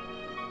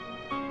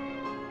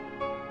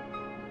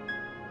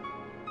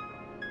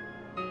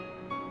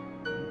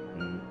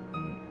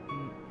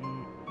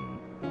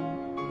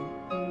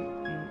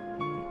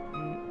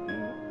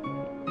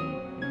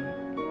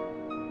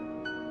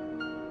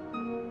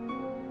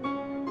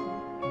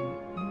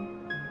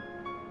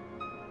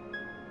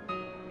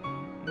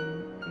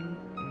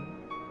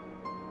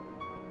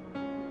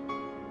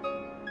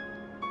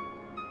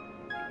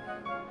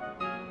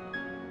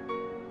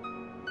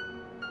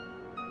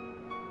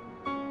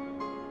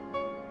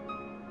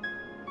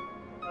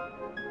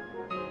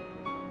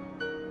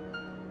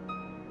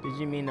 Did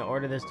you mean to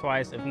order this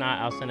twice? If not,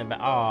 I'll send it back.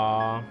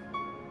 Aww.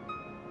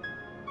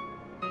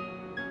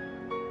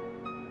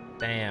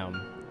 Damn.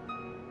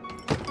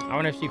 I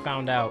wonder if she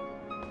found out.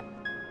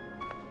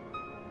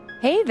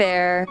 Hey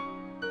there.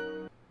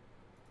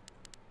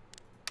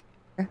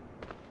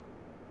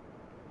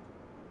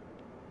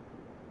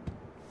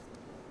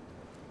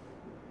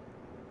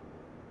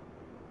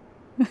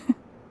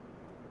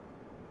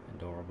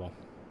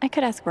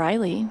 could ask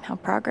Riley how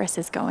progress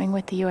is going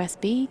with the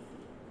USB.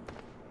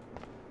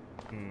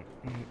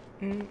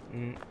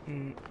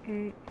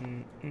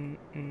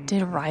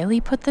 Did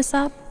Riley put this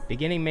up?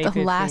 Beginning May 15th.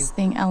 The last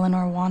thing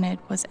Eleanor wanted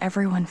was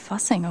everyone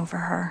fussing over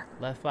her.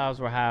 Left Flowers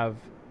will have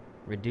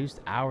reduced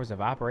hours of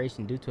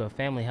operation due to a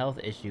family health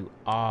issue.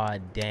 Aw,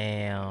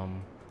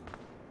 damn.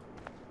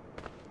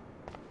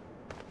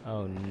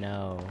 Oh,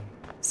 no.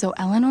 So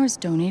Eleanor's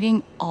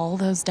donating all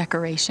those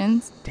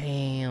decorations?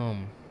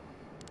 Damn.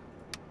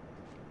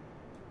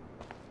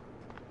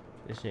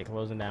 This shit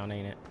closing down,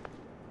 ain't it?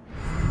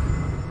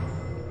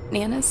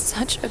 Nana's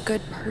such a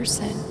good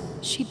person.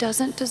 She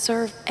doesn't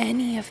deserve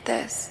any of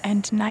this.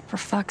 And not for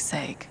fuck's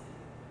sake.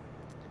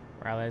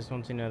 Riley, I just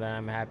want you to know that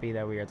I'm happy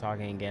that we are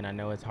talking again. I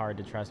know it's hard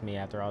to trust me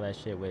after all that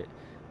shit with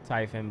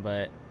Typhon,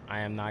 but I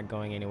am not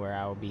going anywhere.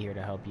 I will be here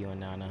to help you and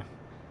Nana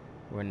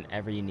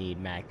whenever you need,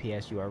 Mac.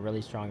 P.S. You are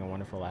really strong and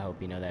wonderful. I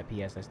hope you know that.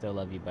 P.S. I still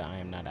love you, but I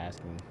am not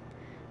asking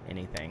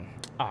anything.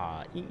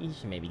 Aw, you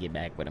should maybe get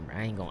back with him, bro.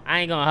 I ain't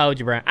gonna hold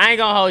you, bro. I ain't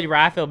gonna hold you, bro.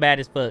 I feel bad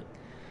as fuck.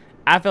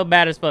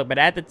 But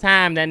at the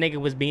time, that nigga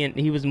was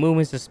he was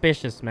moving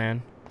suspicious,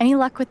 man. Any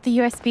luck with the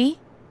USB?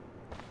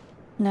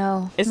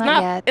 No, It's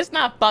not yet. It's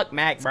not fuck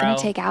Mac, It's bro. gonna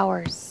take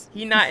hours.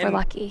 He not if we're in,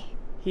 lucky.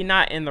 He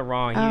not in the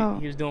wrong. Oh.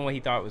 He was doing what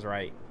he thought was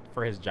right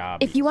for his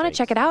job. If you want to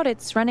check it out,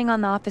 it's running on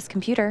the office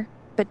computer,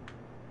 but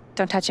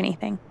don't touch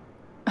anything.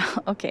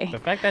 Okay. The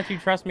fact that you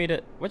trust me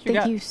to what you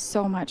Thank got? you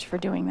so much for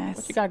doing this.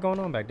 What you got going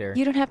on back there?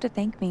 You don't have to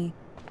thank me.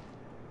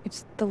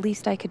 It's the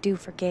least I could do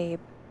for Gabe.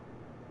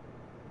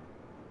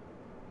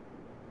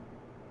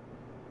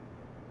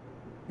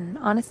 And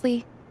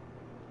honestly,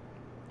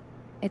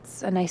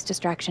 it's a nice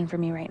distraction for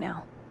me right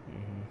now.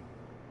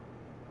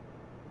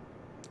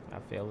 I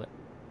feel it.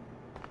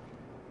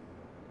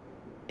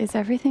 Is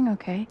everything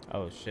okay?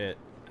 Oh shit.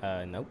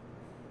 Nope.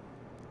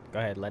 Go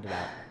ahead, let it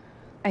out.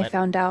 I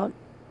found out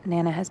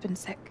Nana has been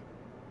sick.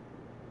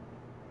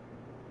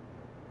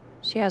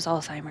 She has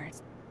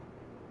Alzheimer's.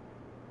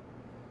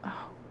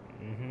 Oh.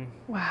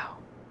 Wow.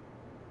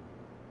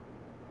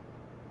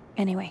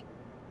 Anyway,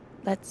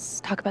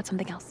 let's talk about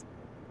something else.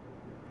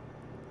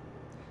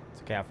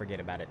 It's okay, I'll forget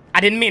about it. I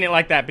didn't mean it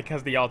like that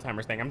because of the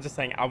Alzheimer's thing. I'm just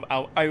saying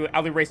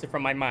I'll erase it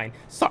from my mind.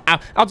 So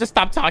I'll just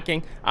stop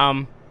talking.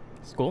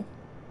 School?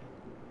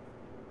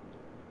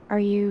 Are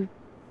you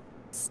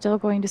still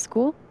going to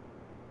school?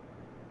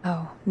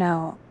 Oh,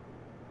 no.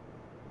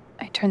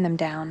 I turned them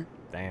down.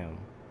 Damn.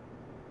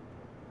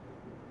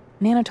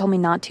 Nana told me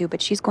not to,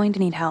 but she's going to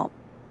need help.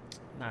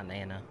 Not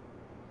Nana.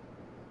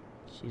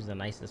 She's the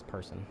nicest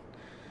person.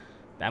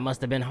 That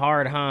must have been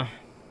hard, huh?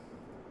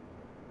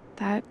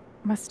 That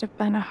must have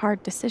been a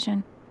hard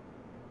decision.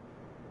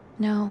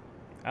 No.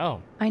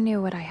 Oh. I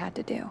knew what I had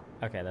to do.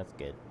 Okay, that's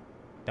good.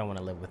 Don't want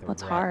to live with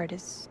What's regret. hard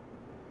is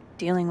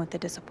dealing with the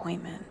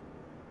disappointment.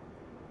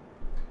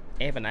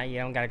 Yeah, but now you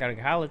don't gotta go to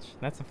college.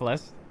 That's a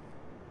plus.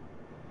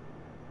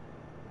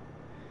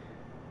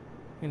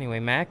 Anyway,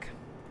 Mac.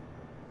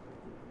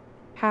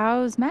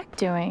 How's Mac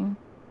doing?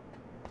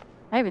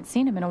 I haven't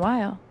seen him in a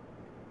while.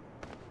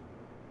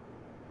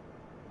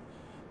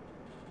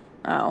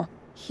 Oh,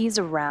 he's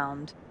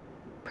around.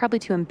 Probably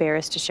too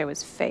embarrassed to show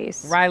his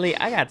face. Riley,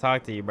 I gotta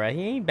talk to you, bro.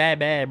 He ain't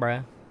bad,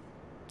 bro.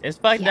 It's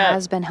fucked He up.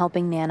 has been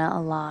helping Nana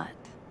a lot.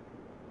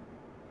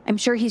 I'm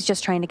sure he's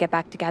just trying to get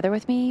back together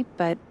with me,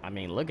 but I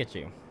mean, look at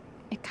you.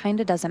 it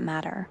kinda doesn't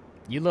matter.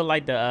 You look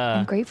like the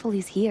I'm grateful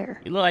he's here.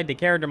 You look like the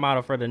character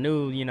model for the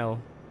new,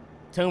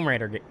 Tomb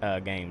Raider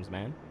games,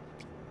 man.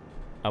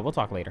 We'll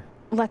talk later.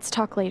 Let's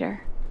talk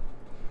later.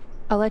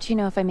 I'll let you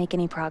know if I make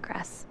any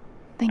progress.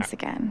 Thanks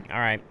again. All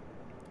right.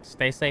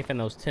 Stay safe in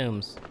those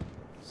tombs,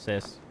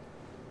 sis.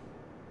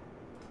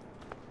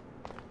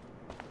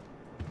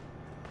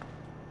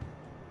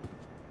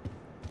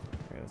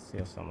 Let's see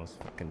what's on this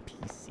fucking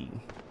PC.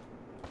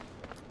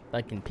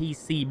 Fucking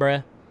PC,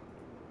 bruh.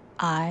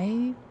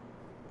 I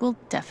will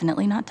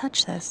definitely not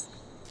touch this.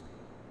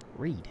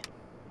 Read.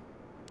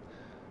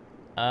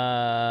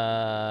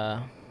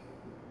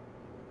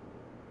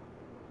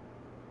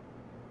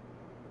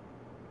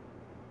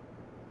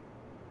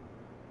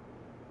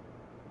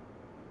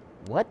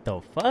 What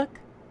the fuck?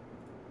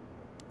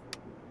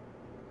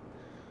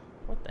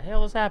 What the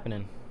hell is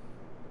happening?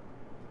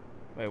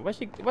 Wait, what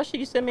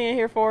she sent me in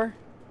here for?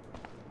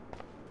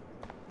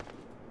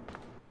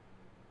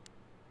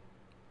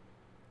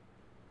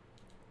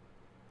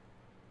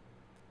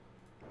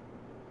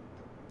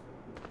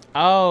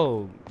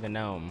 Oh, the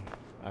gnome.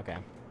 Okay.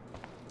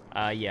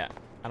 Yeah.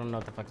 I don't know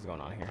what the fuck is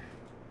going on here.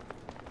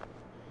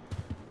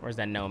 Where's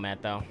that gnome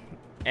at, though?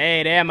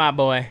 Hey, there, my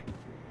boy.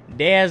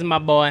 There's my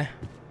boy.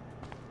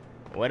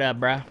 What up,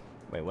 bruh?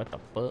 Wait, what the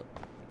fuck?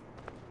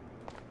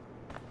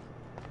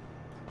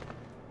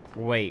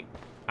 Wait,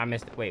 I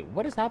missed it. Wait,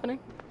 what is happening?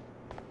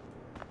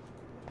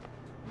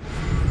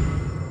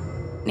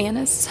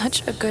 Nana's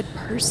such a good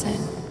person.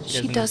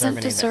 She doesn't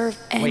any deserve of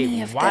that. any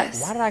Wait, of why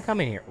this. did I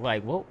come in here?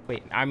 Like, what?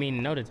 Wait, I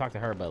mean, no to talk to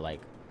her, but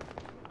like,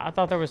 I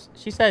thought there was.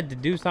 She said to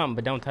do something,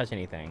 but don't touch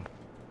anything.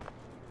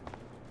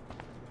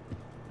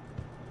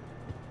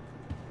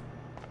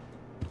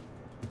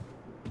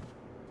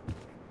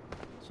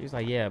 She was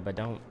like, yeah, but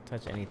don't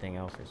touch anything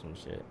else or some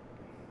shit.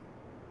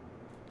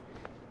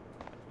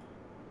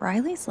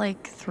 Riley's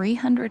like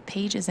 300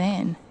 pages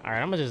in. All right,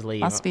 I'm gonna just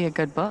leave. Must be a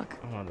good book.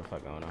 I don't know what the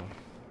fuck going on.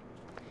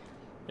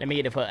 Let me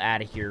get the fuck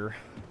out of here.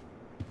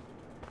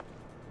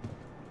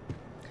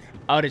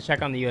 Oh, to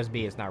check on the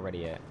USB, it's not ready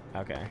yet.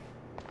 Okay.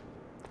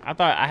 I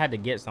thought I had to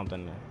get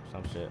something,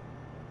 some shit.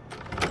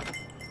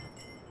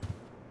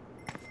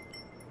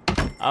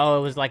 Oh,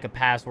 it was like a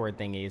password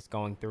thingy. It's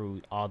going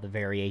through all the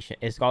variation.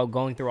 It's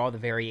going through all the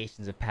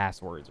variations of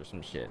passwords or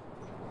some shit.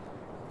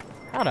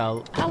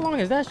 How long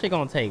is that shit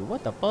gonna take?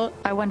 What the fuck?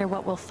 I wonder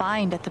what we'll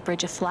find at the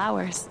Bridge of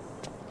Flowers.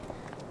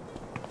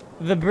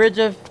 The Bridge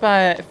of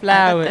I bet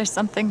Flowers. there's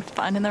something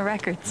fun in the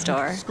record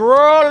store.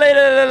 Scroll.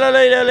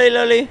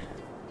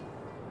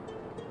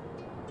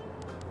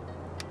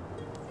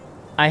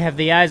 I have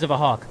the eyes of a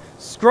hawk.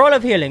 Scroll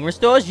of healing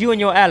restores you and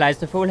your allies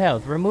to full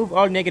health. Remove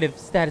all negative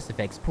status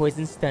effects,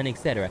 poison, stun,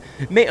 etc.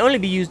 May only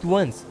be used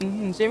once.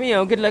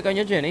 Cheerio, good luck on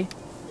your journey.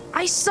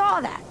 I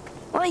saw that.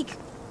 Like,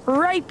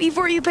 right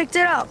before you picked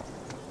it up.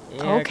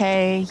 Yeah,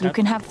 Okay, you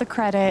can have the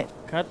credit.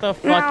 Cut the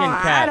fucking No,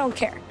 cap. I don't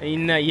care.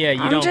 Yeah, you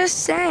don't. I'm just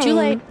saying. Too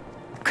late.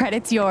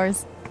 Credit's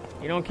yours.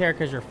 You don't care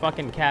because you're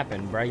fucking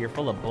capping, bro. You're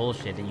full of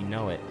bullshit and you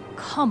know it.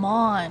 Come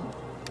on.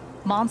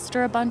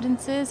 Monster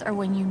abundances are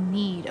when you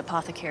need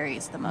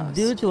apothecaries the most.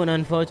 Due to an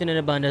unfortunate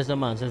abundance of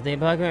monsters, the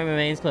apartment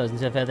remains closed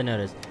until further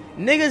notice.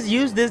 Niggas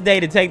use this day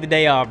to take the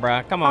day off,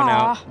 bro. Come on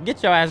now.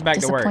 Get your ass back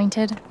to work.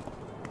 Disappointed?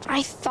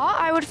 I thought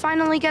I would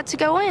finally get to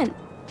go in.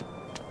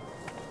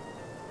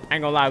 I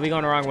ain't gonna lie, we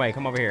going the wrong way.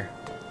 Come over here,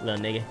 little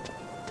nigga.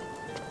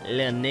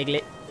 Little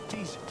niglet.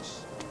 Jesus.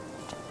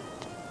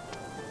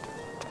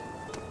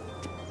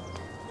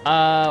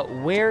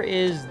 Where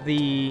is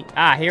the...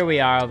 Ah, here we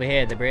are over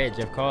here, the bridge,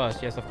 of course.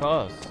 Yes, of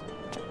course.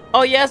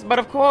 Oh, yes, but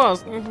of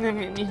course.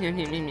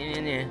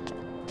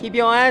 Keep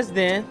your eyes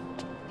there.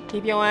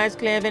 Keep your eyes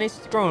clear of any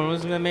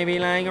scrolls that may be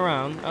lying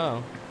around.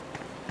 Oh.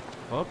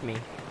 Fuck me.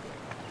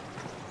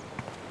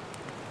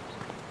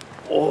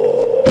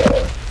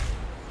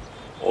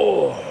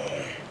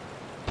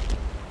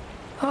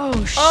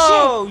 Oh, shit.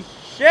 Oh,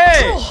 shit.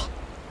 Oh,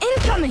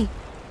 incoming.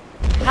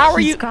 How are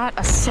you... Got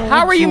a soul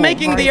How are you jewel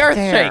making the right earth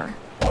there. shake?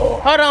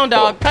 Hold on,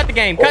 dog. Cut the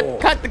game.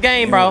 Cut the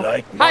game, bro.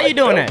 Like How my you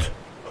doing belt?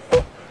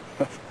 that?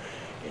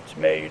 It's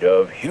made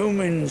of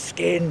human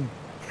skin.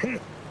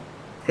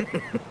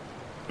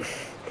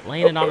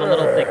 Laying it on a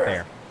little thick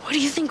there. What do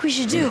you think we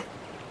should do?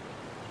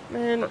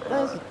 Man,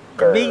 let's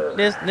beat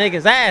this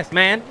nigga's ass,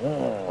 man.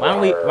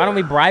 Why don't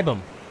we bribe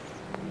him?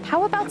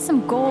 How about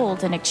some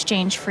gold in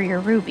exchange for your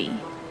ruby?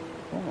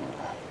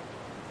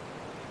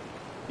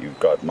 You've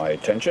got my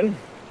attention.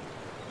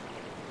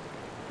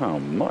 How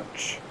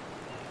much?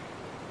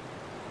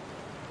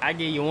 I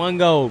give you 1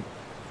 gold.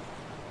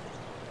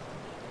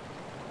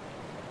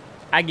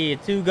 I give you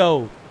 2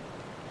 gold.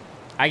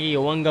 I give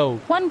you 1 gold.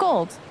 1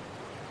 gold.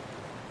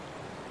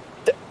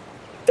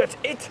 That's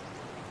it?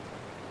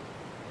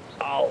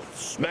 I'll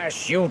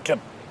smash you to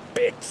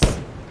bits.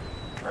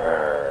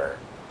 Brr.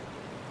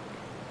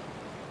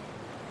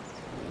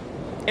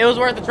 It was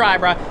worth a try,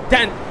 bro.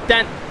 Dun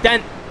dun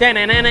dun dun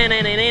dun dun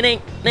dun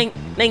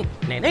dun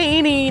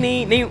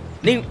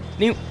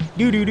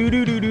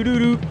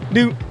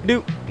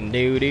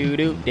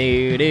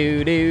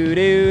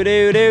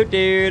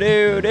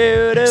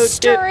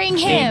Stirring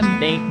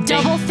him.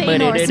 Double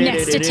Thanor's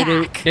next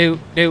attack.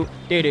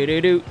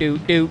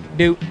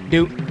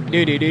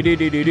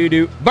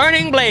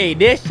 Burning blade.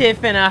 This shit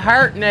finna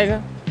hurt,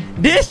 nigga.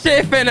 This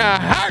shit finna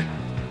hurt.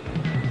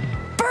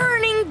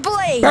 Burning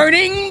blade.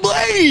 Burning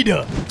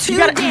blade. 2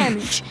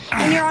 damage,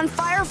 and you're on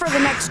fire for the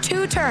next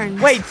 2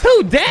 turns. Wait,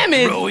 2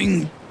 damage?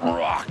 Throwing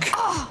rock.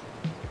 Oh.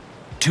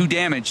 2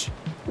 damage.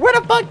 Where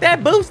the fuck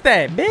that boost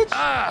at, bitch?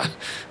 Ah,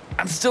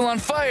 I'm still on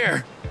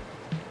fire.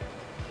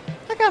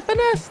 I got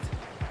finessed.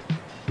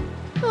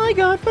 I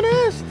got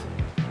finessed.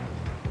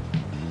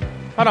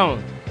 Hold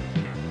on.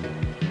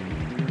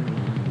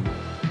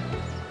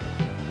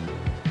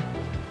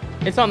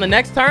 It's on the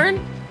next turn?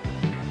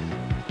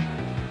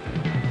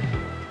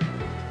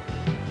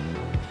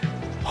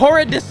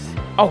 Horrid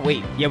Oh,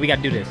 wait. Yeah, we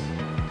gotta do this.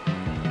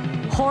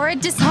 Horrid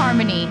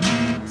disharmony.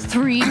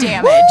 3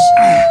 damage.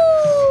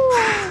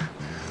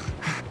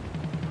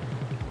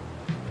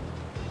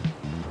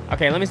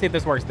 Okay, let me see if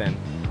this works then.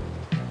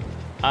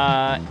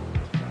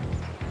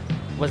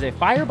 Was it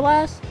Fire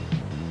Blast?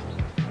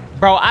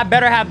 Bro, I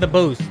better have the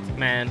boost,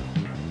 man.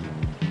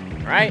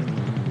 Right?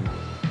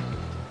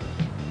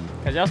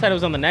 Because y'all said it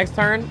was on the next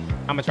turn.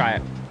 I'm gonna try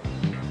it.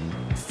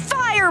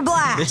 Fire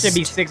blast. This should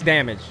be 6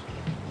 damage.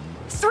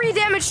 3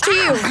 damage to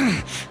you.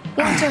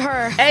 1 to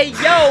her. Hey,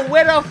 yo,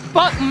 where the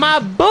fuck my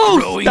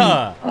boost?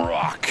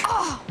 Rock.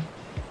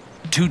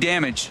 2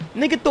 damage.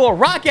 Nigga threw a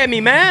rock at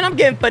me, man. I'm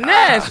getting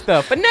finessed.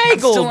 Finagled. I'm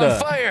still on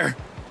fire.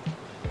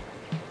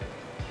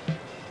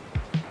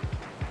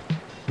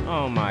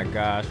 Oh my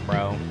gosh,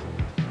 bro.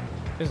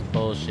 This is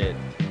bullshit.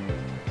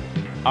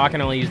 Oh, I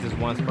can only use this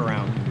once per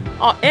round.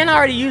 Oh, and I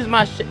already used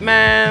my shit,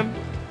 man.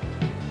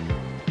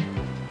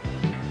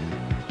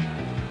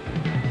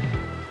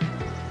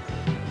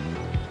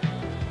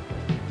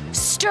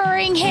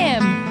 Stirring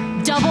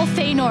him. Double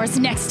Thanor's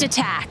next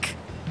attack.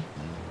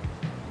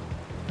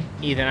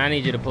 Ethan, I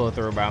need you to pull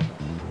through, bro.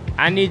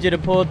 I need you to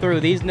pull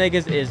through. These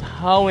niggas is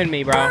hoeing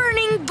me, bro.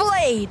 Burning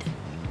Blade.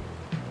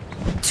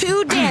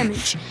 2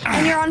 damage,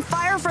 and you're on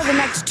fire for the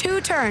next 2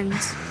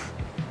 turns.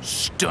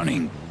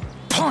 Stunning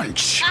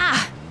punch.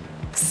 Ah!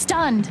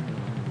 Stunned.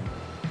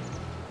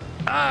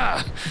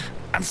 Ah!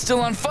 I'm still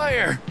on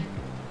fire.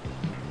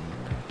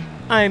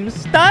 I'm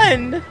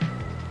stunned.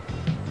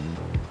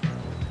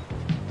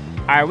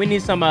 All right, we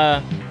need some.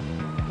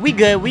 We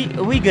good. We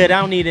good. I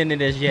don't need any of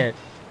this yet.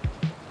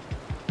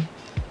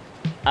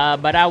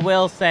 But I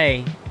will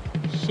say,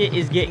 shit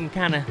is getting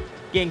kind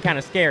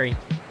of scary.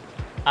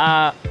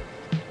 My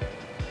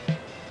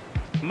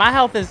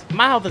health is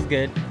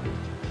good.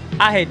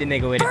 I hate the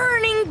nigga with it.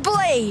 Burning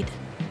Blade.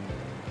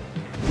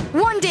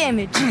 1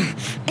 damage,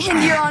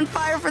 and you're on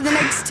fire for the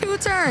next 2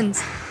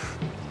 turns.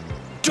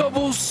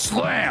 Double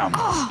slam.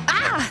 Oh,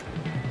 ah!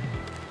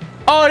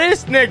 Oh,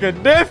 this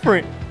nigga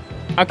different.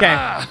 Okay.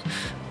 Ah,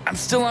 I'm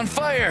still on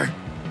fire.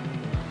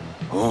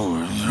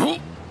 Oh.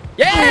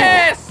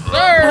 Yes,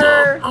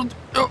 sir.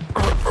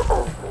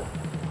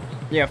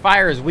 Yeah,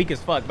 fire is weak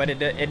as fuck, but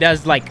it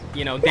does, like,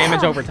 you know,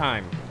 damage over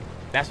time.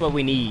 That's what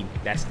we need.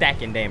 That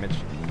stacking damage.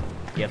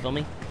 You feel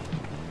me?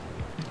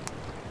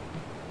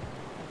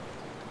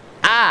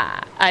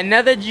 Ah,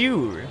 another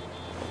jewel.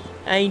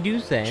 I do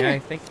say. Sure. I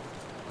think.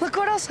 Look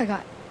what else I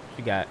got.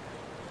 You got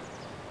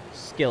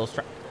skill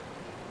strike.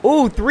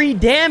 Ooh, 3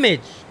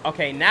 damage.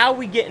 Okay, now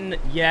we getting,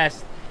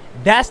 yes.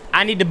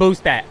 I need to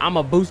boost that. I'm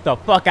gonna boost the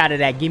fuck out of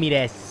that. Give me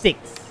that 6.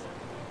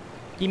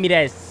 Give me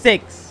that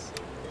 6.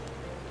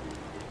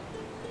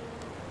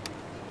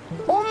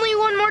 Only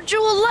 1 more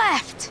jewel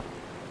left.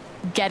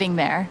 Getting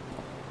there.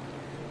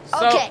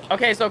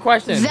 Okay. So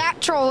question.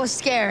 That troll was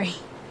scary.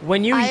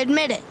 I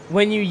admit it.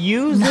 When you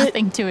use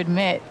Nothing to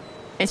admit.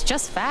 It's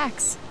just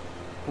facts.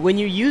 When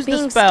you use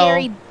Being the spell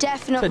scary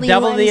definitely to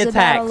double the lends a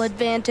battle attacks,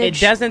 advantage.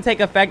 it doesn't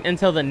take effect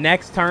until the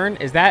next turn.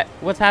 Is that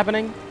what's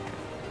happening?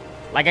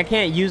 Like, I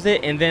can't use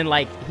it, and then,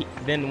 like,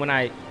 then when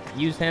I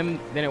use him,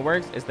 then it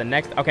works? It's the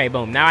next... Okay,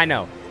 boom. Now I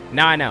know.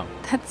 Now I know.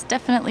 That's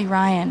definitely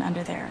Ryan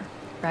under there,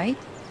 right?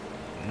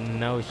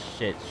 No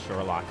shit,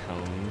 Sherlock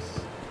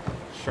Holmes.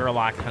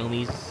 Sherlock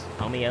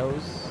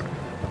homios.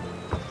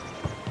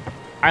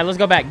 All right, let's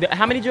go back.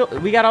 How many jewels?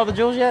 We got all the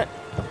jewels yet?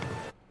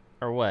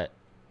 Or what?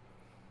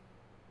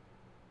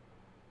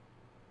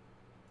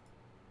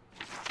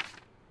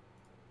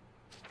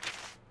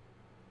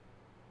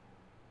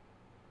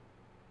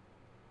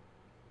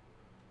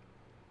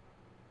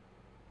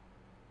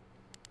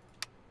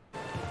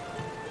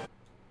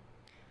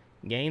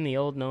 Gain the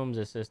old gnome's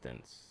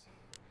assistance.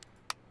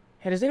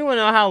 Hey, does anyone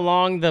know how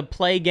long the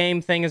play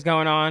game thing is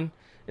going on?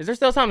 Is there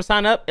still time to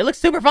sign up? It looks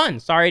super fun.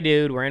 Sorry,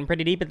 dude. We're in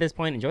pretty deep at this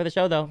point. Enjoy the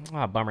show, though.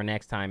 Ah, bummer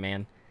next time,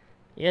 man.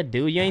 Yeah,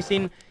 dude. You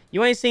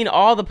ain't seen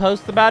all the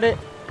posts about it?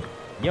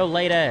 Yo,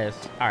 late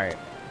ass. All right.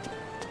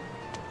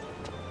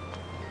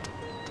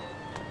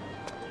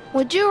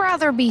 Would you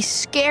rather be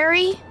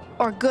scary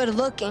or good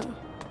looking?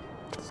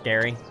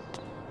 Scary.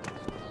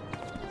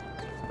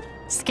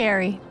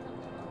 Scary.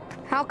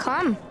 How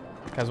come?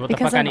 Because what the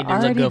fuck I need to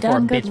look good for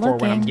a bitch for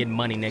when I'm getting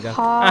money, nigga.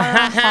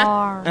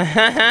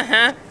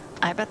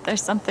 I bet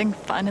there's something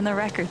fun in the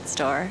record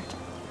store.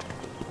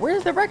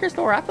 Where's the record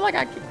store? I feel like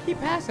I keep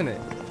passing it.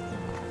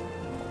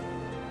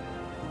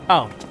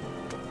 Oh.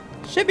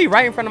 Should be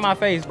right in front of my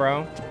face,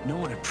 bro. No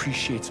one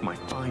appreciates my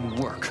fine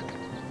work.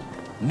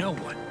 No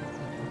one.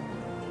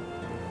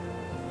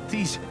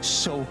 These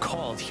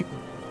so-called...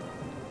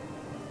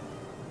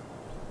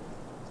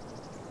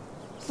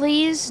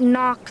 Please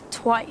knock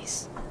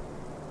twice.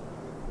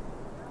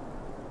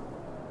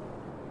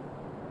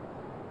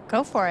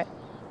 Go for it.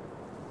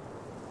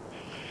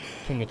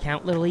 Can you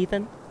count, little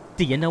Ethan?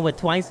 Do you know what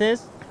twice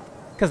is?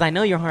 Because I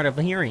know you're hard of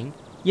hearing.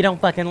 You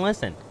don't fucking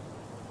listen.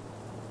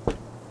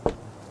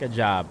 Good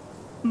job.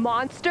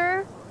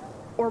 Monster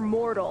or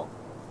mortal?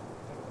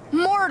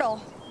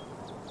 Mortal.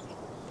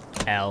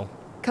 L.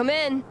 Come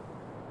in.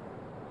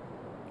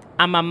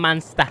 I'm a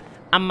monster.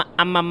 I'm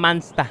a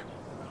monster.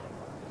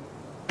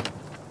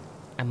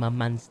 I'm a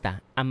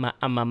monster. I'm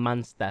a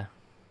monster.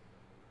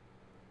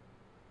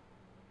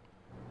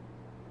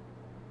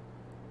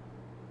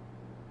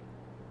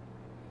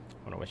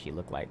 I wonder what she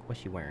looked like. What's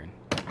she wearing?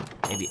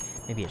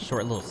 Maybe a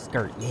short little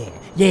skirt.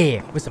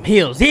 Yeah, with some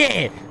heels.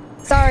 Yeah.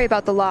 Sorry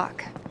about the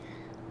lock.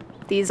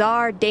 These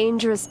are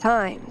dangerous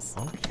times.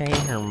 Okay,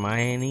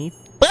 Hermione.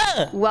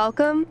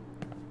 Welcome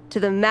to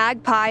the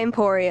Magpie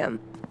Emporium.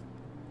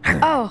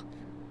 Oh,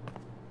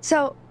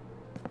 so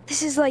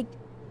this is like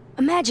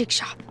a magic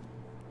shop.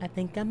 I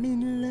think I'm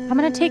in love. I'm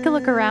gonna take a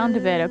look around a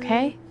bit,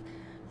 okay?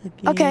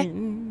 Okay.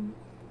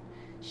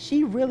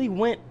 She really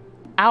went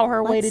out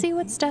her way to... Let's see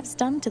what Steph's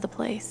done to the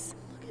place.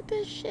 Look at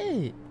this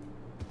shit.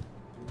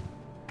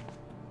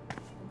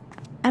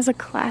 As a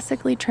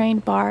classically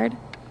trained bard,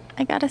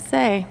 I gotta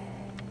say,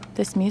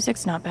 this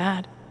music's not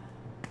bad.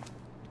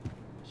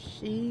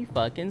 She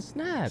fucking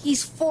snapped.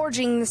 He's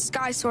forging the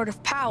sky sword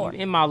of power.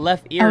 In my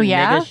left ear, Oh,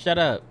 yeah? nigga. Shut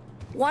up.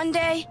 One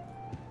day,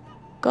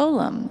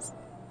 Golems.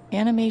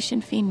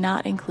 Animation fee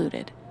not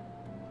included.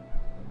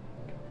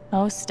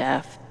 Oh,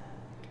 Steph.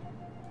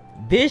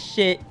 This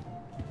shit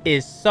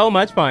is so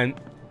much fun.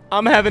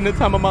 I'm having the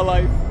time of my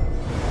life.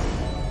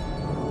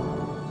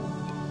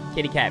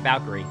 Kitty Cat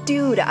Valkyrie.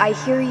 Dude, I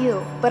hear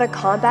you, but a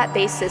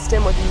combat-based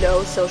system with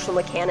no social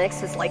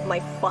mechanics is like my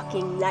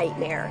fucking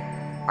nightmare.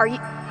 Are you...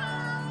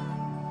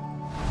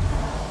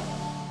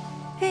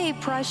 Hey,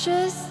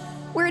 Precious.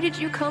 Where did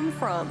you come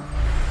from?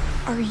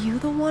 Are you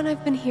the one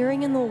I've been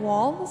hearing in the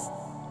walls?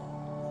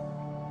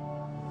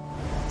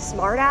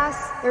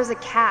 Smartass, there's a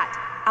cat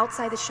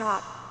outside the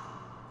shop.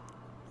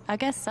 I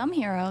guess some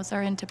heroes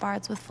are into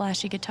bards with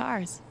flashy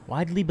guitars.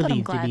 Widely But I'm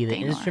believed to glad be the Thanos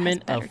has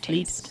instrument better of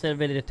Fleet taste.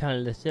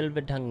 the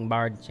Silver Tongue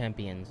Bard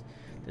champions.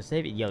 To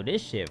save it, yo,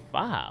 this shit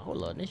fire.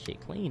 Hold on, this shit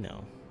clean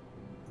though.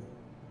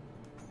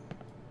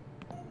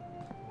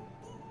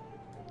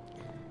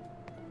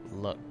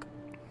 Look.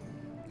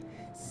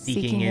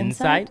 Seeking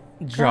insight,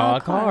 draw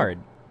a card.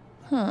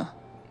 Huh.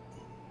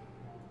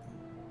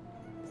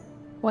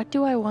 What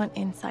do I want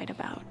insight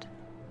about?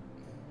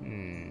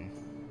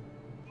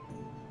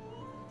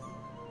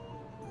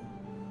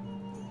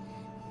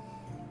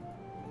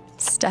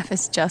 Steph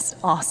is just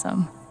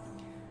awesome.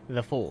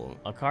 The Fool,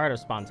 a card of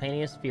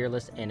spontaneous,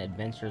 fearless, and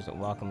adventures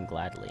welcomed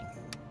gladly.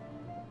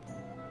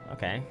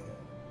 Okay.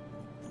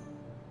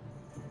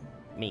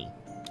 Me.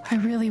 I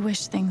really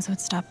wish things would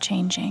stop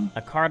changing.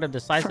 A card of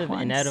decisive,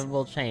 once.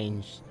 inevitable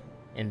change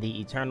in the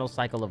eternal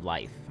cycle of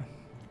life.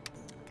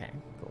 Okay,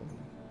 cool.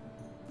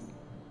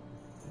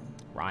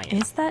 Ryan.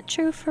 Is that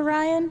true for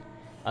Ryan?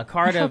 A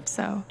card I of hope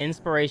so.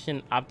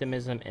 inspiration,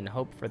 optimism, and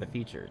hope for the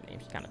future.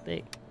 Name's kind of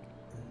thick.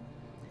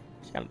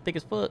 She's kind of thick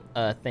as foot.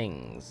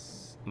 Things.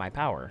 My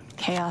power.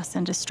 Chaos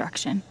and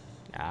destruction.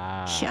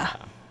 Ah. Yeah.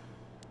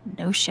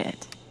 No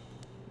shit.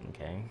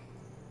 Okay.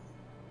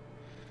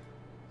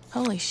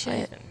 Holy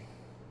shit. Tyson.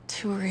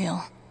 Too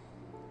real.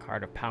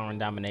 Card of power and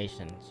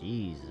domination.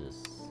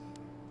 Jesus.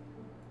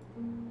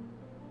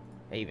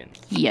 Haven.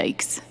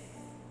 Yikes.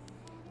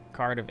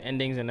 Card of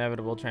endings,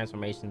 inevitable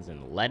transformations,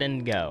 and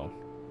letting go.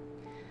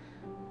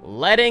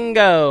 Letting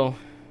go.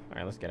 All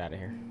right, let's get out of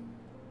here.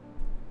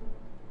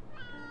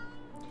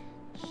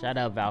 Shut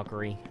up,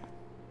 Valkyrie.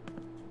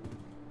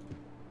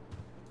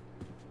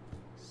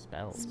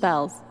 Spells.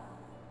 Spells.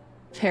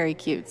 Very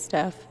cute,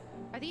 Steph.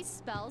 Are these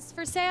spells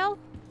for sale?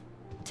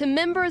 To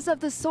members of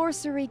the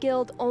Sorcery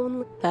Guild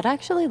only. That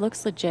actually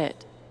looks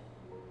legit.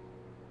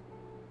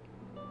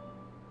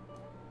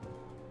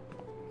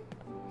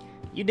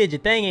 You did your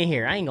thing in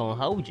here. I ain't gonna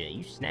hold you.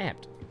 You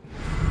snapped.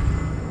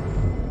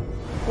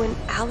 When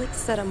Alex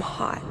said I'm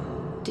hot,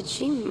 did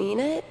she mean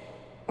it?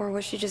 Or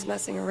was she just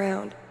messing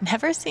around?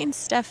 Never seen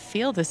Steph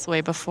feel this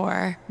way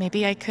before.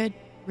 Maybe I could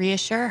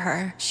reassure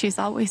her. She's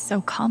always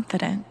so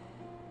confident.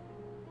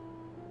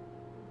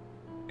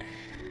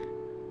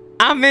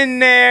 I'm in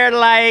there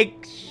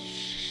like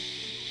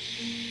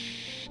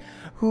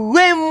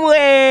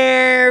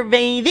swimwear,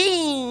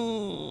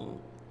 baby.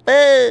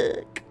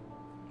 Fuck.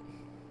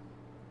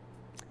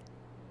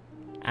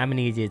 I'm gonna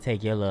need you to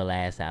take your little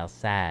ass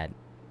outside.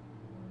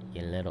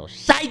 You little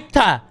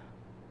shiter.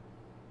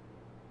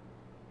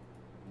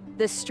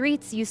 The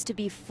streets used to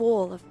be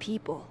full of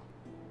people.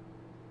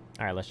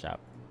 All right, let's shop.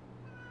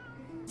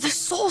 The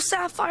Soul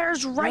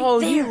Sapphire's right Oh,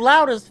 there. you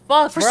loud as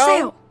fuck, For bro.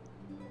 sale.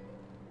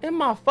 In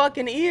my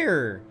fucking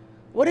ear.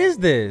 What is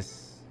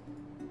this?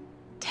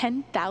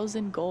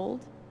 10,000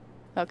 gold?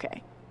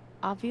 Okay.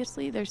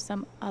 Obviously, there's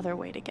some other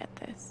way to get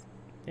this.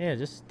 Yeah,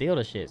 just steal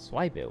the shit.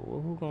 Swipe it.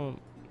 Who gonna...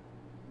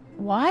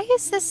 Why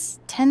is this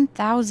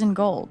 10,000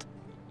 gold?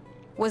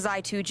 Was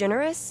I too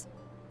generous?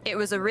 It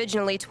was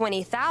originally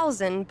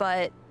 20,000,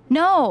 but...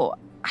 No,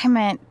 I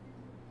meant...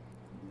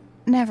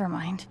 Never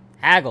mind.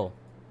 Haggle.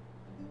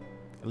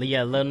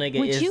 Yeah, little nigga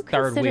Would is you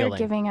third consider wheeling.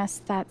 giving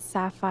us that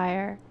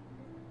sapphire?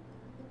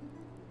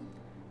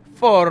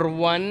 For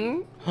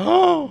one,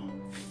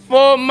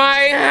 for my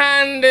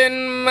hand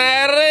in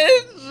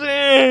marriage.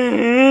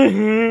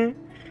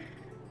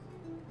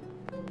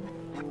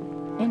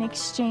 In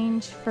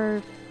exchange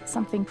for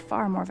something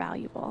far more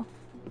valuable.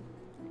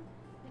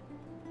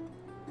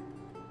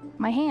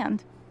 My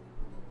hand.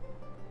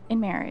 In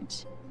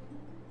marriage.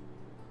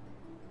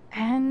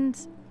 And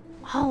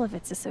all of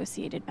its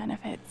associated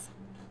benefits.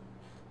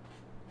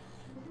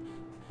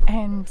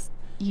 And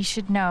you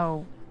should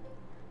know,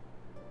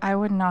 I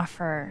wouldn't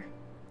offer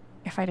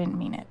if I didn't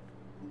mean it.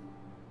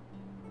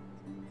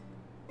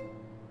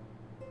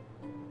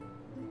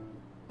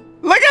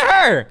 Look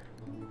at her!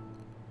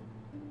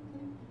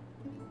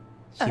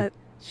 Uh,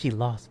 She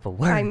lost for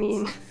words. I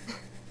mean...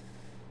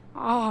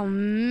 Oh,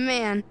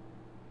 man.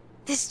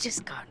 This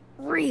just got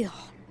real.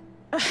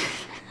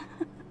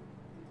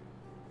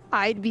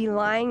 I'd be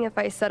lying if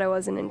I said I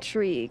wasn't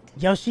intrigued.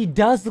 Yo, she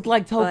does look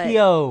like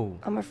Tokyo.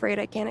 But I'm afraid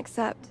I can't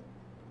accept.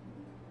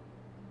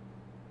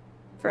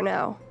 For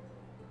now.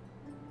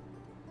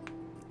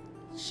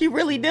 She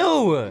really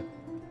do.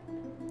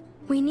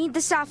 We need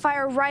the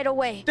Sapphire right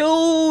away.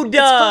 Dude, It's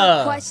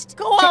for a quest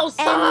go to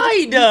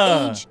outside. End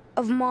the age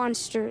of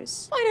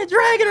monsters. Fight a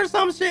dragon or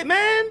some shit,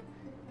 man.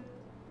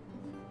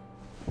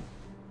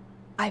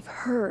 I've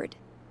heard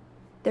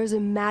there's a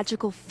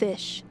magical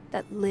fish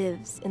that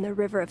lives in the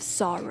River of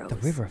Sorrows. The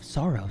River of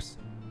Sorrows?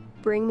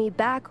 Bring me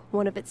back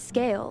one of its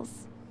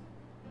scales,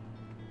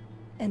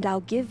 and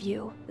I'll give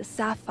you the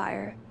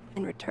sapphire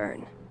in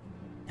return.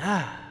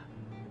 Ah.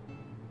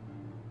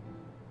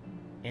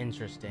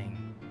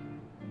 Interesting.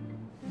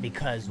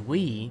 Because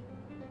we...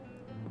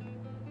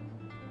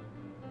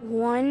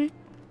 One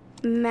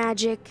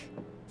magic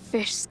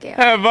fish scale.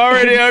 have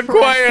already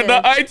acquired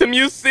the item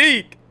you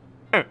seek.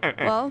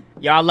 Well,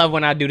 y'all, I love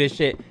when I do this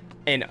shit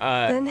in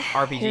then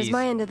RPGs. here's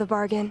my end of the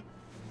bargain.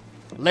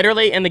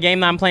 Literally, in the game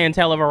that I'm playing,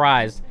 Tale of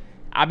Arise,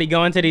 I be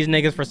going to these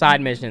niggas for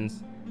side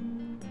missions,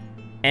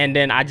 and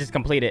then I just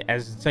complete it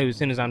as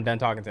soon as I'm done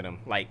talking to them.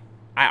 Like,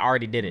 I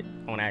already did it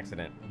on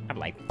accident. I'm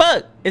like,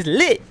 fuck, it's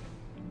lit.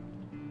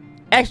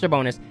 Extra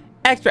bonus,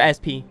 extra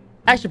SP,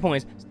 extra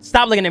points.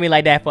 Stop looking at me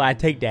like that before I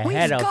take that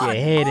head off your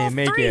head and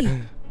make it.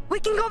 We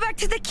can go back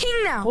to the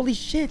king now. Holy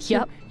shit.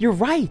 Yep. You're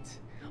right.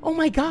 Oh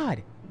my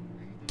god.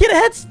 Get a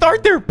head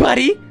start there,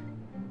 buddy.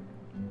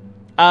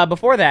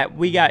 Before that,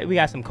 we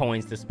got some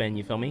coins to spend,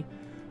 you feel me?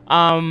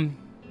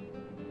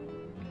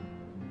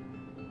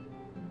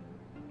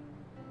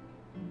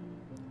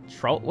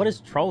 Troll, what does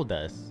troll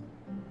does?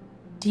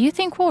 Do you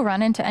think we'll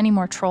run into any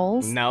more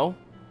trolls? No.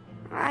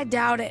 I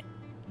doubt it.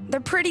 They're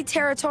pretty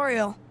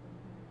territorial.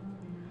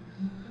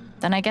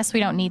 Then I guess we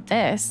don't need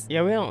this.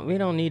 Yeah, we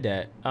don't need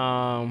that.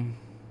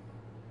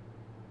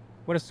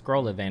 What is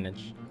scroll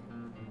advantage?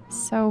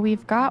 So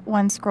we've got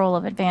one scroll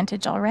of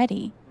advantage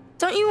already.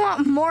 Don't you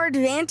want more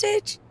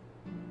advantage?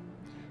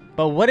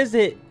 But what is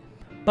it?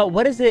 But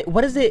what is it?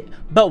 What is it?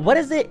 But what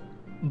is it?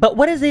 But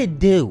what does it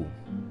do?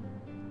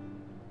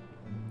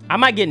 I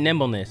might get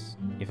nimbleness.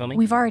 You feel me?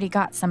 We've already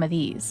got some of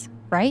these,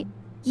 right?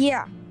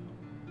 Yeah.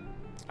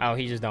 Oh,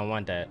 he just don't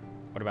want that.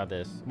 What about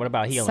this? What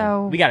about healing?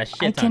 So we got a shit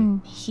ton. I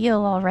can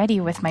heal already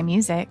with my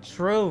music.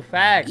 True,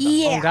 facts.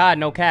 Yeah. Oh God,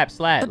 no cap,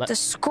 slat. But the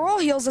scroll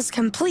heals us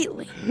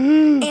completely.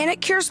 And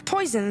it cures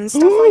poison and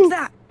stuff like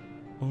that.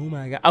 Oh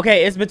my God.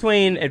 Okay, it's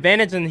between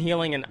advantage and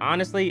healing, and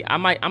honestly,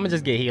 I'm gonna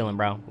just get healing,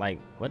 bro. Like,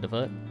 what the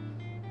fuck?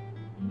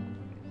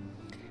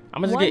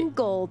 I'm gonna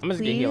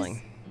just get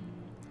healing.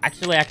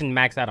 Actually, I can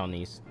max out on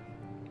these.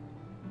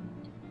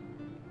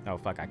 Oh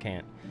fuck, I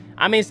can't.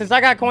 I mean, since I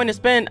got coin to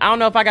spend, I don't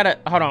know if I gotta...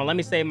 Hold on, let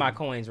me save my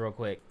coins real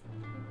quick.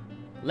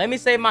 Let me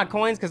save my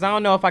coins, because I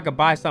don't know if I could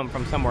buy something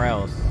from somewhere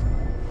else.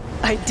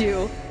 I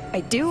do.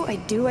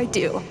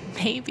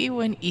 Maybe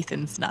when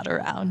Ethan's not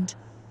around.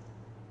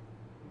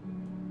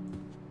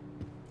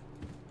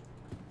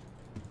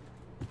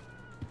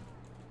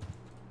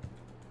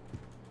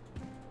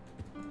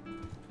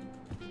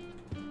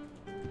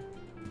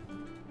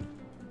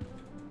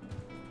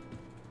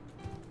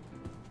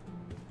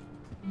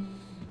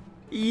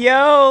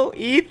 Yo,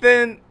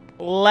 Ethan,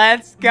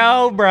 let's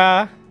go,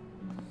 bruh.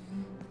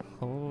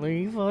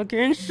 Holy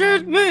fucking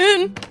shit,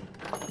 man.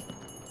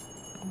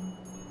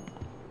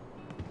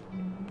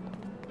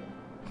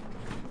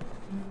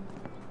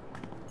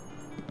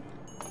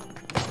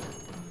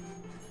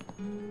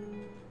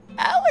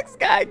 Alex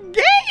got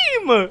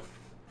game.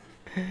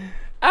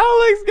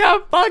 Alex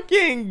got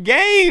fucking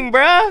game,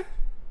 bruh.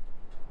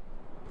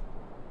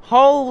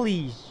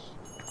 Holy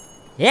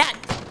shit.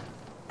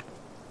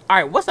 All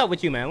right, what's up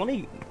with you, man? Let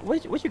me.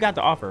 What you got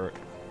to offer?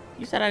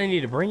 You said I didn't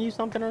need to bring you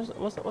something, or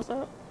what's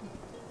up?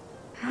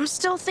 I'm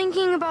still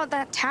thinking about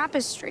that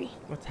tapestry.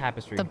 What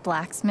tapestry? The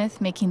blacksmith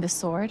making the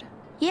sword?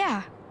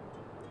 Yeah.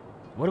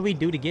 What do we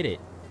do to get it?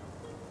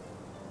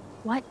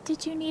 What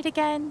did you need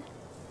again?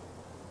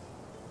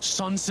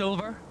 Sun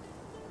silver?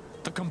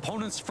 The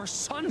components for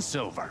sun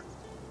silver.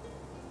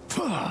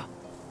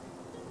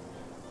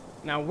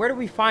 Now, where do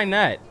we find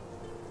that?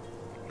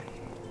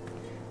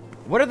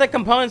 What are the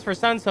components for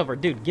sun silver?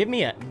 Dude, give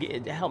me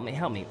help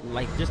me.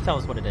 Like, just tell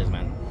us what it is,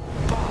 man.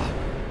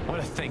 What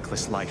a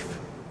thankless life.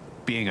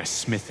 Being a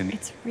smith in the...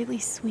 It's really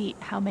sweet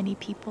how many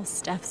people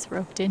Steph's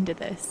roped into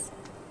this.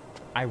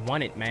 I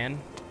want it, man.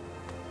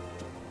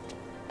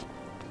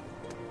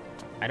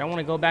 I don't want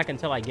to go back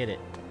until I get it.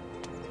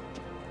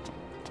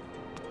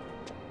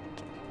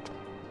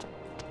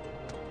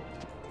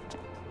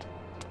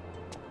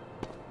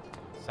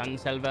 Sun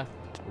silver.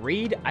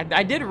 Read?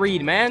 I did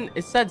read, man.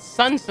 It said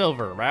sun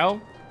silver, bro.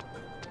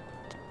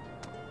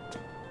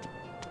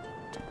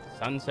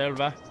 Sun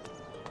silver.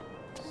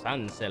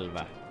 Sun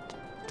silver.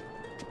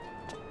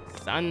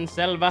 Sun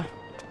silver.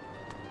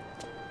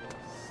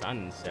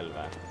 Sun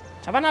silver.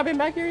 Have I not been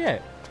back here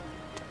yet?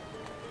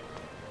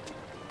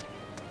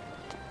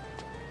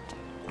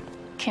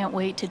 Can't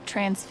wait to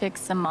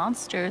transfix some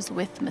monsters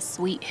with my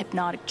sweet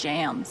hypnotic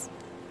jams.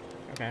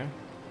 Okay.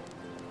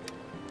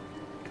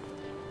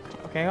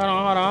 Okay, hold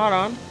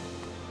on. I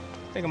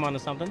think I'm onto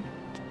something.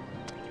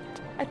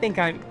 I think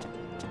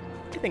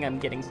I'm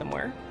getting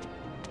somewhere.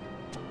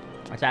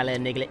 Watch out,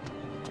 little niglet.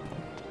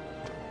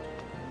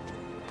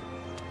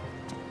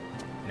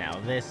 Now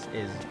this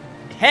is...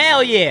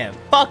 Hell yeah!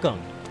 Fuck 'em!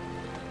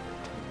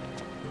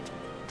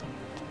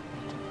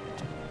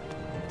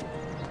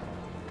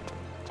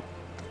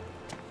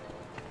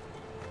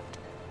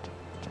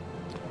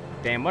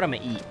 Damn, what I'm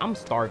gonna eat? I'm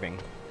starving.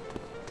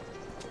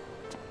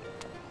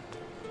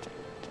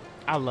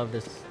 I love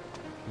this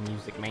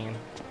music, man.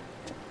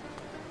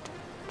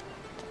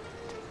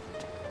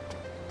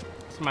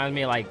 This reminds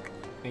me of like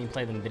when you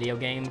play them video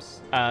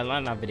games.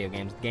 Not video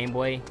games, Game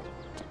Boy.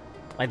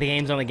 Like the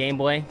games on the Game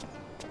Boy.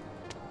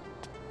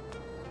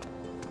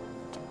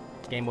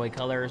 Game Boy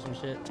Color or some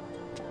shit.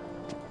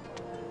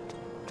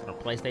 Or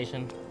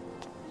PlayStation.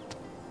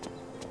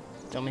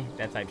 Feel me?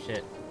 That type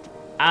shit.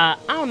 I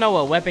don't know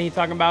what weapon he's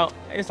talking about.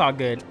 It's all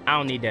good. I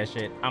don't need that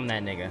shit. I'm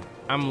that nigga.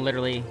 I'm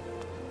literally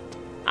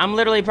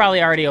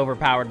probably already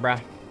overpowered, bruh.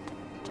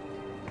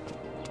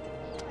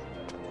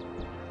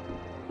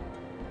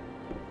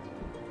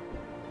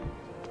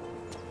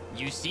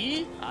 You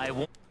see? I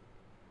won't.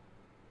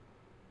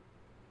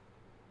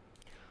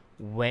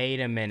 Wait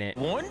a minute.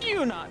 Warned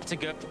you not to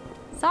go.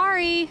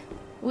 Sorry.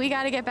 We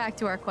gotta get back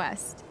to our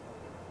quest.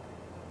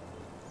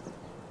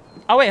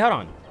 Oh, wait, hold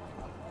on.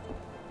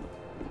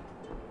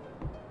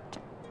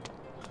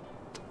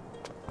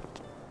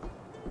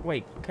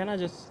 Wait, can I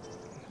just...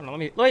 Hold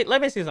on,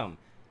 let me see something.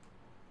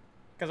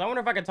 Because I wonder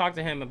if I could talk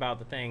to him about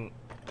the thing.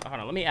 Hold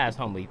on, let me ask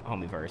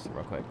homie first,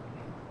 real quick.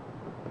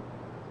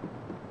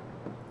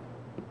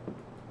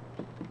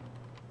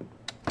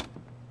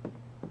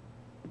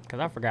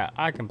 Because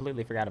I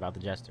completely forgot about the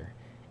Jester.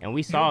 And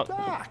we saw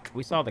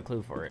the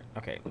clue for it.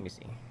 Okay, let me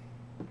see.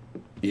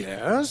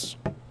 Yes?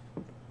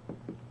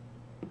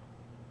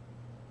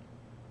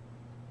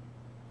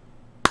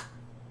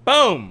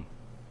 Boom!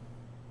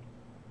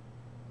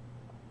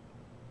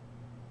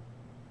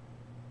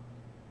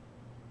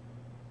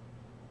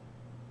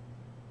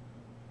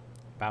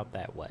 About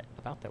that what?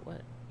 About that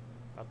what?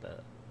 About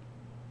the...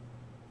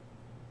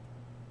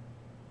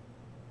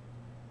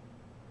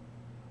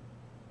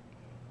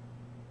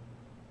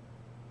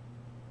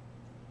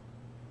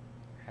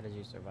 How did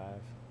you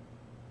survive?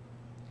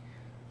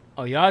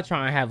 Oh, y'all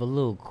trying to have a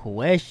little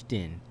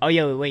question. Oh,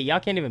 yo, wait, y'all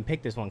can't even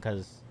pick this one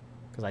because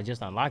I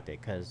just unlocked it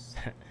because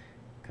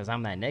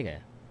I'm that nigga.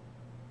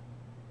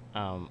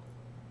 I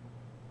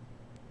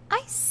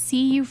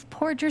see you've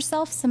poured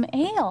yourself some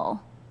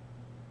ale.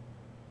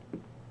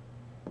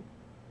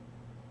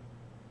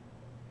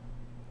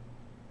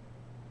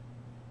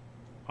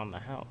 On the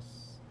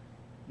house.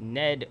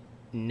 Ned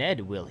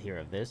will hear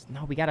of this.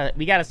 No, we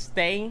gotta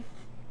stay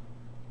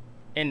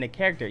in the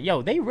character.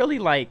 Yo, they really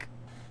like...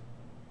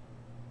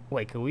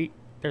 Wait, could we...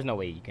 There's no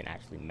way you can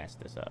actually mess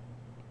this up.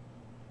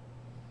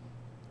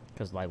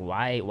 Because, like,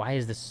 why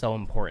is this so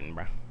important,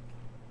 bro?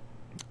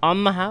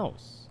 On the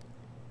house.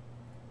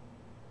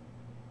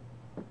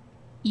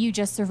 You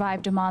just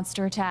survived a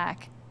monster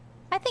attack.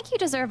 I think you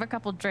deserve a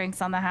couple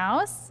drinks on the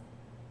house.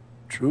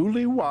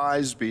 Truly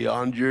wise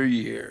beyond your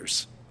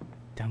years.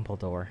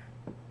 Dumbledore.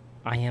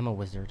 I am a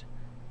wizard.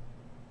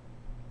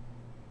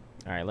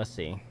 Alright, let's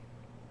see.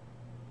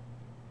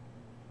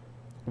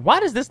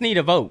 Why does this need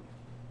a vote?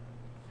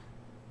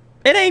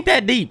 It ain't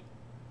that deep.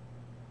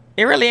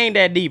 It really ain't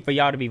that deep for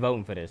y'all to be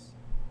voting for this.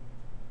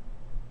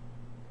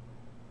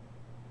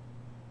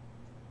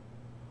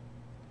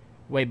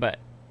 Wait, but...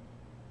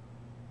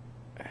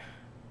 How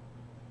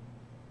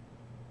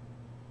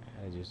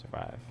did you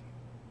survive?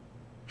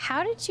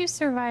 How did you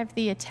survive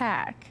the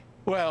attack?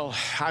 Well,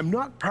 I'm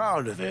not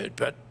proud of it,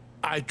 but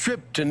I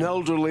tripped an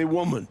elderly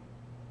woman.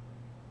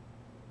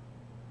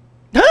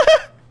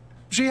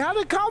 She had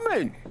it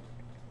coming.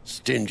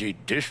 Stingy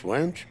dish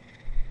wench.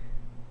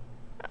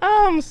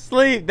 I'm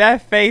sleep.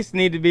 That face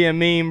need to be a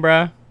meme,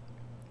 bruh.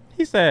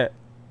 He said,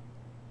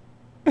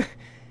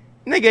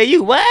 nigga,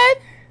 you what?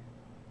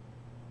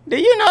 Do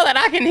you know that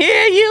I can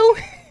hear you?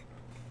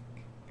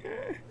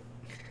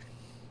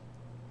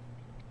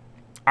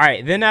 All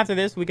right, then after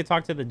this, we could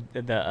talk to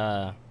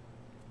the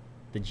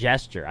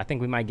Jester. I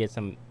think we might get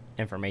some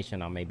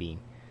information on maybe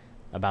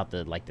about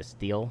the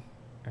steel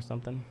or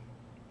something.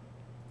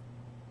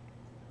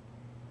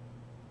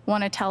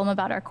 Want to tell him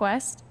about our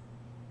quest?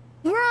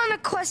 We're on a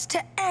quest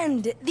to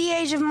end the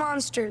Age of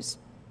Monsters.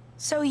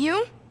 So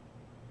you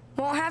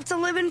won't have to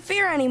live in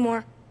fear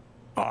anymore.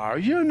 Are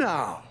you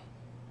now?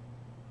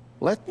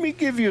 Let me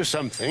give you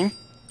something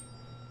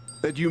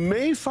that you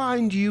may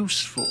find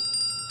useful.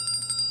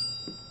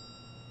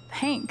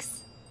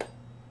 Thanks.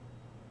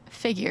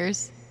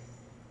 Figures.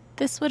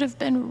 This would have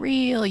been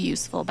real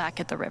useful back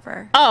at the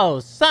river.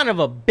 Oh, son of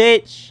a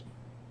bitch.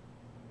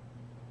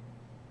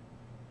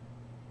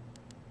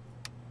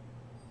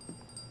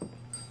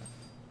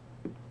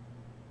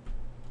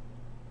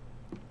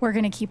 We're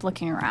gonna keep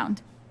looking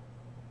around.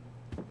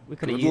 We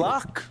could have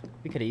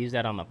used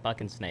that on the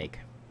fucking snake.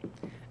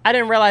 I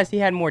didn't realize he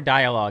had more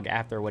dialogue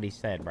after what he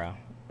said, bro.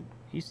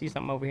 You see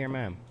something over here,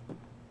 ma'am?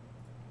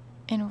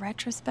 In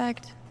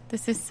retrospect,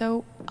 this is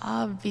so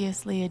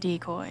obviously a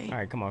decoy. All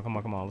right, come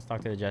on. Let's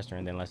talk to the Jester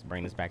and then let's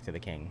bring this back to the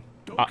king.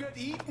 Don't get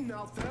eaten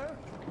out there.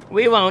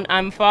 We won't.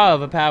 I'm far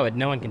overpowered.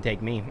 No one can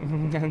take me.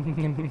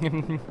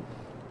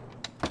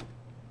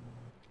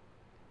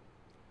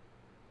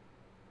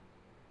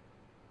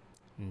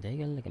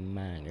 Take a look at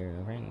my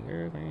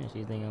girlfriend.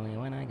 She's the only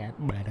one I got.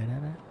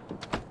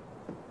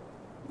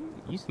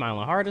 You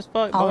smiling hard as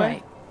fuck, boy. All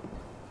right,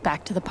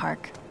 back to the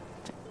park.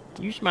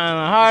 You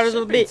smiling hard as a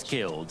bitch.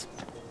 Killed.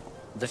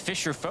 The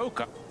fisher folk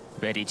are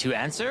ready to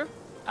answer.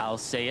 I'll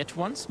say it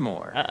once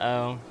more.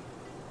 Uh-oh.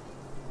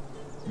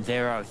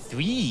 There are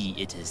 3,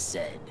 it is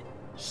said,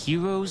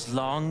 heroes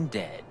long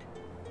dead,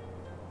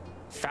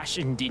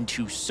 fashioned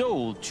into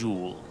soul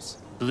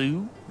jewels,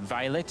 blue,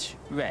 violet,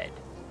 red.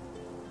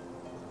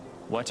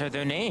 What are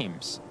their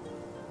names?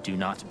 Do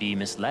not be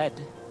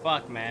misled.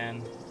 Fuck,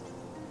 man.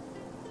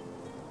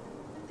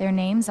 Their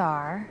names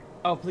are...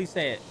 Oh, please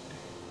say it.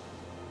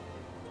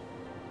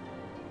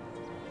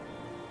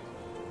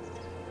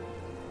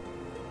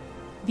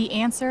 The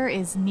answer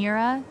is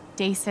Nira,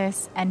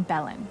 Dacis, and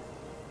Belen.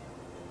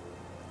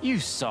 You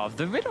solved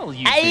the riddle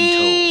you've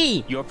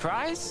been told. Your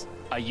prize?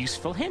 A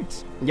useful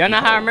hint. Y'all know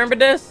how I remember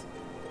this?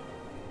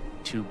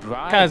 To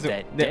bribe Because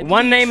that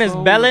one name is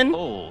Belen,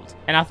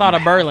 and I thought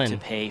of Berlin. To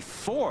pay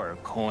 4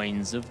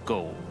 coins of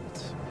gold.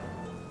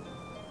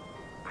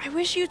 I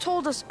wish you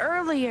told us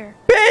earlier.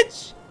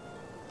 Bitch!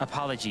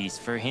 Apologies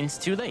for hints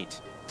too late.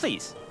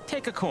 Please,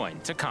 take a coin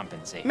to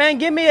compensate. Man,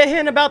 give me a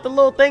hint about the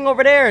little thing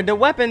over there. The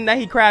weapon that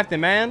he crafted,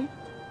 man.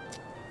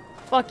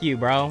 Fuck you,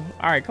 bro.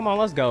 Alright, come on,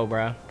 let's go,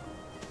 bro.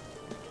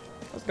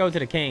 Let's go to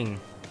the king.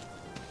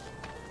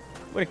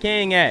 Where the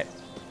king at?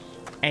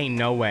 Ain't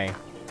no way.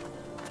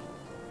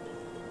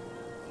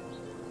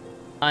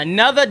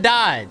 Another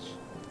dodge.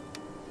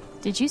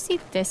 Did you see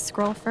this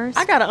scroll first?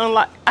 I gotta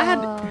unlock. I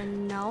had to...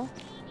 no.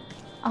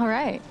 All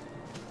right.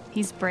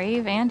 He's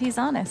brave and he's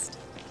honest.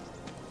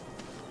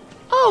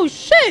 Oh,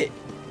 shit.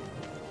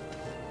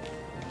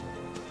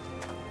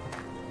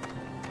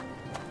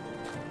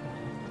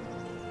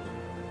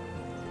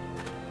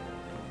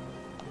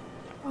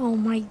 Oh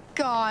my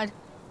god.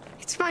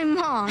 It's my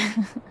mom.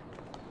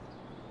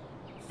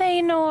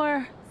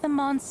 Feanor, the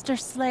monster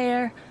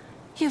slayer.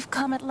 You've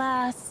come at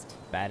last.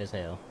 Bad as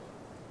hell.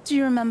 Do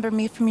you remember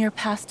me from your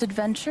past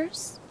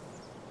adventures?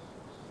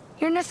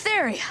 You're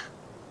Netheria,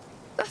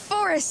 the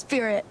forest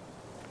spirit.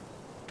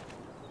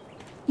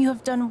 You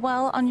have done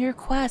well on your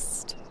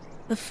quest.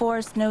 The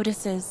forest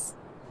notices.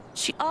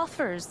 She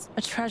offers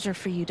a treasure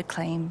for you to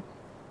claim.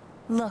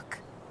 Look,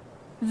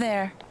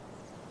 there.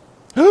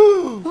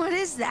 What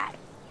is that?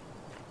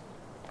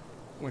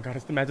 Oh my god,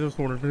 it's the magical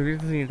sword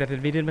that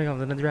defeated my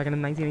the dragon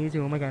in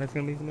 1982. Oh my god, it's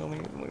gonna be I'm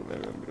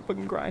gonna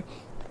fucking cry.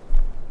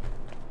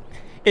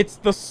 It's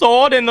the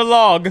sword in the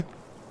log.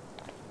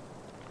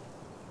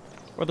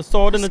 Or the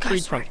sword in the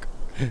tree trunk.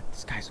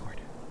 Sky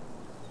sword.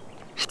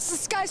 It's the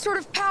sky sword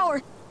of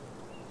power.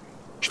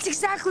 It's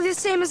exactly the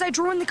same as I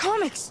drew in the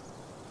comics.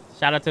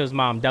 Shout out to his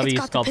mom, W It's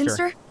got Sculptor. the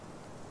pincer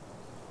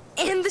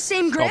and the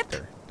same grip.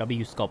 Sculptor.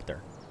 W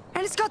Sculptor.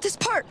 And it's got this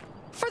part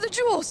for the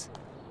jewels.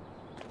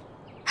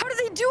 How do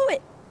they do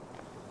it?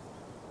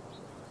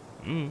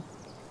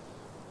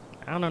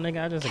 I don't know,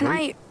 nigga. I just Can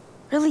agree. I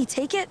really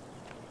take it?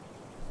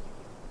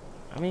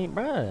 I mean,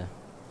 bruh.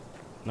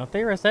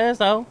 Netheria says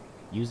so.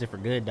 Use it for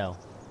good, though.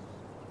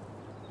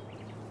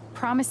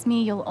 Promise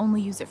me you'll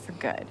only use it for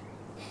good.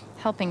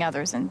 Helping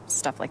others and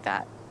stuff like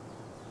that.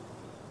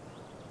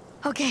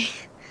 Okay.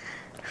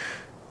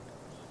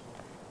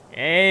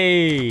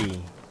 Hey.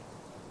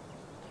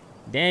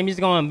 Damn, you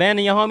just gonna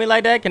abandon your homie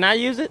like that? Can I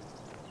use it?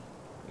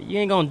 You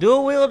ain't gonna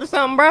dual wield or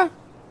something, bruh?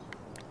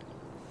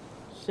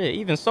 Shit,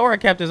 even Sora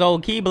kept his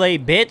old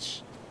keyblade,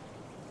 bitch.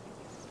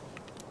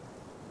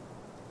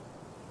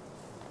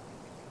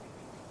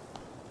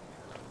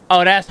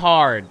 Oh, that's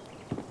hard.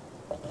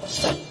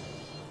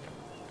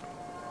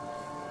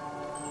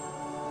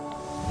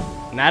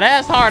 Now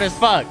that's hard as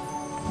fuck.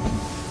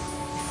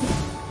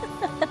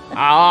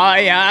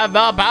 I have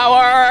the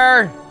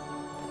power.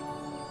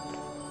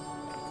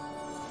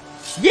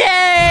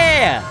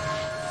 Yeah!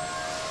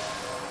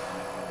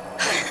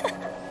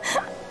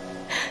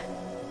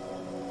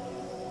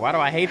 Why do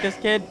I hate this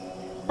kid?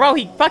 Bro,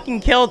 he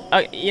fucking killed.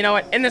 You know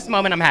what? In this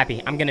moment, I'm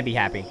happy. I'm gonna be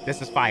happy.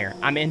 This is fire.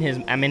 I'm in his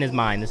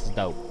mind. This is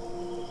dope.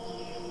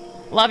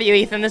 Love you,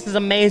 Ethan. This is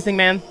amazing,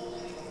 man.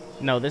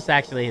 No, this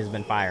actually has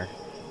been fire.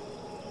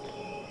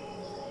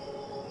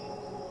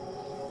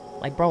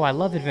 Like, bro, I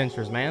love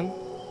adventures, man.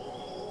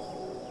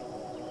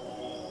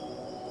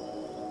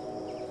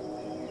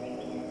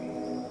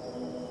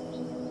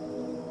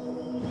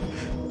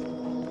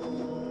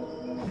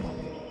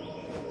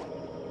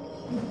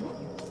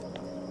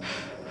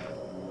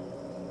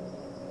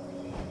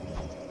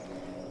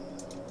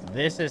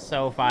 This is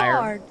so fire.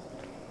 Bard,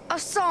 a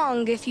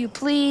song, if you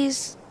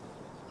please.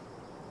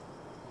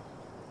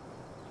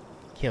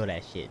 Kill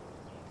that shit.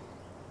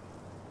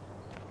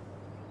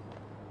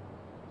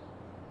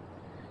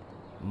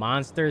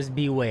 Monsters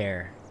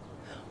beware.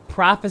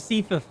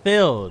 Prophecy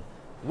fulfilled.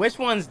 Which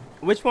one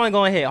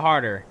gonna hit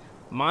harder?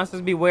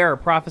 Monsters beware or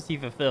prophecy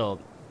fulfilled?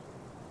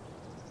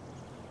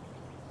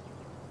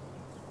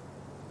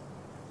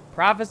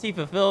 Prophecy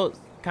fulfilled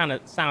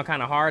sound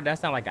kind of hard. That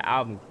sound like an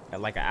album.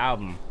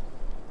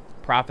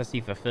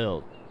 Prophecy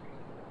fulfilled.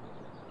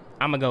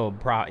 I'm gonna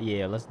go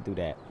yeah, let's do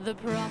that. The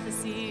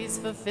prophecy's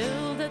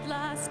fulfilled at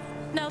last.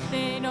 Now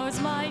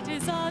Feanor's might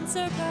is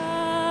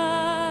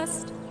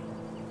unsurpassed.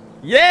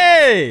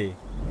 Yay!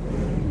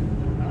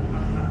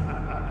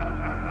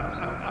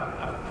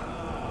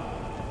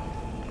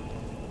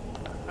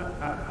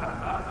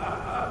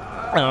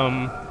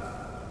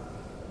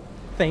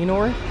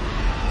 Thanor?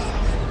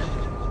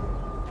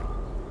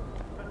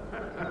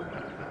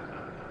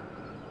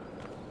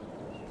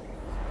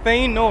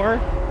 Thanor,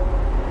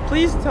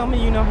 please tell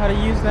me you know how to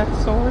use that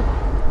sword.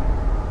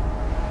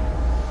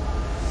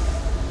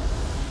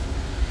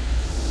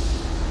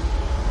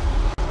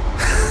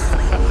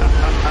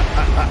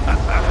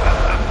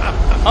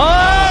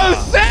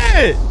 Oh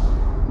shit!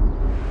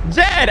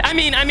 Jed,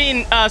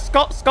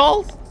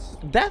 Skulls?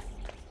 Death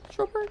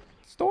Trooper?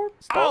 Storm?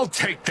 I'll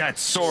take that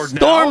sword now.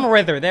 Storm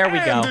Rider, there we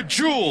go. And the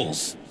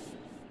jewels.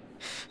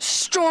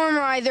 Storm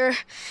Rider.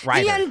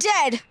 Rider. The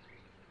undead.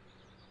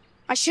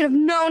 I should have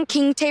known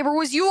King Tabor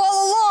was you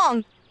all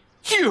along.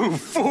 You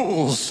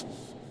fools!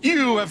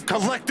 You have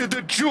collected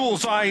the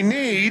jewels I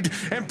need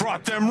and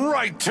brought them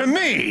right to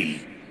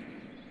me.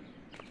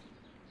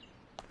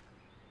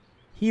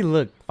 He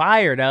looked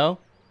fire though.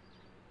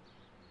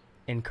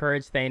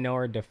 Encourage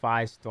Thanor,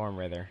 defy Storm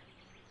Rider.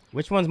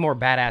 Which one's more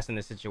badass in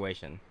this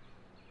situation?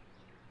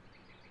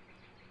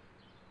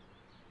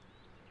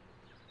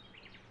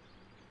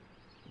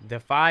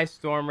 Defy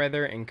Storm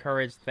Rider,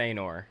 encourage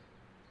Thanor.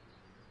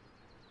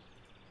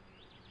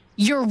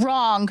 You're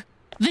wrong.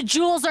 The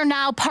jewels are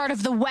now part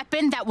of the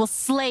weapon that will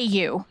slay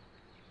you.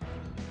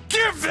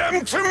 Give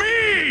them to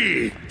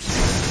me!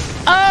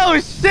 Oh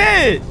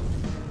shit!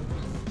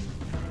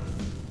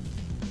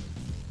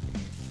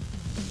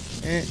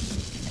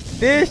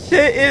 This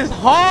shit is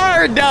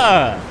hard!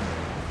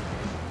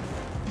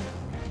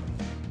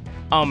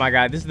 Oh my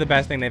god, this is the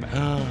best thing they've...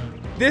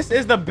 This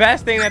is the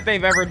best thing that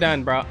they've ever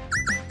done, bro.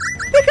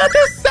 Look at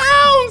the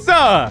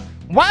sounds!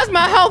 Why is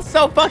my health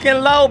so fucking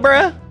low,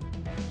 bruh?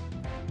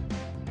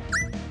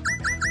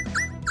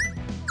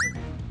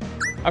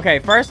 Okay,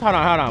 first, hold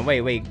on.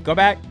 Wait. Go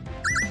back.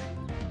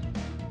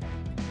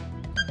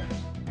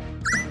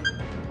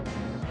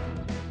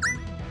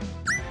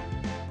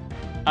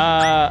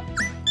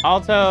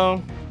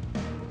 Alto.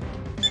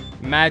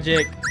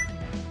 Magic.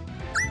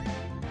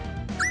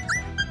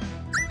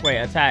 Wait,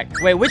 attack.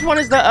 Wait, which one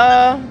is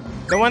the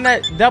one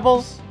that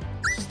doubles?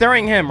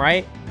 Stirring him,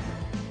 right?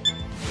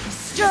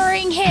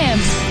 Stirring him.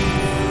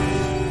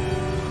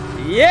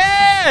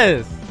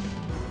 Yes!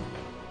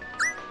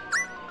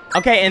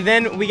 Okay, and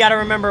then we gotta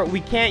remember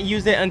we can't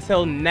use it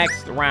until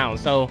next round.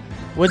 So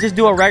we'll just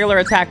do a regular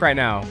attack right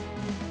now.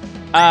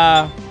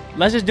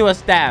 Let's just do a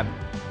stab.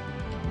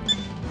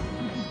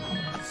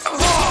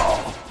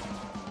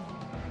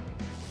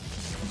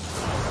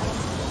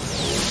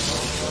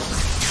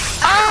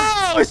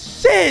 Oh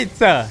shit!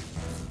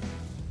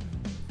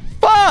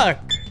 Fuck!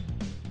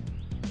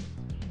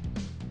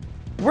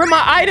 Where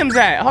my items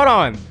at? Hold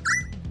on.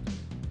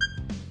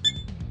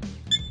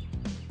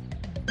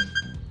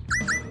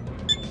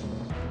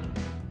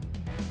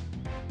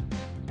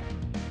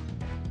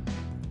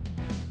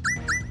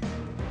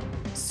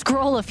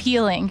 Scroll of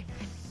healing.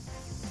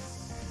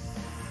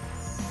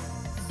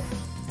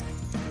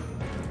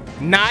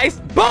 Nice.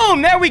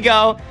 Boom! There we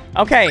go.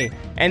 Okay,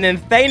 and then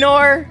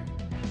Thanor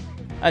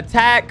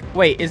attack.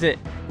 Wait, is it...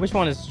 Which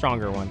one is the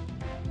stronger one?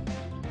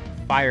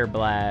 Fire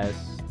Blast.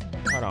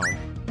 Hold on.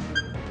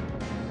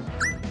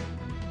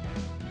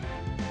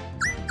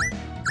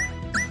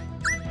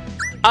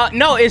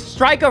 No, it's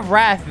Strike of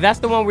Wrath. That's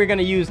the one we're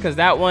gonna use because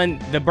that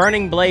one, the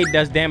Burning Blade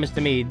does damage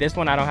to me. This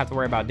one I don't have to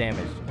worry about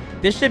damage.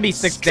 This should be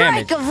 6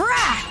 damage. Strike of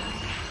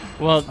Wrath!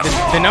 Well,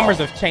 the numbers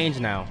have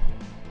changed now.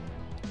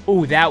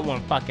 Ooh, that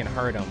one fucking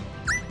hurt him.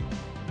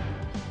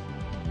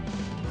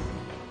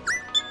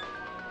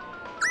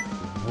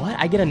 What?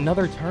 I get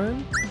another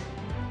turn?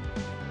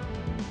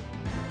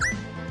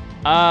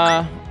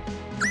 Oh,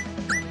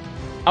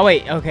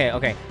 wait.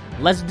 Okay.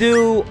 Let's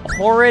do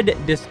Horrid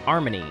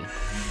Disharmony.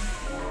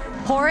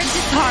 Horrid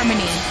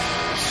Disharmony.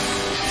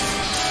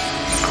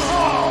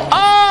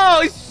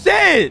 Oh,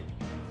 shit!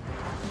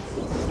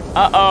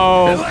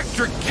 Uh-oh.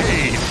 Electric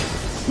Cave.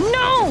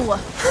 No!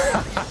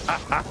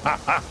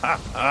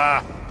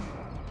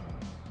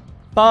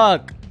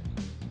 Fuck.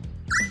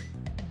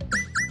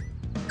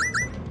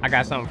 I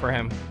got something for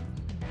him.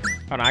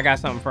 Hold on, I got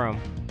something for him.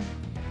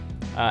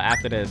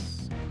 After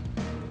this.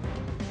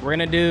 We're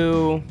gonna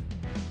do...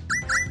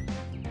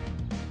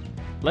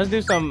 Let's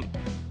do some...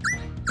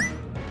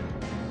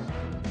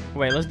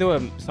 Wait, let's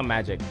do some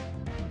magic.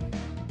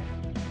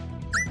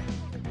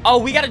 Oh,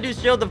 we gotta do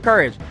Shield of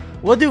Courage.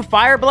 We'll do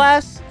Fire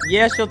Blast.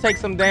 Yeah, she'll take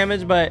some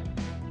damage, but...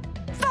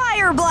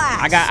 Fire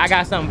Blast! I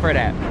got something for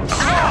that.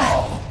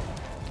 Oh.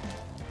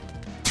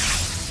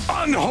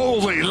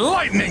 Unholy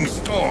lightning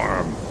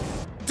storm!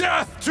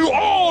 Death to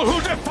all who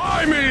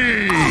defy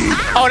me!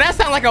 Oh, that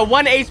sounds like a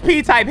 1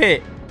 HP type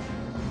hit.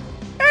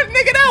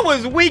 Nigga, that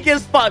was weak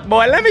as fuck,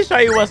 boy. Let me show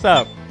you what's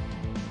up.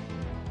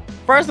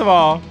 First of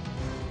all,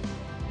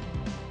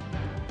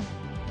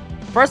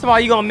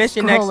 you gonna miss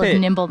your next Scroll hit.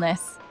 of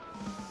nimbleness.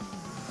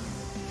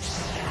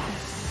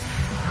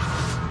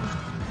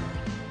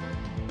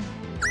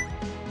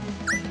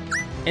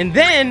 And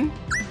then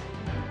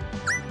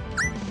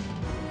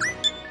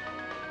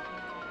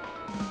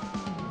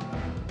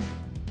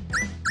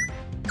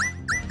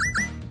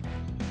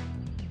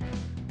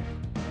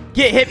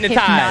Get hypnotized.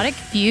 Hypnotic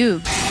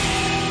fugue.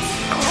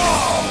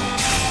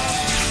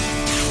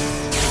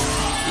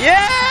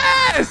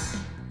 Yes!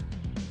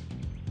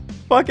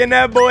 Fucking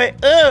that boy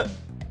up.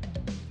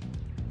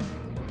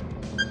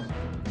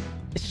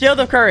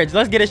 Shield of courage.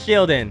 Let's get a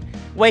shield in.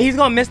 Wait, he's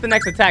gonna miss the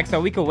next attack, so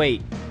we could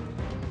wait.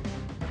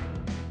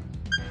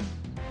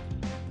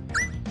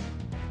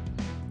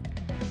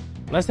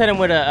 Let's hit him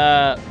with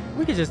a,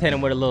 we could just hit him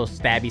with a little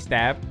stabby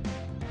stab.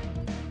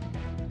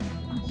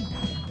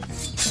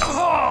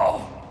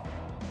 Oh!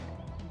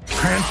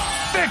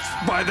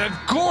 Transfixed by the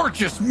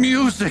gorgeous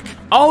music.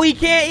 Oh, he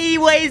can't. He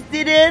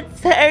wasted it.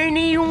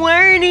 Turny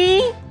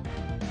worny.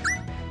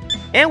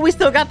 And we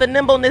still got the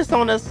nimbleness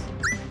on us.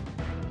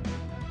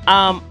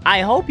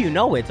 I hope you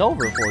know it's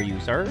over for you,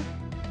 sir.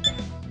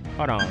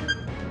 Hold on.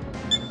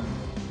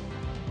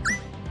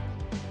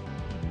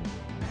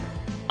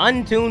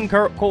 Untuned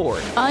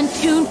chord.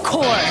 Untuned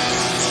chord.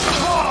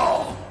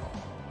 Oh!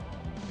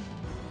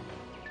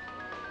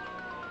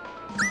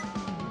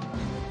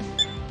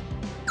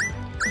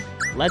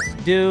 Let's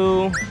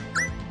do...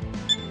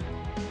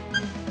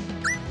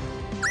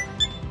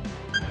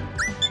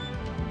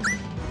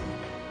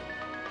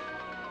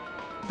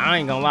 I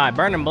ain't gonna lie.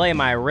 Burning Blade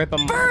might rip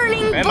him.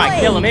 It might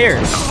kill him here.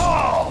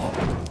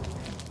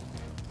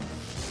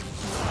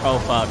 Oh,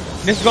 fuck.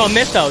 This is gonna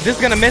miss, though. This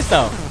is gonna miss,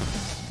 though.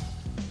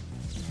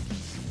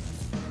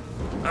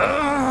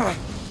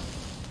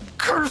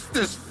 Curse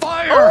this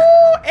fire!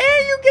 Oh,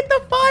 and you get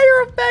the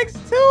fire effects,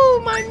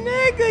 too, my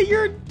nigga.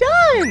 You're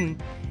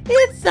done.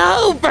 It's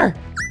over.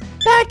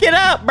 Back it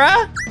up,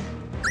 bruh.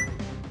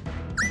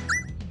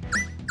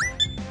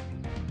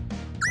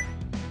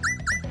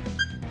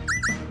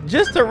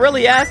 Just to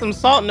really add some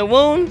salt in the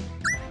wound,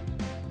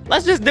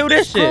 let's just do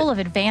this shit. Scroll of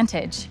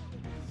advantage.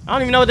 I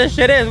don't even know what this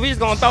shit is. We just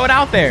gonna throw it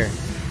out there.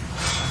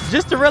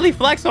 Just to really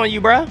flex on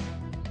you, bruh.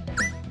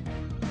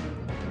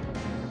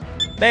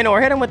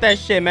 Thanor, hit him with that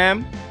shit,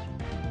 man.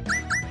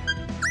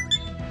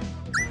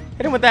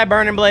 Hit him with that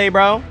burning blade,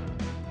 bro.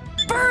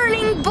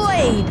 Burning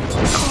blade!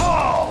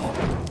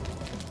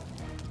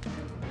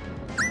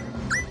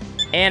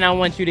 And I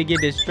want you to get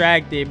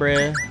distracted,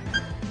 bruh.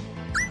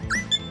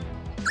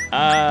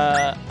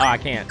 Oh, I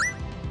can't.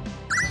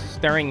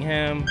 Stirring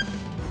him.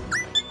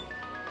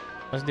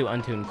 Let's do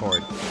untuned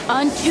chord.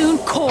 Untuned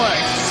chord.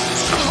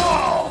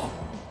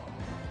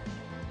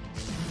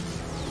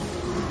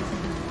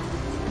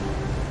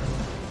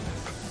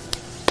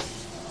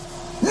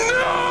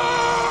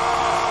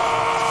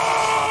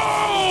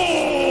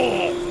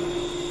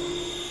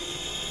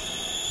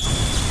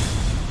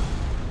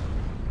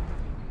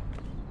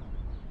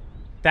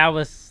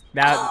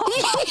 That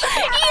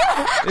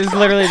is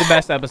literally the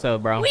best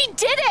episode, bro. We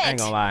did it! I ain't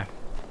gonna lie.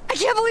 I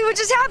can't believe what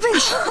just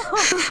happened.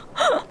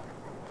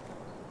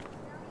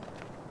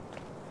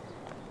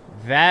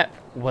 That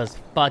was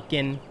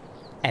fucking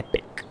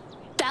epic.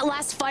 That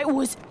last fight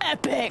was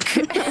epic.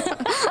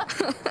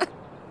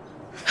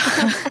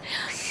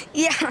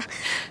 Yeah,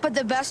 but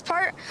the best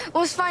part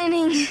was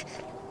finding...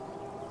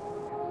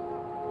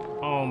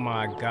 Oh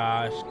my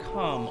gosh,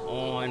 come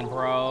on,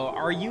 bro.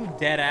 Are you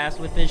dead ass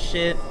with this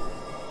shit?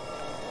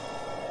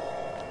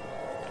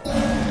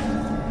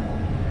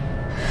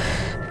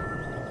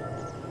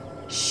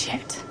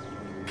 Shit.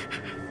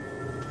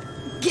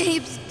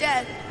 Gabe's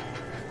dead.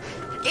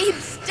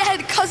 Gabe's dead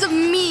because of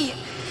me.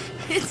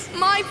 It's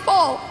my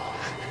fault.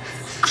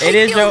 It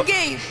is killed your...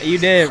 Gabe. You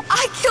did.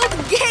 I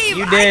killed Gabe.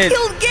 You did. I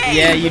killed Gabe.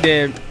 Yeah, you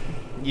did.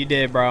 You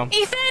did, bro.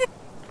 Ethan.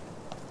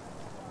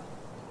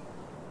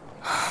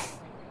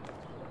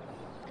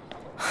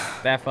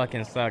 That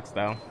fucking sucks,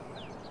 though.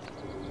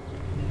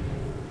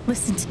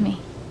 Listen to me.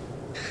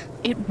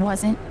 It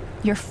wasn't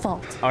your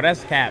fault. Oh,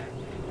 that's Cap.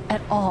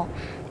 At all.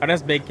 Oh,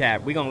 that's Big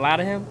Cap. We gonna lie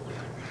to him?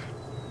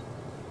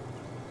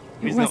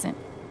 It wasn't.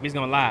 He's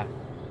gonna lie.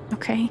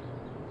 Okay.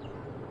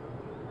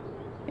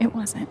 It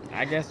wasn't.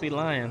 I guess we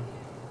lying.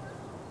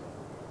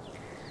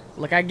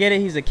 Look, I get it.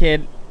 He's a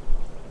kid.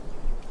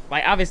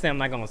 Like, obviously, I'm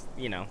not gonna,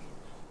 you know,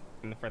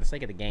 for the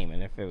sake of the game,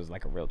 and if it was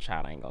like a real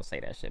child, I ain't gonna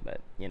say that shit,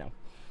 but, you know.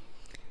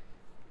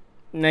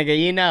 Nigga,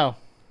 you know.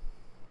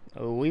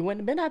 We wouldn't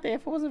have been out there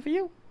if it wasn't for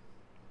you.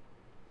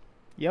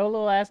 Yo,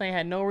 little ass ain't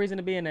had no reason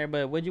to be in there,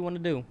 but what'd you want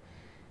to do?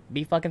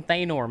 Be fucking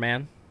Thanor,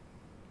 man.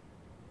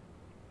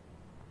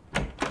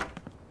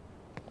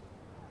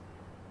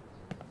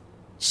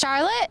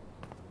 Charlotte?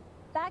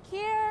 Back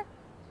here.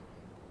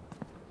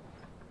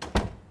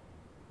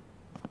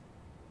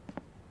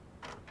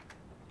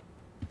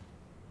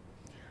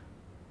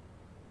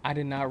 I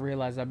did not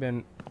realize I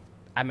meant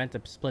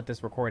to split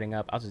this recording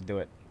up. I'll just do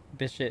it.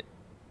 This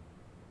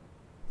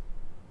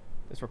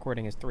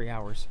recording is 3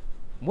 hours.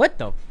 What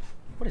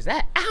is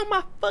that? Ow,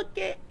 my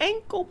fucking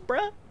ankle,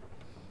 bruh.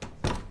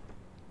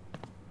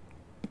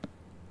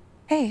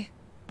 Hey.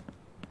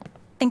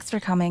 Thanks for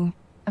coming.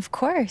 Of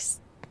course.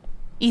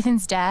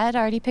 Ethan's dad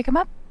already pick him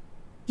up?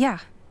 Yeah,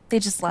 they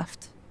just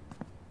left.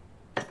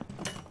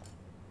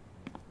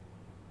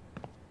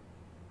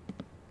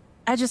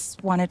 I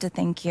just wanted to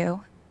thank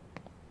you.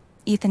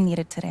 Ethan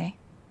needed today.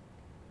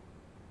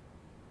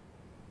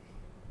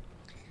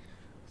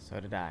 So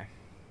did I.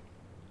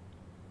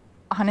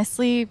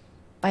 Honestly,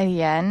 by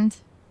the end,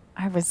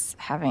 I was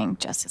having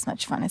just as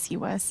much fun as he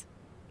was.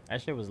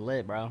 That shit was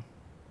lit, bro.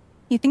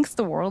 He thinks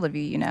the world of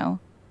you, you know.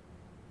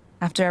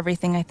 After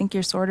everything, I think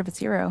you're sort of his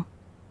hero.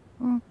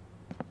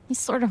 He's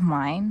sort of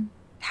mine.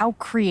 How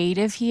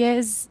creative he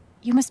is.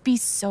 You must be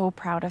so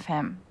proud of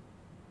him.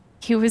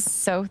 He was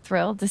so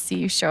thrilled to see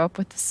you show up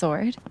with the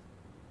sword.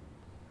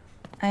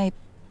 I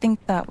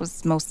think that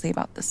was mostly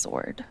about the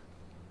sword.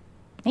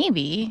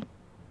 Maybe.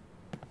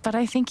 But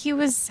I think he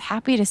was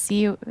happy to see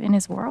you in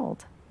his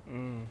world.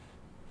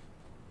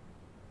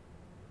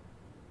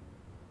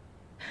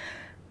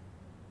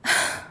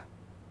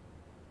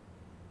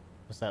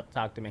 What's up?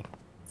 Talk to me.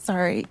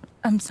 Sorry.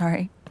 I'm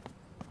sorry.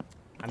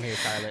 I'm here,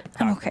 Charlotte.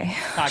 I'm okay.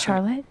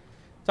 Charlotte?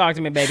 Talk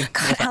to me, baby.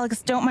 God,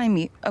 Alex, don't mind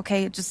me,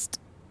 okay? Just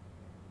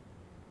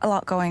a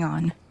lot going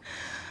on.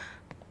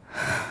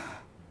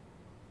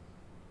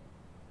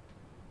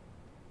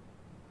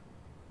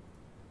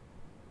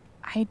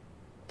 I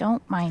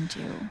don't mind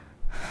you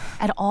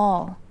at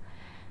all.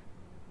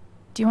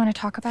 Do you want to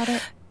talk about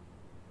it?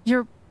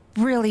 You're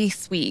really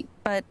sweet,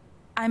 but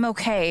I'm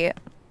okay.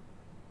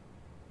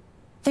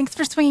 Thanks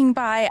for swinging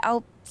by.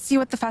 I'll see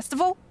you at the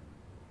festival.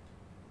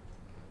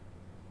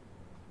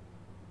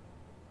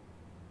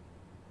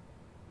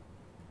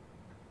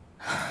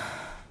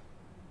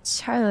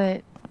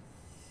 Charlotte,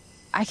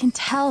 I can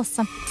tell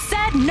something.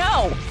 Said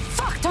no!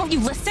 Fuck, don't you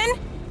listen?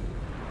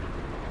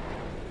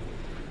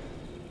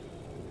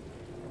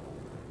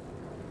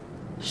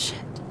 Shit.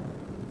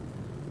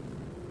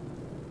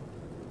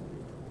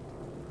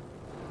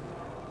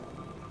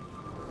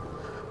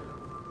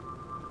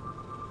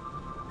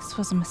 This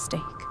was a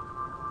mistake.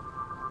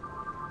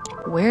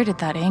 Where did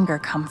that anger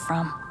come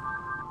from?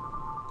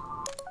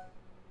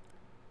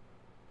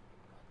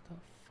 What the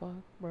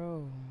fuck,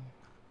 bro?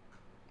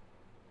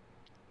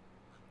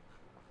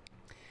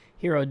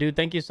 Hero, dude,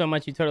 thank you so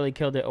much. You totally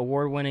killed it.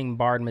 Award-winning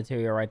bard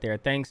material right there.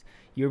 Thanks.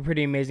 You were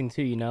pretty amazing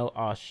too, you know.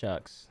 Aw,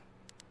 shucks.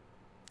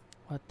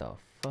 What the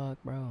fuck,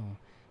 bro?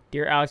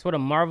 Dear Alex, what a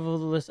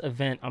marvelous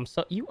event.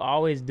 You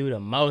always do the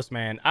most,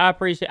 man. I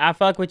appreciate. I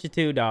fuck with you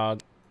too,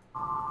 dog.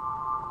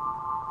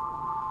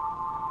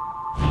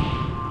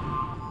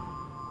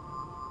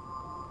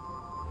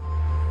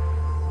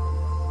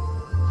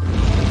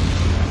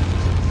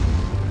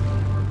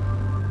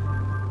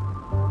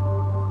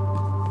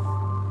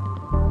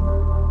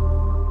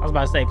 I was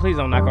about to say, please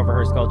don't knock over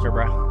her sculpture,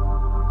 bro.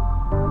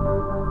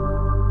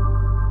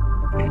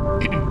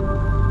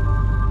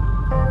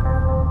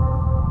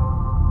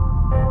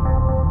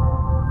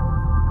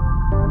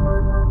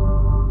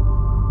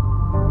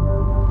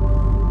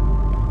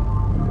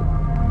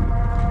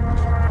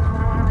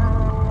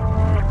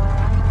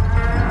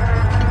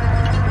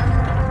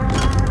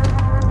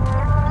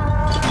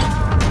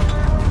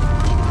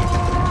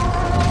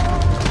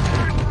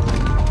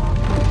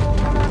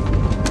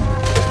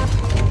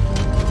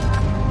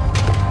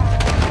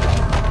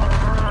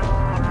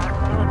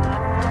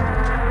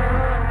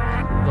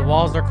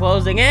 Walls are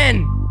closing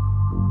in.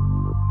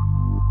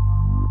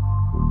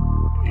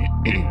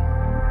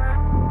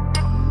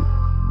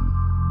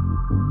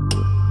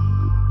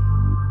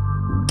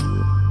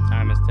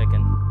 Time is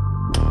ticking.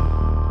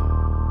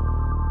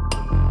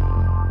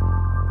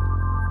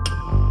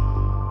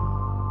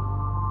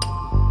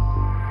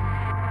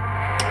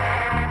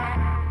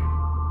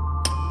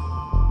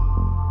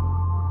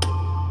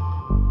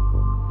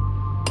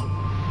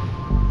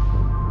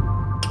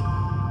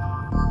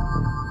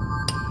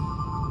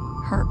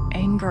 Her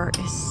anger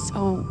is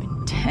so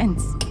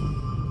intense.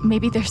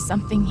 Maybe there's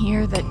something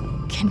here that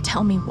can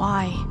tell me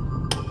why.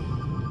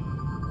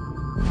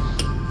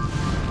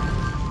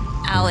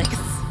 Alex,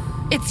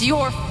 it's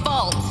your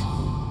fault.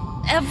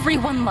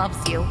 Everyone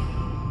loves you.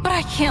 But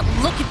I can't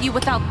look at you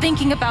without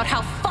thinking about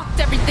how fucked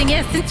everything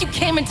is since you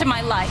came into my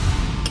life.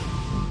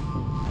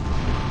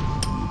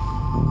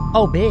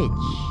 Oh, bitch.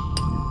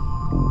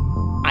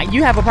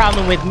 You have a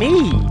problem with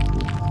me.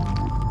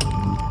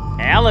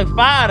 Hey, I look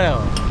fire,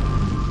 though.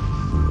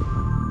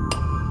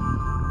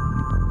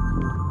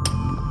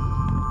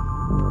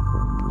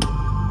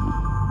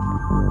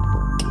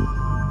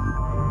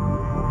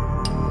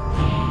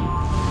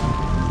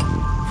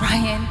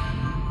 Ryan,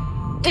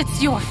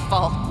 it's your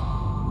fault.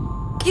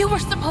 You were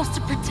supposed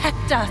to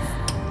protect us.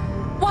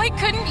 Why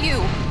couldn't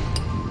you?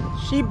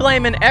 She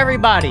blaming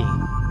everybody.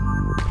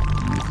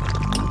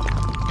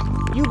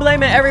 You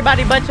blaming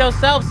everybody but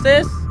yourself,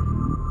 sis.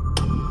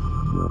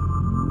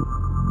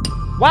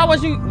 Why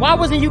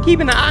wasn't you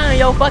keeping an eye on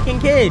your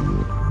fucking kid?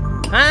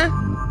 Huh?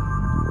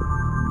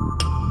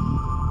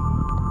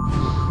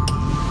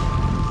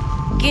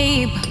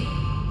 Gabe,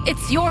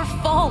 it's your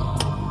fault.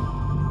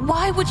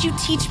 Why would you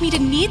teach me to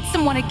need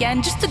someone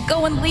again just to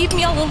go and leave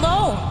me all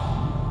alone?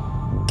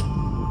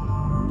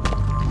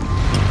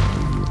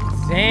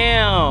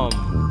 Damn.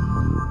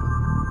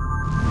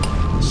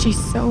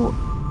 She's so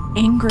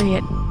angry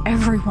at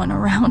everyone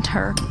around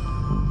her,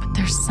 but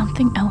there's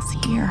something else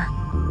here.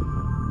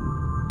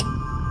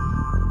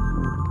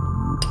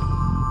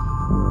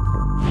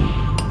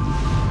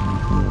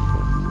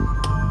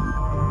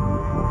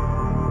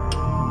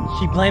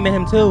 She blaming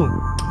him too.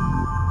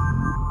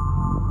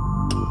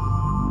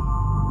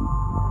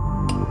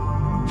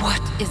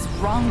 What is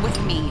wrong with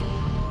me?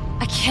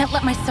 I can't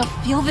let myself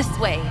feel this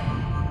way.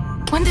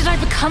 When did I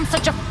become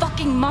such a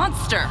fucking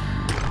monster?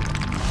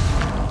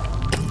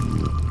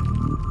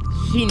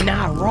 She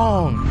not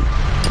wrong.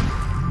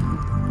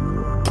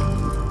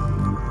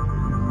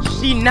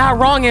 She not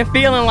wrong in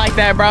feeling like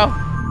that, bro.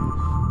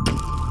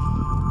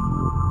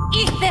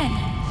 Ethan,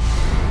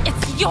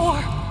 it's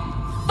your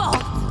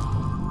fault.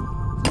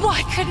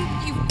 Why couldn't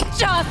you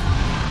just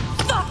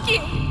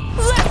fucking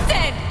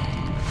listen?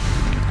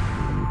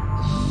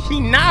 She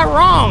not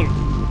wrong.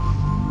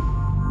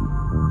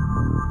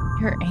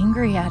 You're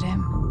angry at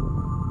him.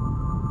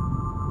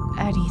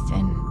 At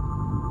Ethan.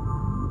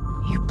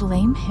 You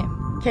blame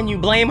him. Can you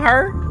blame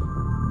her?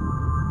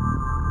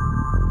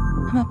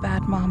 I'm a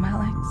bad mom,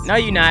 Alex. No,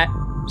 you're not.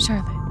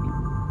 Charlotte.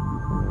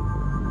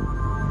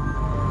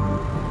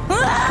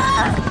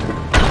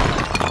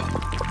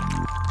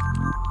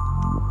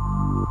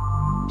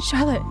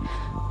 Charlotte.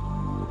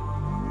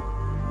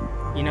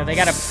 You know, they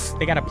got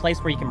a place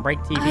where you can break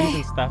TVs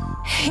and stuff.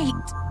 Hate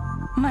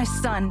my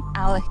son,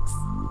 Alex.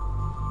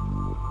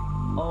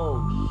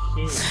 Oh,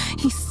 shit.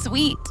 He's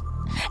sweet,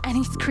 and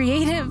he's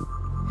creative,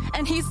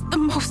 and he's the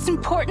most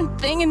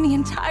important thing in the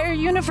entire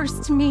universe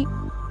to me.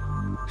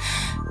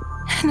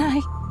 And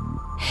I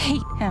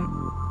hate him.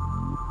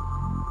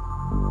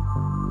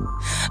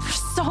 For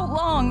so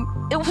long,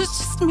 it was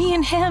just me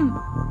and him.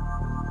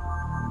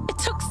 It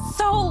took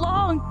so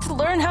long to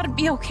learn how to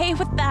be okay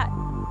with that.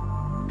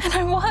 And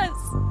I was.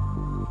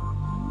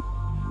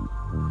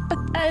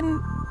 But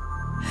then,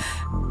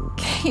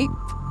 Gabe,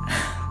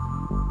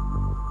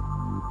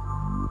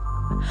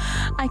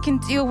 I can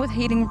deal with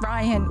hating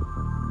Ryan,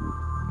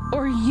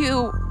 or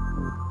you,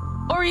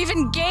 or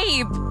even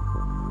Gabe.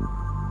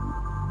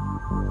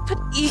 But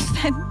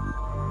Ethan,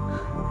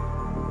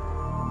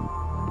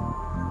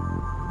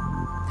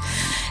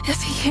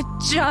 if he had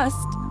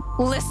just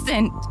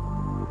listened,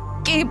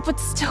 Gabe would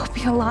still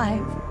be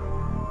alive.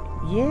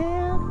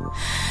 Yeah.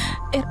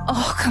 It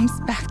all comes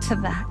back to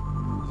that.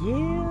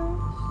 Yeah.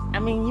 I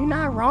mean, you're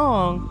not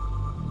wrong.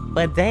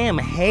 But damn,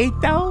 hate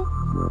though?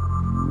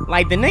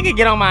 Like, the nigga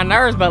get on my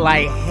nerves, but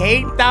like,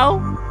 hate though?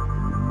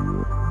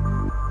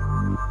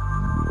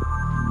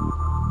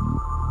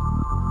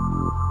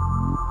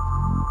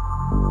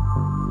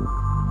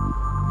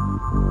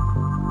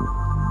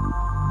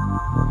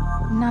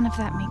 None of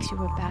that makes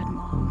you a bad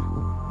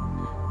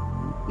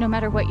mom. No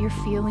matter what you're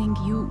feeling,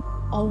 you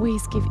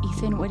always give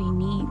Ethan what he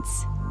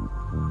needs.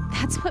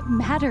 That's what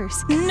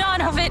matters.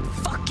 None of it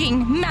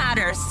fucking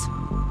matters.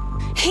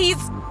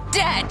 He's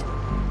dead.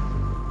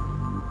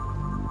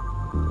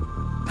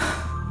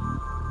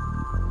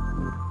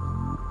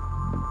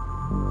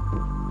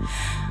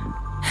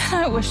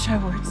 I wish I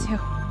were too.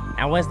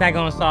 And what's that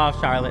gonna solve,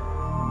 Charlotte?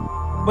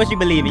 What you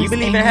believe in? You This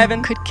believe in anger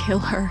heaven? could kill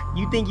her.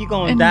 You think you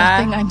gonna And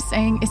die? nothing I'm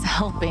saying is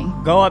helping.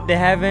 Go up to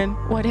heaven?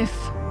 What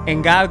if?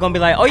 And God gonna be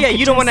like, oh yeah,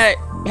 you the one that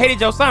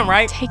hated your son,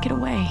 right? Take it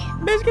away.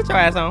 Bitch, get your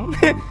ass on.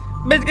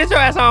 Bitch, get your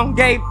ass on.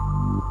 Gabe.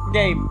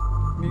 Gabe.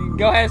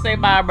 Go ahead and say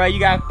bye, bro. You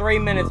got 3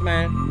 minutes,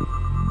 man.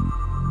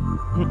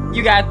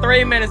 You got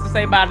 3 minutes to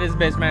say bye to this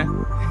bitch, man.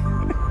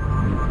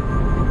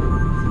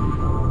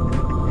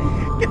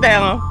 Get the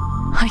hell on.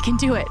 I can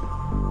do it.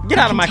 Get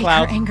out of my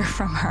clouds. Her anger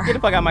from her. Get the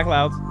fuck out of my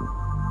clouds.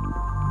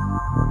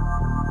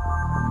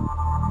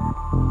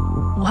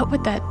 What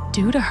would that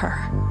do to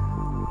her?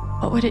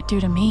 What would it do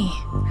to me?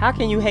 How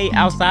can you hate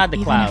outside the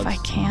even clouds? If I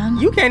can?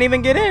 You can't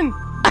even get in.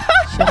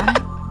 Should I?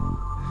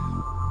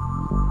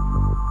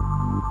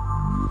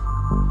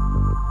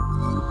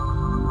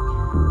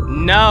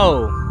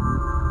 No.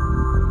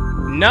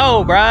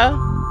 No, bruh.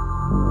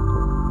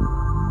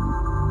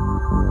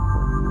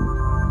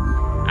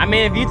 I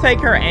mean, if you take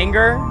her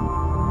anger,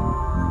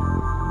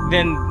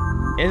 then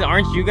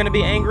aren't you gonna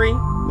be angry?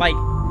 Like,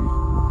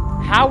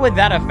 how would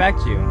that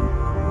affect you?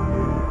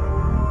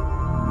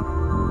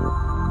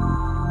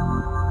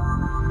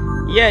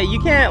 Yeah, you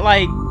can't,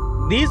 like,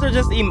 these are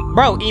just,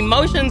 bro,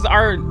 emotions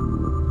are,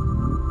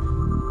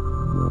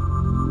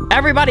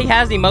 everybody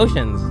has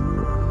emotions.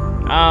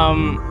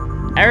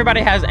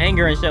 Everybody has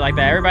anger and shit like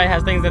that. Everybody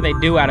has things that they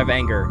do out of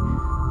anger.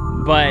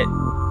 But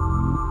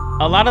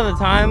a lot of the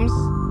times,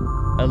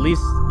 at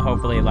least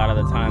hopefully a lot of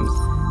the times,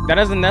 that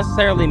doesn't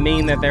necessarily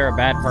mean that they're a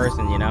bad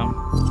person, you know?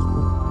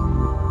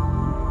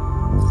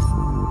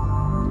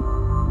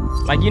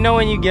 Like, you know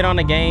when you get on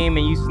a game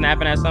and you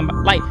snapping at somebody,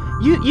 like,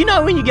 you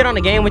know when you get on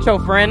a game with your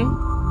friend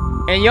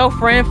and your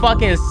friend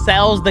fucking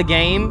sells the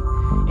game,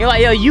 you're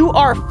like, yo, you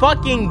are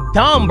fucking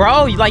dumb,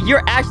 bro. Like,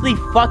 you're actually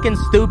fucking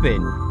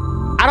stupid.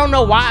 I don't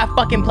know why I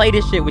fucking play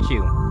this shit with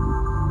you.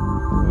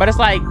 But it's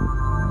like,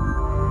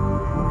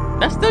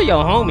 that's still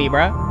your homie,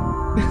 bro.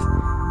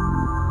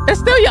 It's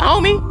still your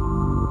homie.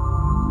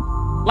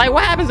 Like,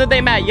 what happens if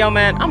they mad? Yo,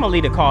 man, I'm gonna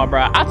leave the call,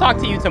 bro. I'll talk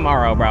to you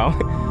tomorrow, bro.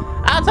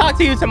 I'll talk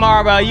to you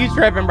tomorrow, bro. You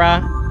tripping,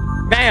 bro.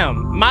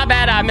 Damn, my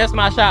bad, I missed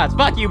my shots.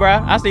 Fuck you, bro.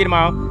 I'll see you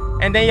tomorrow.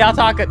 And then y'all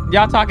talk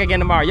again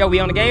tomorrow. Yo, we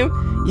on the game?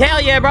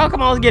 Hell yeah, bro.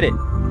 Come on, let's get it.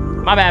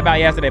 My bad about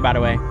yesterday, by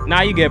the way.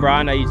 Nah, you good, bro.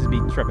 I know you just be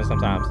tripping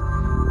sometimes.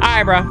 All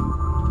right, bro.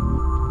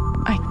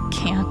 I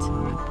can't.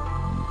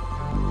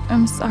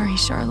 I'm sorry,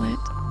 Charlotte.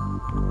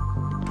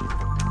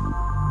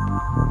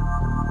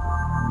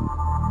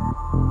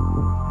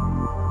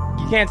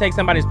 You can't take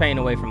somebody's pain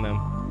away from them.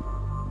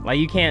 Like,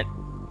 you can't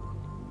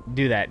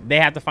do that. They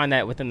have to find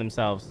that within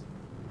themselves.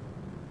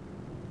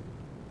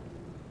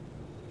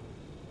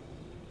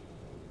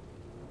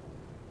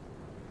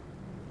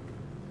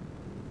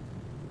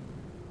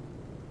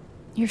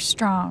 You're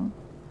strong.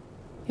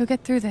 You'll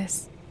get through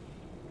this.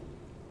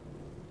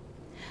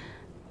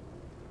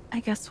 I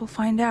guess we'll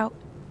find out.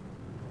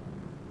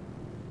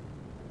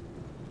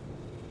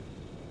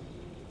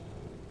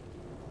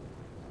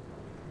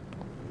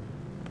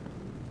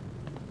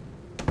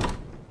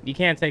 You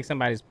can't take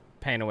somebody's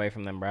pain away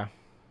from them, bro.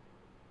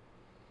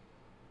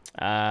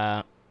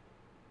 The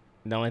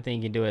only thing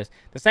you can do is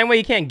the same way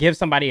you can't give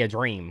somebody a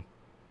dream.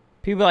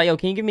 People are like, yo,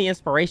 can you give me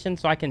inspiration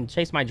so I can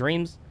chase my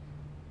dreams?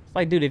 It's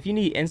like, dude, if you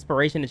need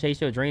inspiration to chase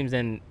your dreams,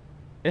 then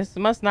this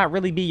must not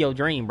really be your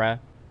dream, bro.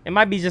 It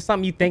might be just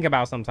something you think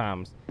about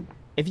sometimes.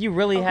 If you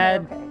really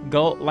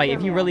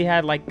if you really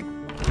had like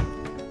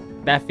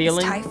that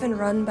feeling, Is Typhon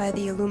run by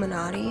the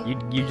Illuminati?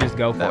 you just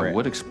go for it. That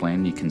would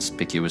explain the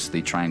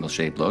conspicuously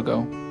triangle-shaped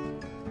logo.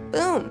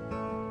 Boom.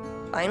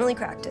 Finally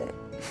cracked it.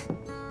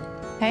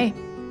 Hey.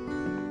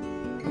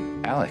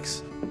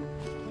 Alex.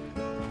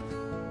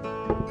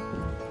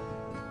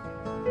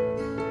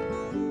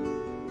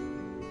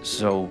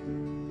 So,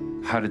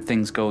 how did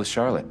things go with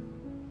Charlotte?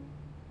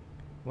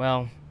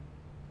 Well,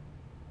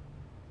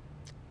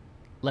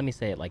 let me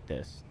say it like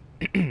this.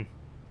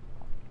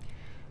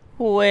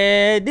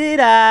 Where did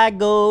I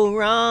go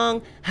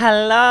wrong?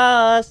 I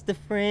lost a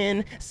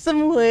friend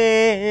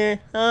somewhere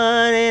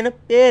on in a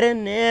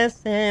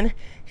bitterness, and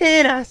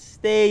I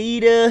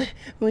stayed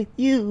with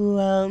you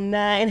all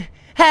night.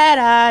 Had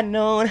I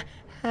known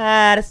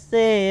how to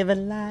save a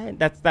life.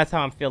 That's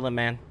how I'm feeling,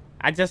 man.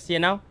 I just, you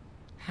know,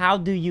 how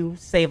do you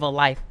save a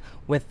life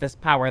with this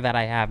power that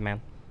I have,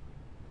 man?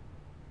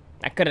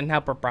 I couldn't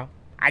help her, bro.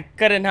 I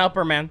couldn't help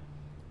her, man.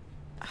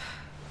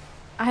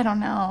 I don't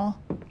know.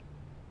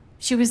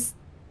 She was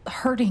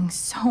hurting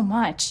so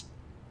much.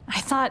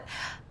 I thought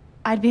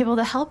I'd be able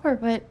to help her,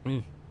 but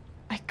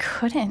I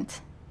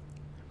couldn't.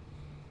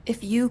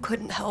 If you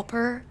couldn't help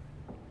her,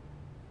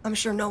 I'm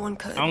sure no one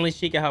could. Only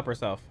she can help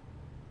herself,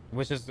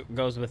 which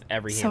goes with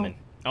every So human.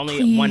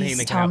 Only one human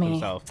can tell help me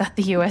himself. that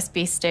the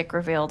USB stick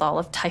revealed all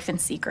of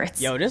Typhon's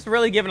secrets. Yo, this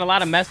really giving a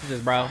lot of messages,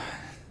 bro.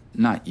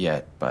 Not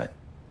yet, but...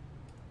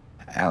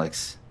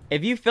 Alex...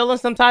 If you feeling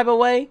some type of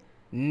way,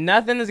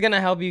 nothing is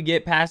gonna help you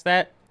get past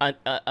that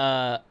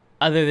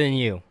other than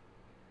you.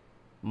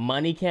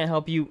 Money can't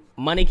help you.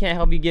 Money can't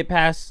help you get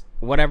past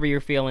whatever you're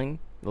feeling.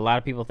 A lot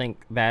of people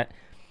think that.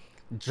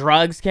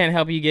 Drugs can't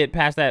help you get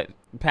past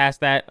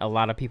that. A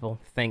lot of people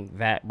think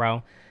that,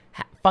 bro.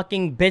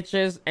 Fucking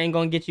bitches ain't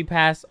gonna get you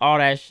past all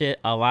that shit.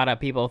 A lot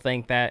of people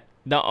think that.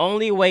 The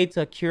only way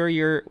to cure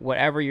your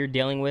whatever you're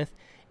dealing with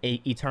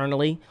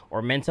eternally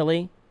or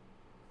mentally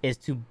is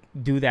to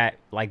do that,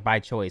 like, by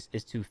choice,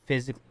 is to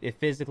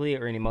physically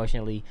or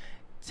emotionally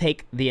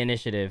take the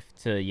initiative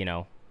to, you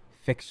know,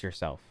 fix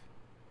yourself.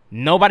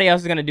 Nobody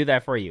else is going to do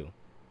that for you.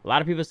 A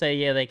lot of people say,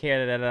 yeah, they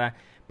care,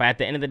 but at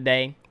the end of the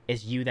day,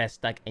 it's you that's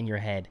stuck in your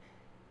head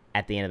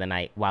at the end of the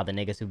night, while the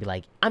niggas who be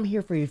like, I'm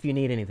here for you if you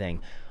need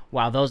anything,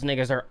 while those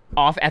niggas are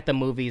off at the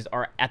movies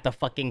or at the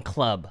fucking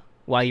club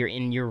while you're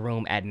in your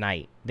room at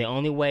night. The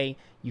only way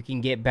you can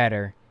get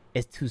better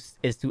is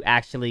to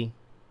actually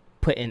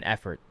put in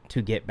effort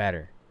to get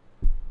better.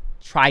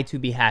 Try to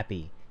be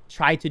happy.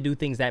 Try to do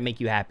things that make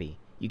you happy.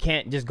 You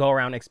can't just go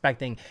around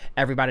expecting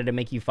everybody to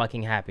make you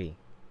fucking happy.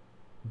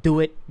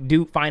 Do it.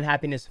 Find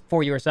happiness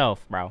for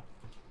yourself, bro.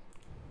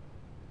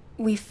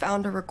 We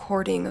found a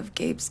recording of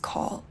Gabe's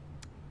call.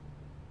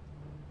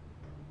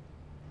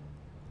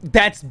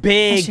 That's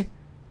big. I should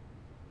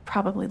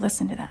probably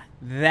listen to that.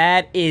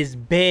 That is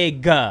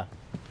big.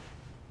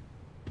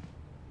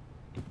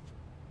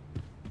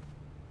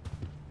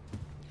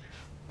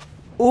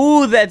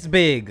 Ooh, that's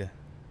big.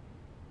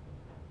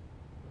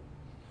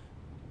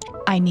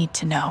 I need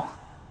to know.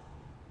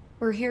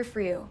 We're here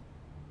for you.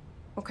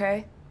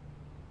 Okay?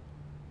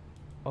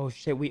 Oh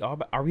shit,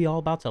 are we all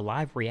about to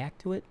live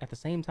react to it at the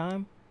same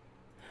time?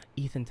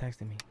 Ethan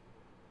texted me.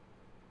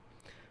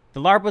 The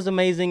LARP was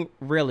amazing.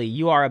 Really,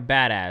 you are a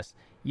badass.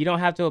 You don't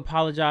have to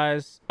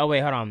apologize. Oh wait,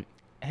 hold on.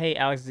 Hey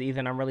Alex, it's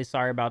Ethan. I'm really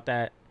sorry about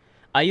that.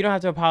 You don't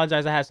have to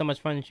apologize. I had so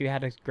much fun that you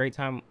had a great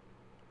time.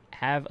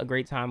 Have a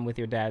great time with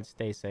your dad.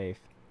 Stay safe.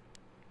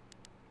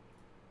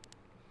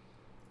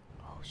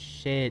 Oh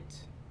shit.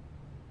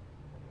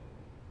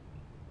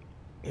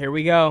 Here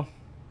we go.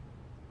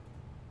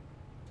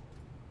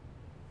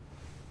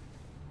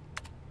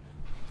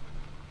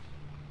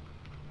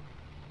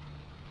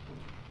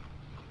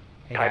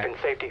 Hey, Typhon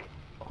safety.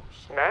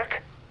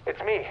 Mac? It's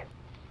me.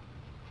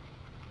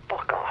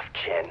 Fuck off,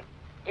 Jen.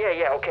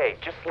 Yeah, okay,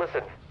 just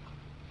listen.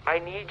 I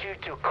need you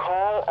to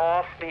call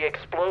off the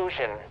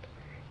explosion.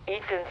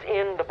 Ethan's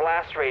in the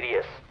blast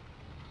radius.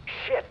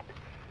 Shit.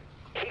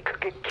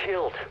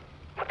 killed.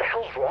 What the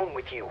hell's wrong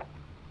with you?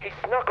 He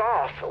snuck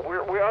off.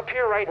 We're up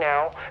here right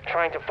now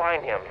trying to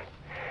find him.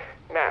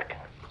 Mac,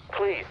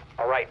 please.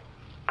 All right,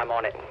 I'm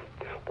on it.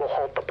 We'll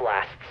halt the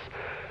blasts.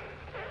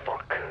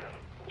 Fuck.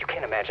 You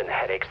can't imagine the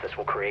headaches this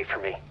will create for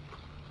me.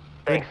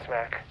 Thanks,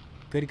 Mac.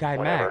 Good guy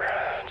Whatever.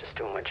 Mac. Just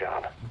doing my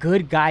job.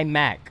 Good guy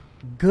Mac.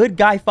 Good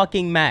guy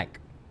fucking Mac.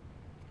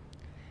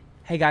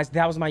 Hey guys,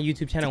 that was my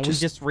YouTube channel. We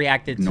just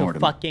reacted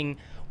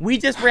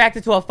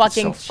to a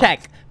fucking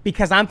check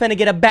because I'm finna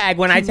get a bag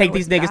when I take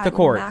these niggas to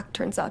court. Mac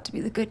turns out to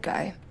be the good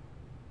guy.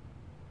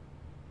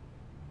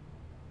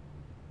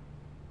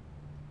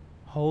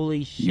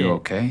 Holy shit. You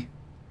okay?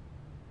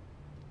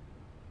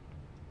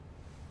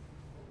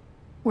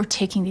 We're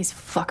taking these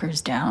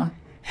fuckers down.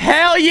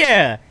 Hell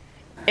yeah!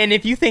 And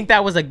if you think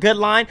that was a good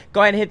line,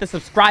 go ahead and hit the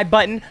subscribe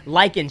button,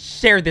 like and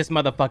share this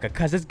motherfucker,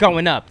 because it's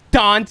going up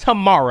dawn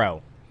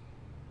tomorrow.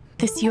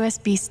 This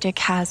USB stick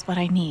has what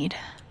I need.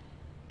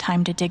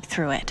 Time to dig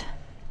through it.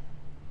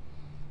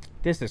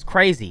 This is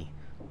crazy.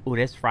 Ooh,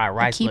 this fried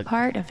rice. A key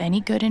part of any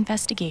good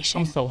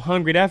investigation. I'm so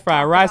hungry. That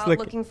fried rice look.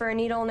 Looking for a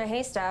needle in a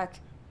haystack.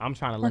 I'm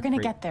trying to look. We're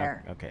gonna get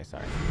there. Oh, okay,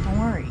 sorry. Don't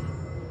worry.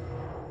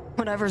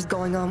 Whatever's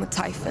going on with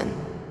Typhon,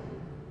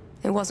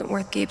 it wasn't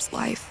worth Gabe's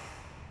life.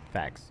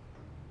 Facts.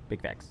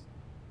 Big facts.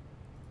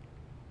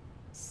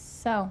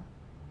 So,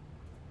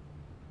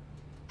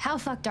 how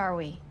fucked are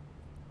we?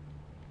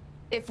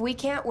 If we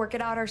can't work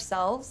it out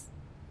ourselves,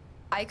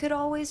 I could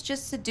always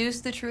just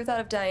seduce the truth out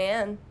of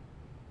Diane.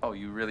 Oh,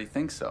 you really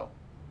think so?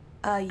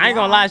 Yeah. I ain't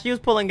gonna lie, she was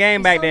pulling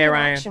game back there,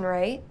 Ryan. Action,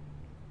 right?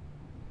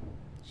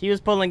 She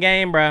was pulling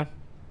game, bruh.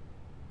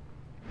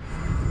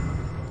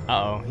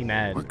 Uh-oh, he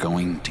mad. We're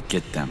going to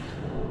get them.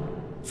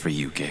 For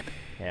you, Gabe.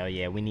 Hell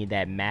yeah, we need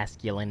that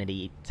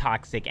masculinity,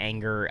 toxic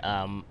anger,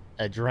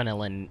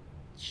 adrenaline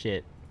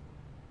shit.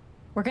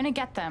 We're gonna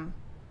get them.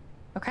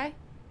 Okay?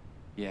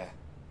 Yeah.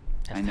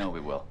 I know we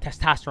will.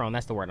 Testosterone,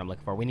 that's the word I'm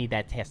looking for. We need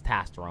that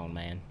testosterone,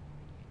 man.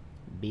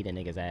 Beat a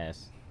nigga's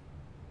ass.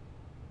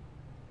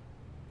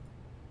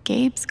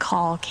 Gabe's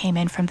call came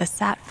in from the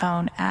sat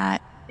phone at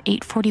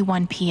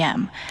 8:41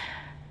 p.m.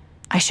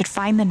 I should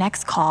find the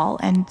next call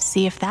and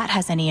see if that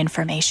has any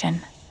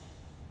information.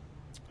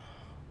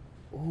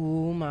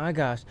 Oh my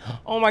gosh.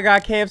 Oh my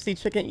god, KFC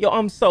chicken. Yo,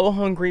 I'm so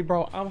hungry,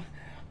 bro. I'm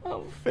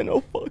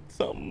finna fuck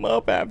something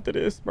up after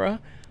this, bro.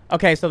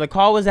 Okay, so the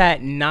call was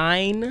at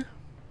 9.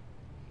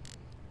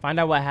 Find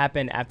out what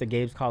happened after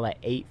Gabe's call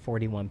at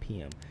 8:41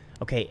 p.m.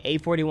 Okay,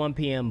 8:41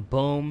 p.m.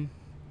 Boom.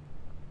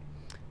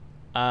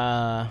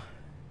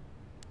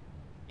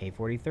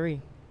 8:43.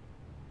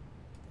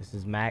 This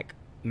is Mac.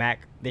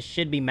 This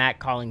should be Mac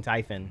calling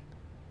Typhon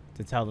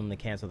to tell them to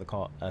cancel the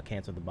call,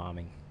 cancel the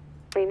bombing.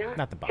 Lena,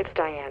 not the bombing. It's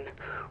Diane.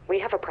 We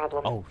have a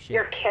problem. Oh shit.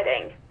 You're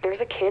kidding.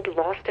 There's a kid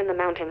lost in the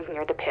mountains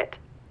near the pit.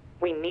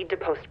 We need to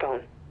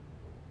postpone.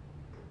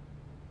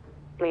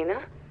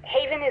 Lena?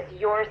 Haven is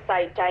your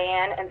site,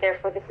 Diane, and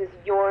therefore this is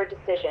your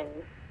decision.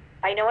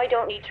 I know I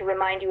don't need to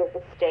remind you of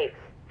the stakes.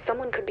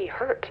 Someone could be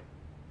hurt.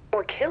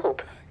 Or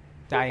killed.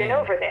 We've been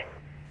over this.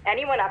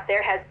 Anyone up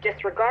there has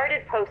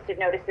disregarded posted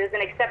notices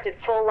and accepted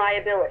full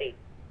liability.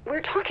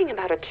 We're talking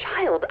about a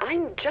child.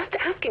 I'm just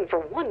asking for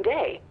one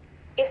day.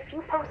 If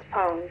you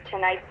postpone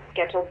tonight's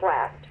scheduled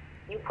blast,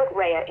 you put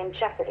Rhea in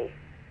jeopardy.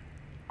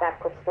 That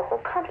puts the whole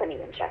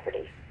company in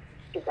jeopardy.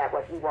 Is that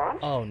what you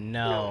want? Oh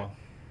no.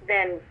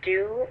 Then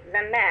do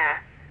the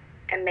math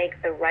and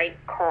make the right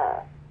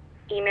call.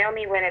 Email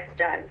me when it's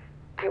done.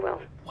 I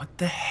will. What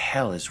the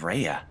hell is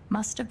Rhea?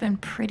 Must have been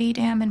pretty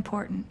damn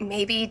important.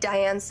 Maybe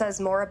Diane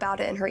says more about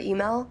it in her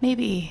email?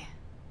 Maybe.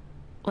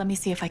 Let me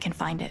see if I can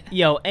find it.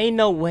 Yo, ain't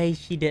no way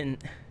she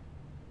didn't.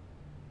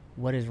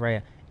 What is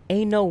Rhea?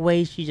 Ain't no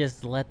way she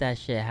just let that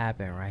shit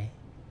happen, right?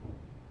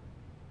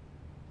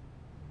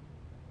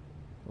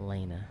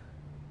 Lena.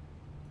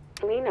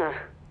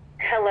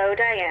 Hello,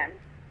 Diane.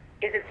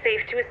 Is it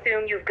safe to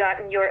assume you've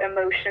gotten your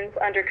emotions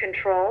under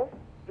control?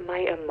 My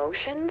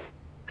emotions?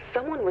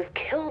 Someone was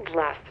killed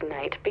last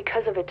night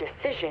because of a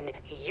decision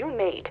you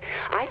made.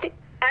 I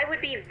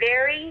would be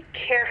very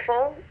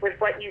careful with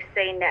what you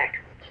say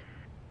next.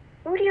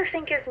 Who do you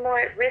think is more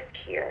at risk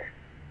here?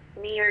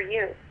 Me or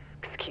you?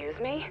 Excuse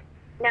me?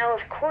 Now,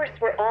 of course,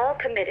 we're all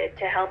committed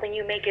to helping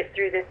you make it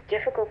through this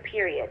difficult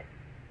period.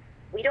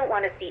 We don't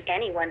want to see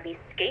anyone be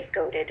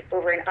scapegoated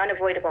over an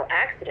unavoidable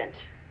accident,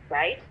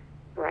 right?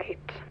 Right.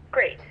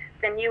 Great.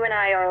 Then you and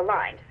I are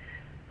aligned.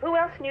 Who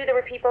else knew there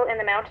were people in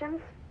the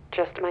mountains?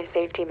 Just my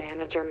safety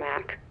manager,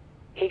 Mac.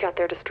 He got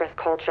their distress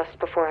call just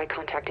before I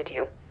contacted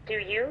you. Do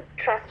you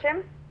trust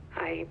him?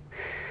 I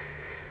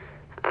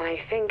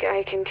think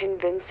I can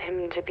convince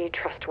him to be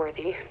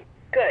trustworthy.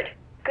 Good.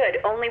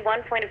 Only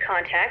one point of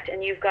contact,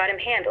 and you've got him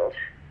handled.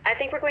 I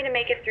think we're going to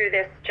make it through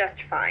this just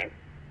fine.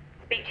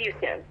 Speak to you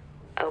soon.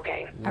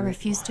 Okay. I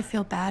refuse to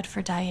feel bad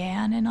for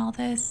Diane in all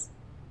this,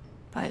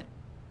 but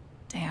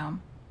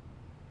damn.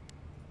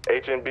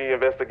 H&B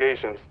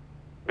Investigations.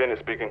 Bennett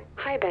speaking.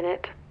 Hi,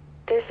 Bennett.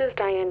 This is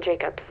Diane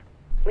Jacobs.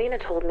 Lena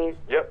told me...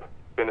 Yep.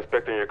 Been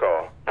expecting your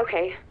call.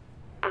 Okay.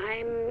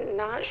 I'm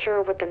not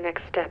sure what the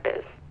next step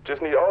is.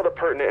 Just need all the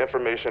pertinent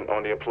information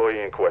on the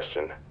employee in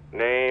question.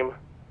 Name,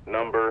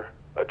 number,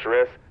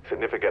 address,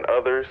 significant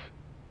others.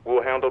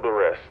 We'll handle the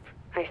rest.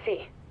 I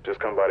see. Just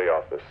come by the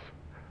office.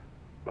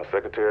 My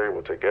secretary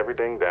will take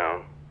everything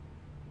down.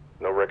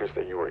 No records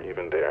that you were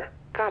even there.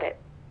 Got it.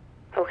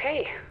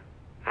 Okay.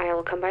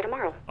 I'll come by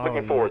tomorrow.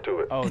 Looking forward to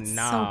it. Oh, It's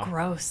nah. so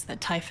gross that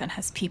Typhon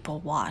has people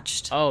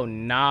watched. Oh,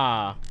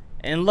 nah.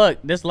 And look,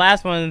 this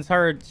last one's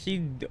her.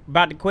 She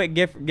about to quit,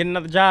 get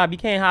another job. You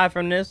can't hide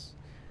from this.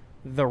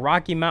 The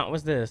Rocky Mountain.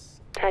 What's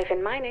this?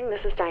 Typhon Mining,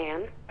 this is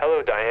Diane.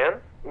 Hello,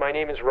 Diane. My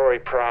name is Rory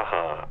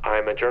Praha.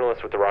 I'm a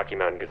journalist with the Rocky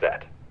Mountain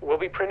Gazette. We'll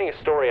be printing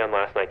a story on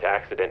last night's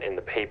accident in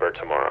the paper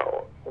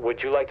tomorrow.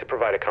 Would you like to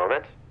provide a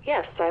comment?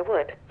 Yes, I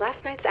would.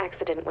 Last night's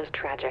accident was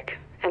tragic,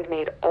 and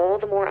made all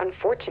the more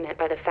unfortunate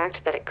by the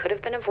fact that it could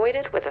have been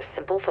avoided with a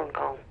simple phone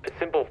call. A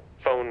simple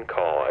phone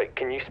call.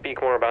 Can you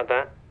speak more about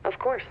that? Of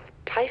course.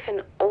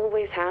 Typhon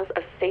always has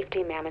a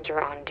safety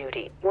manager on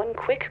duty. One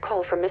quick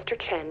call from Mr.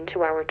 Chen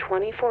to our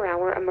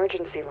 24-hour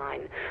emergency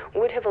line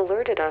would have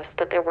alerted us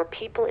that there were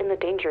people in the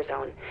danger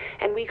zone,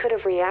 and we could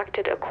have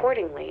reacted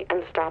accordingly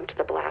and stopped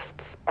the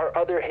blasts. Are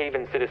other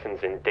Haven citizens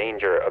in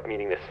danger of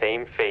meeting the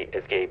same fate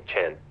as Gabe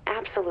Chen?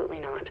 Absolutely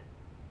not.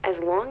 As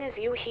long as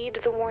you heed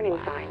the warning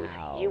signs,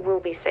 you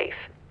will be safe.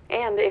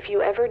 And if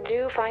you ever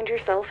do find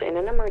yourself in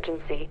an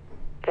emergency,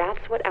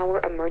 that's what our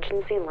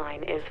emergency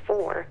line is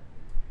for.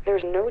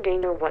 There's no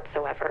danger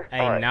whatsoever.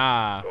 Hey,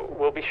 nah.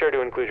 We'll be sure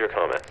to include your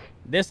comments.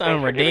 This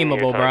Thanks for giving me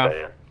unredeemable, your time, bro.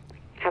 Diane.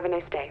 Have a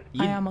nice day.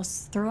 I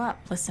almost threw up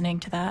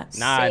listening to that.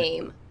 Nah,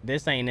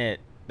 this ain't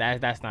it.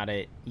 That's not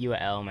it. You a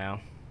L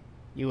now.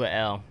 You a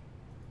L.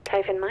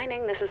 Typhon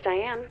Mining, this is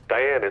Diane.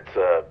 Diane,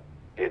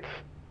 it's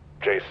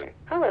Jason.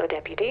 Hello,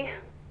 Deputy.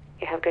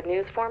 You have good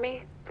news for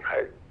me?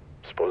 I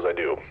suppose I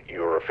do.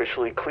 You are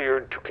officially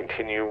cleared to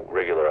continue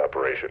regular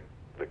operation.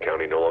 The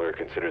county no longer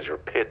considers your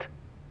pit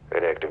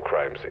an active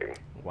crime scene.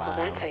 Well,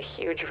 that's a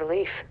huge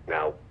relief.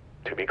 Now,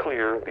 to be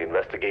clear, the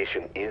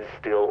investigation is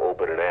still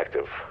open and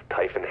active.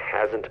 Typhon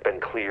hasn't been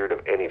cleared of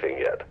anything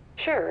yet.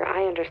 Sure,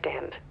 I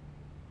understand.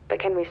 But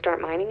can we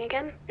start mining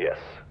again? Yes,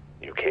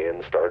 you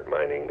can start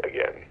mining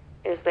again.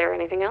 Is there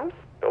anything else?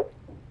 Nope.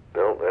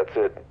 No, that's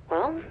it.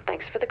 Well,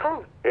 thanks for the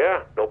call.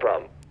 Yeah, no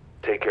problem.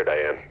 Take care,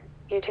 Diane.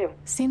 You too.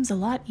 Seems a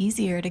lot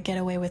easier to get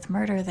away with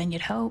murder than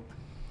you'd hope.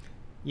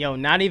 Yo,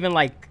 not even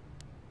like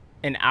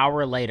an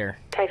hour later.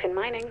 Typhon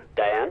Mining.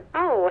 Diane?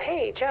 Oh,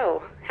 hey,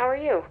 Joe. How are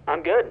you?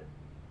 I'm good.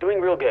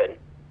 Doing real good.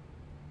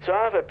 So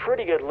I have a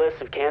pretty good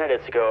list of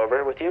candidates to go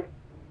over with you.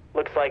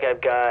 Looks like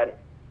I've got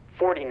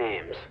 40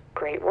 names.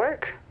 Great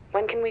work.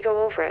 When can we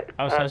go over it?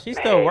 Oh, so she's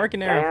still hey, working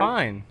there. Diane?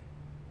 Fine.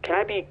 Can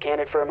I be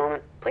candid for a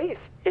moment? Please.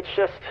 It's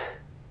just,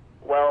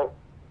 well,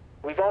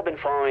 we've all been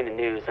following the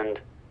news and,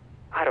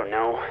 I don't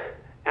know,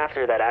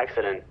 after that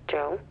accident,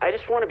 Joe, I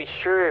just want to be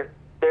sure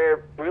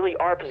there really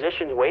are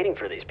positions waiting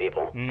for these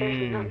people.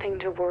 There's nothing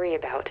to worry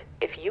about.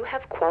 If you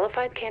have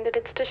qualified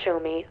candidates to show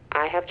me,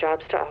 I have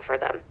jobs to offer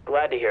them.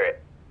 Glad to hear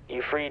it.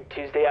 You free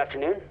Tuesday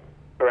afternoon?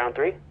 Around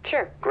 3?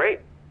 Sure.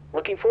 Great.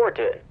 Looking forward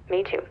to it.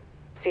 Me too.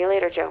 See you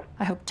later, Joe.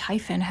 I hope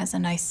Typhon has a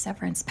nice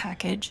severance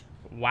package.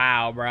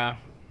 Wow, bruh.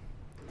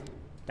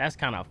 That's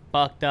kind of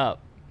fucked up.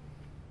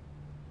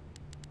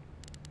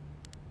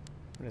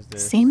 What is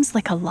this? Seems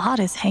like a lot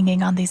is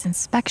hanging on these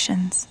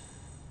inspections.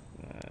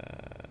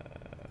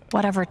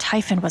 Whatever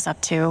Typhon was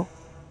up to,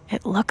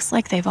 it looks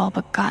like they've all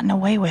but gotten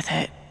away with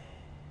it.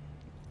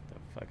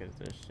 The fuck is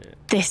this shit?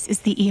 This is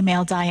the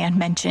email Diane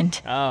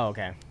mentioned. Oh,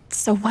 okay.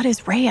 So what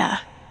is Rhea?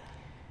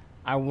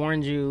 I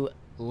warned you,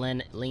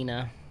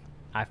 Lena.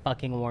 I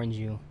fucking warned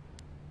you.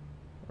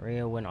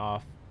 Rhea went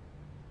off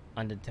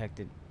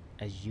undetected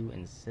as you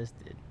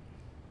insisted.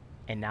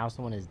 And now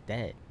someone is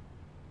dead.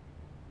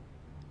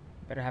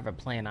 Better have a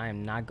plan. I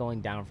am not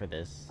going down for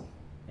this.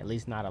 At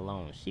least not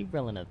alone. She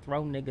willing to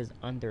throw niggas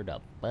under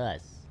the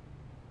bus.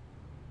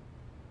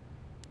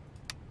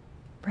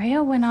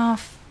 Rhea went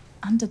off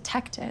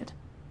undetected.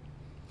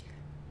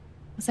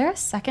 Was there a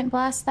second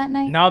blast that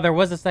night? No, there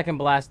was a second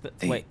blast.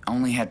 They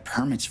only had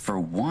permits for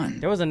one.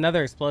 There was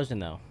another explosion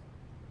though.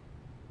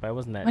 But it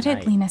wasn't that What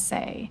night. did Lena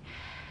say?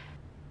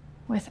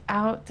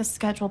 Without the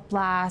scheduled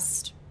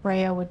blast,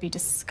 Rhea would be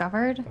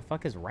discovered? The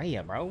fuck is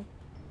Rhea, bro?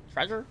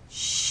 Treasure?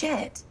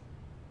 Shit.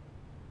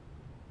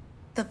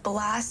 The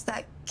blast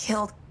that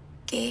killed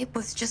Gabe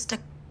was just a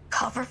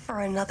cover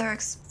for another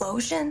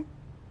explosion?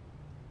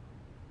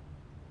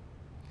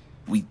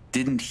 We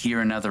didn't hear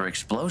another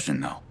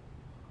explosion, though.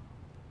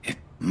 It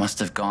must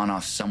have gone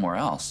off somewhere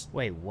else.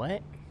 Wait,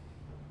 what?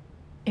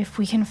 If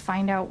we can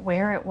find out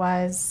where it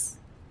was,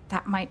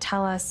 that might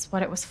tell us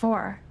what it was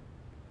for.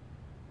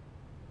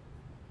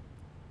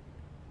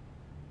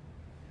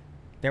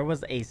 There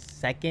was a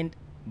second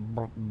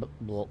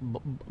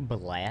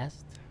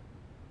blast?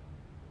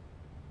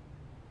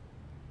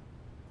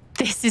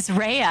 This is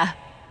Rhea.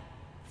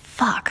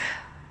 Fuck.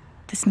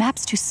 This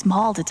map's too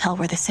small to tell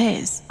where this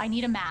is. I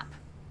need a map.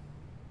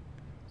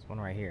 There's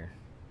one right here.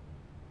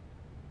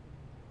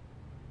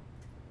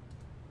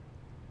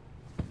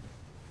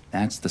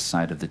 That's the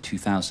site of the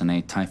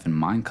 2008 Typhon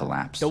mine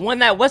collapse. The one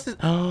that was...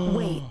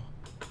 Wait,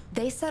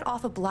 they set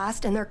off a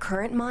blast in their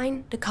current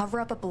mine to cover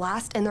up a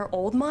blast in their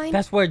old mine?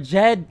 That's where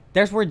Jed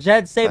saved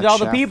all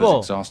the That shaft people.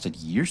 was exhausted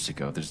years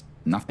ago. There's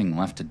nothing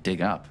left to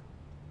dig up.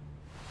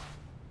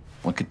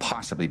 What could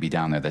possibly be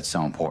down there that's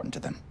so important to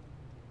them?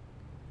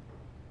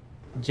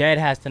 Jed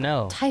has to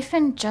know.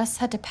 Typhon just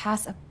had to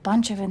pass a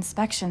bunch of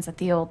inspections at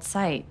the old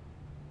site,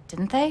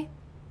 didn't they?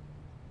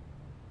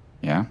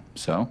 Yeah,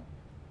 so?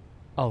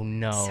 Oh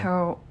no.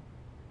 So,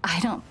 I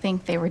don't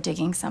think they were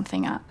digging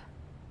something up.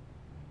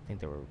 I think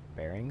they were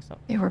burying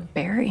something. They were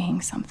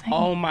burying something.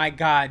 Oh my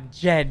god,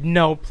 Jed,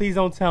 no, please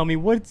don't tell me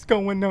what's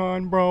going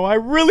on, bro. I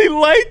really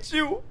liked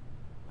you.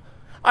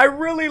 I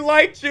really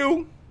liked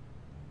you.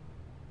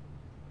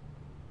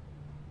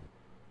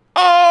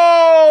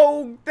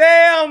 Oh,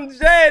 damn,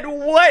 Jed,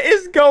 what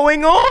is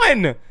going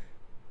on? They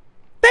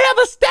have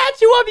a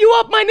statue of you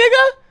up, my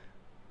nigga.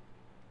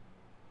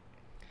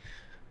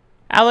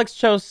 Alex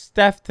chose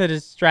Steph to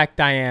distract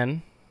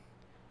Diane.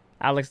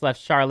 Alex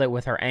left Charlotte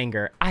with her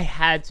anger. I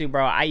had to,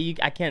 bro. I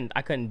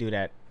couldn't do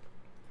that.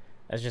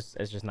 It's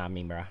just not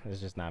me, bro. It's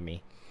just not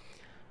me.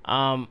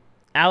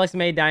 Alex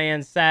made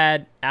Diane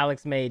sad.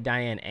 Alex made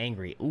Diane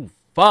angry. Ooh,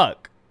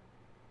 fuck.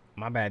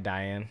 My bad,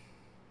 Diane.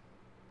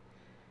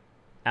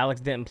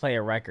 Alex didn't play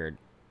a record.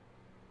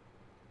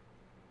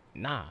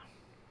 Nah.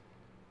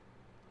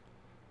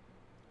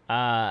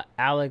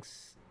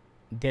 Alex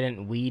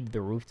didn't weed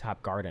the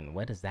rooftop garden.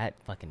 What does that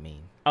fucking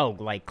mean? Oh,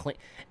 like clean.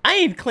 I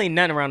ain't clean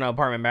nothing around the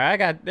apartment,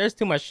 bro. There's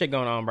too much shit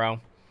going on, bro.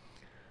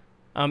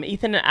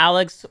 Ethan and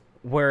Alex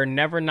were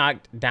never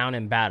knocked down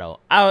in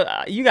battle.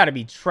 You gotta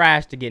be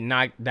trash to get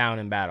knocked down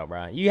in battle,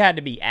 bro. You had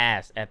to be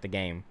ass at the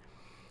game.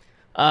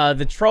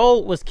 The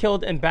troll was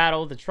killed in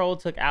battle. The troll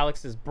took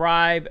Alex's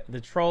bribe.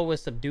 The troll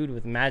was subdued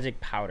with magic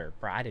powder.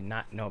 Bro, I did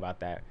not know about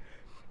that.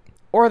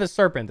 Or the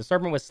serpent. The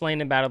serpent was slain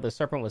in battle. The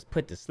serpent was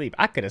put to sleep.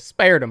 I could have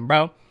spared him,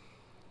 bro.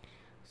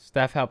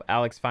 Steph helped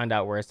Alex find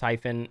out what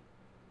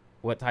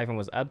Typhon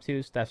was up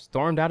to. Steph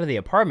stormed out of the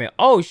apartment.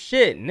 Oh,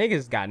 shit.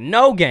 Niggas got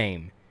no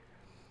game.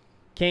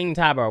 King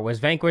Tabor was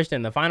vanquished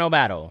in the final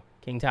battle.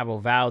 King Tabor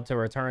vowed to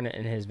return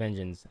in his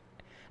vengeance.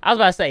 I was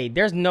about to say,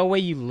 there's no way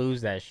you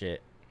lose that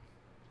shit.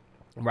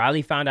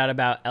 Riley found out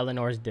about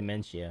Eleanor's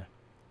dementia.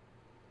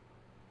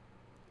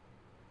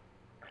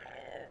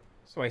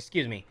 So,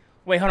 excuse me.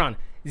 Wait, hold on.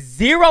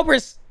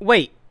 0%.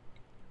 Wait.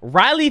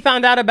 Riley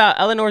found out about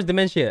Eleanor's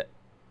dementia.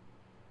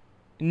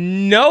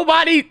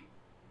 Nobody.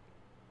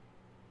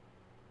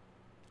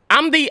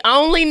 I'm the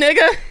only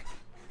nigga.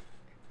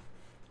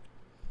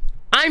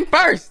 I'm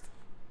first.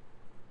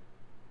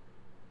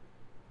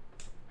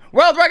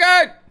 World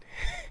record.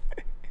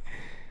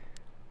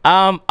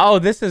 Oh,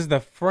 this is the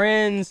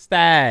friend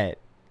stat.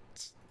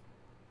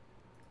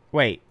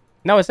 Wait.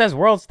 No, it says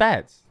world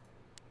stats.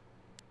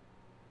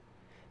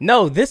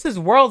 No, this is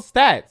world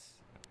stats.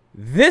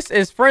 This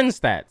is friend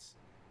stats.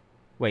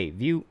 Wait,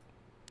 view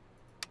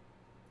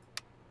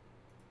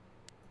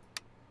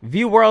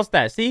world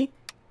stats. See?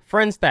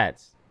 Friend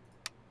stats.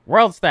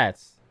 World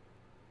stats.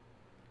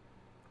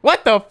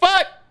 What the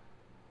fuck?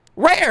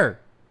 Rare.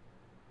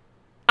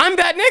 I'm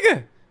that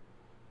nigga.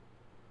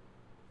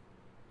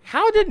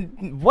 How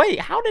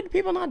did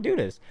people not do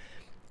this?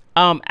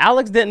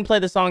 Alex didn't play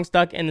the song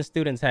Stuck in the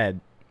Student's Head.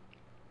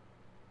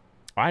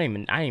 Oh, I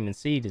didn't even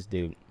see this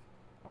dude.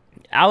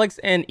 Alex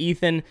and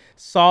Ethan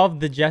solved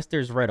the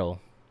Jester's riddle.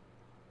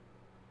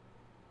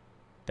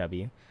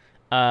 W.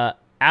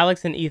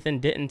 Alex and Ethan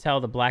didn't tell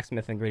the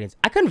blacksmith ingredients.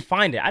 I couldn't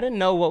find it. I didn't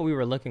know what we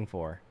were looking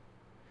for.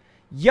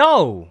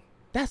 Yo,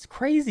 that's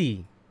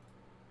crazy.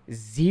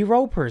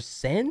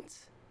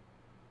 0%?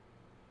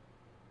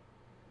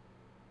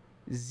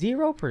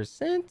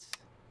 0%?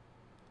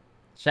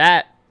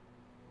 Chat.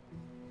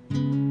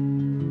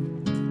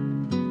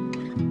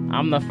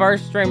 I'm the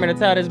first streamer to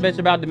tell this bitch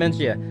about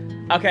dementia.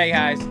 Okay,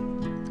 guys.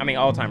 I mean,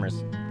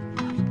 Alzheimer's.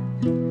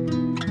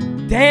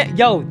 Damn,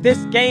 yo, this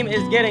game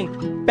is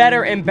getting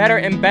better and better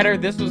and better.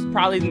 This is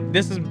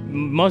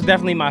most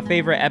definitely my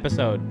favorite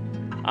episode.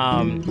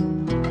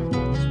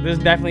 This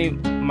is definitely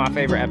my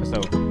favorite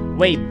episode.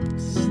 Wait,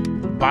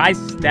 by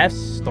Steph's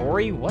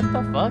story? What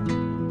the fuck?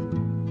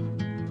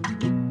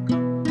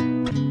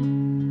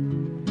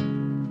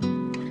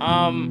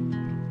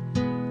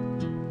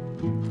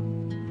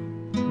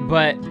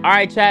 But all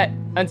right, chat,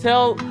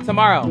 until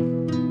tomorrow.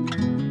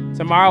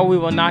 Tomorrow we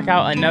will knock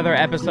out another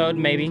episode,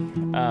 maybe,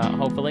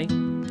 hopefully.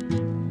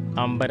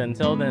 But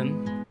until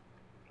then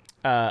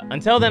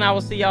I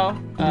will see y'all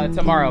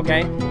tomorrow,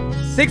 okay?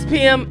 6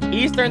 p.m.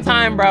 Eastern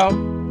time, bro.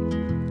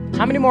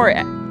 How many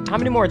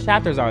more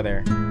chapters are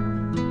there?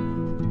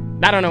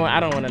 I don't know. I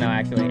don't want to know,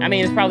 actually. I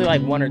mean, it's probably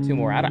like 1 or 2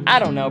 more. I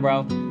don't know,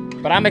 bro.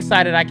 But I'm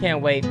excited. I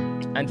can't wait.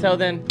 Until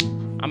then,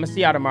 I'm gonna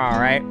see y'all tomorrow,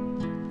 all right?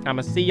 I'm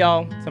gonna see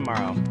y'all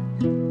tomorrow.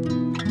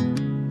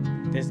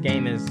 This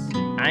game is,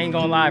 I ain't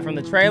gonna lie, from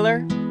the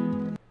trailer,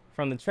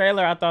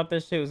 I thought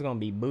this shit was gonna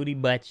be booty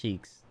butt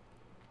cheeks.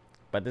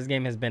 But this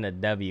game has been a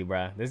W,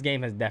 bruh. This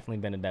game has definitely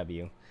been a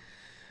W.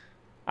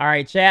 All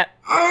right, chat.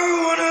 I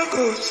wanna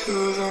go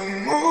to the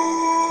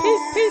moon.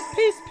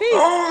 Peace.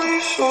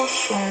 Only so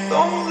soon,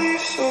 only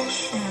so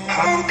soon.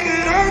 How could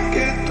I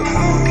get through?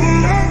 How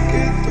could I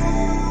get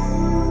through?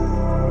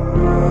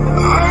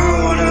 I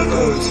wanna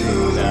go to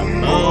the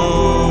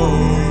moon.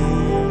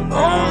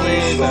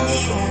 Only so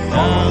soon,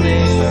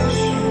 only so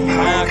soon.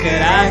 How could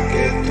I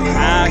get through?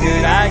 How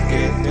could I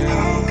get through?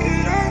 How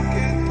could I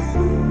get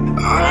through?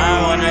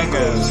 I wanna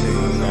go to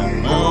the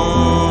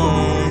moon.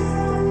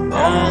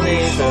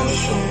 Only so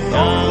soon,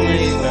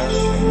 only so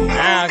soon.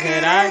 How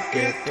could I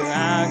get through?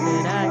 How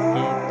could I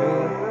get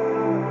through?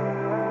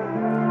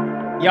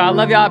 Yo, I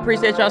love y'all.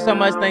 Appreciate y'all so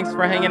much. Thanks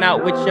for hanging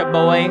out with your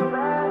boy.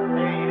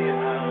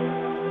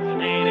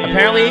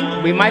 Apparently,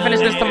 we might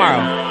finish this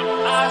tomorrow.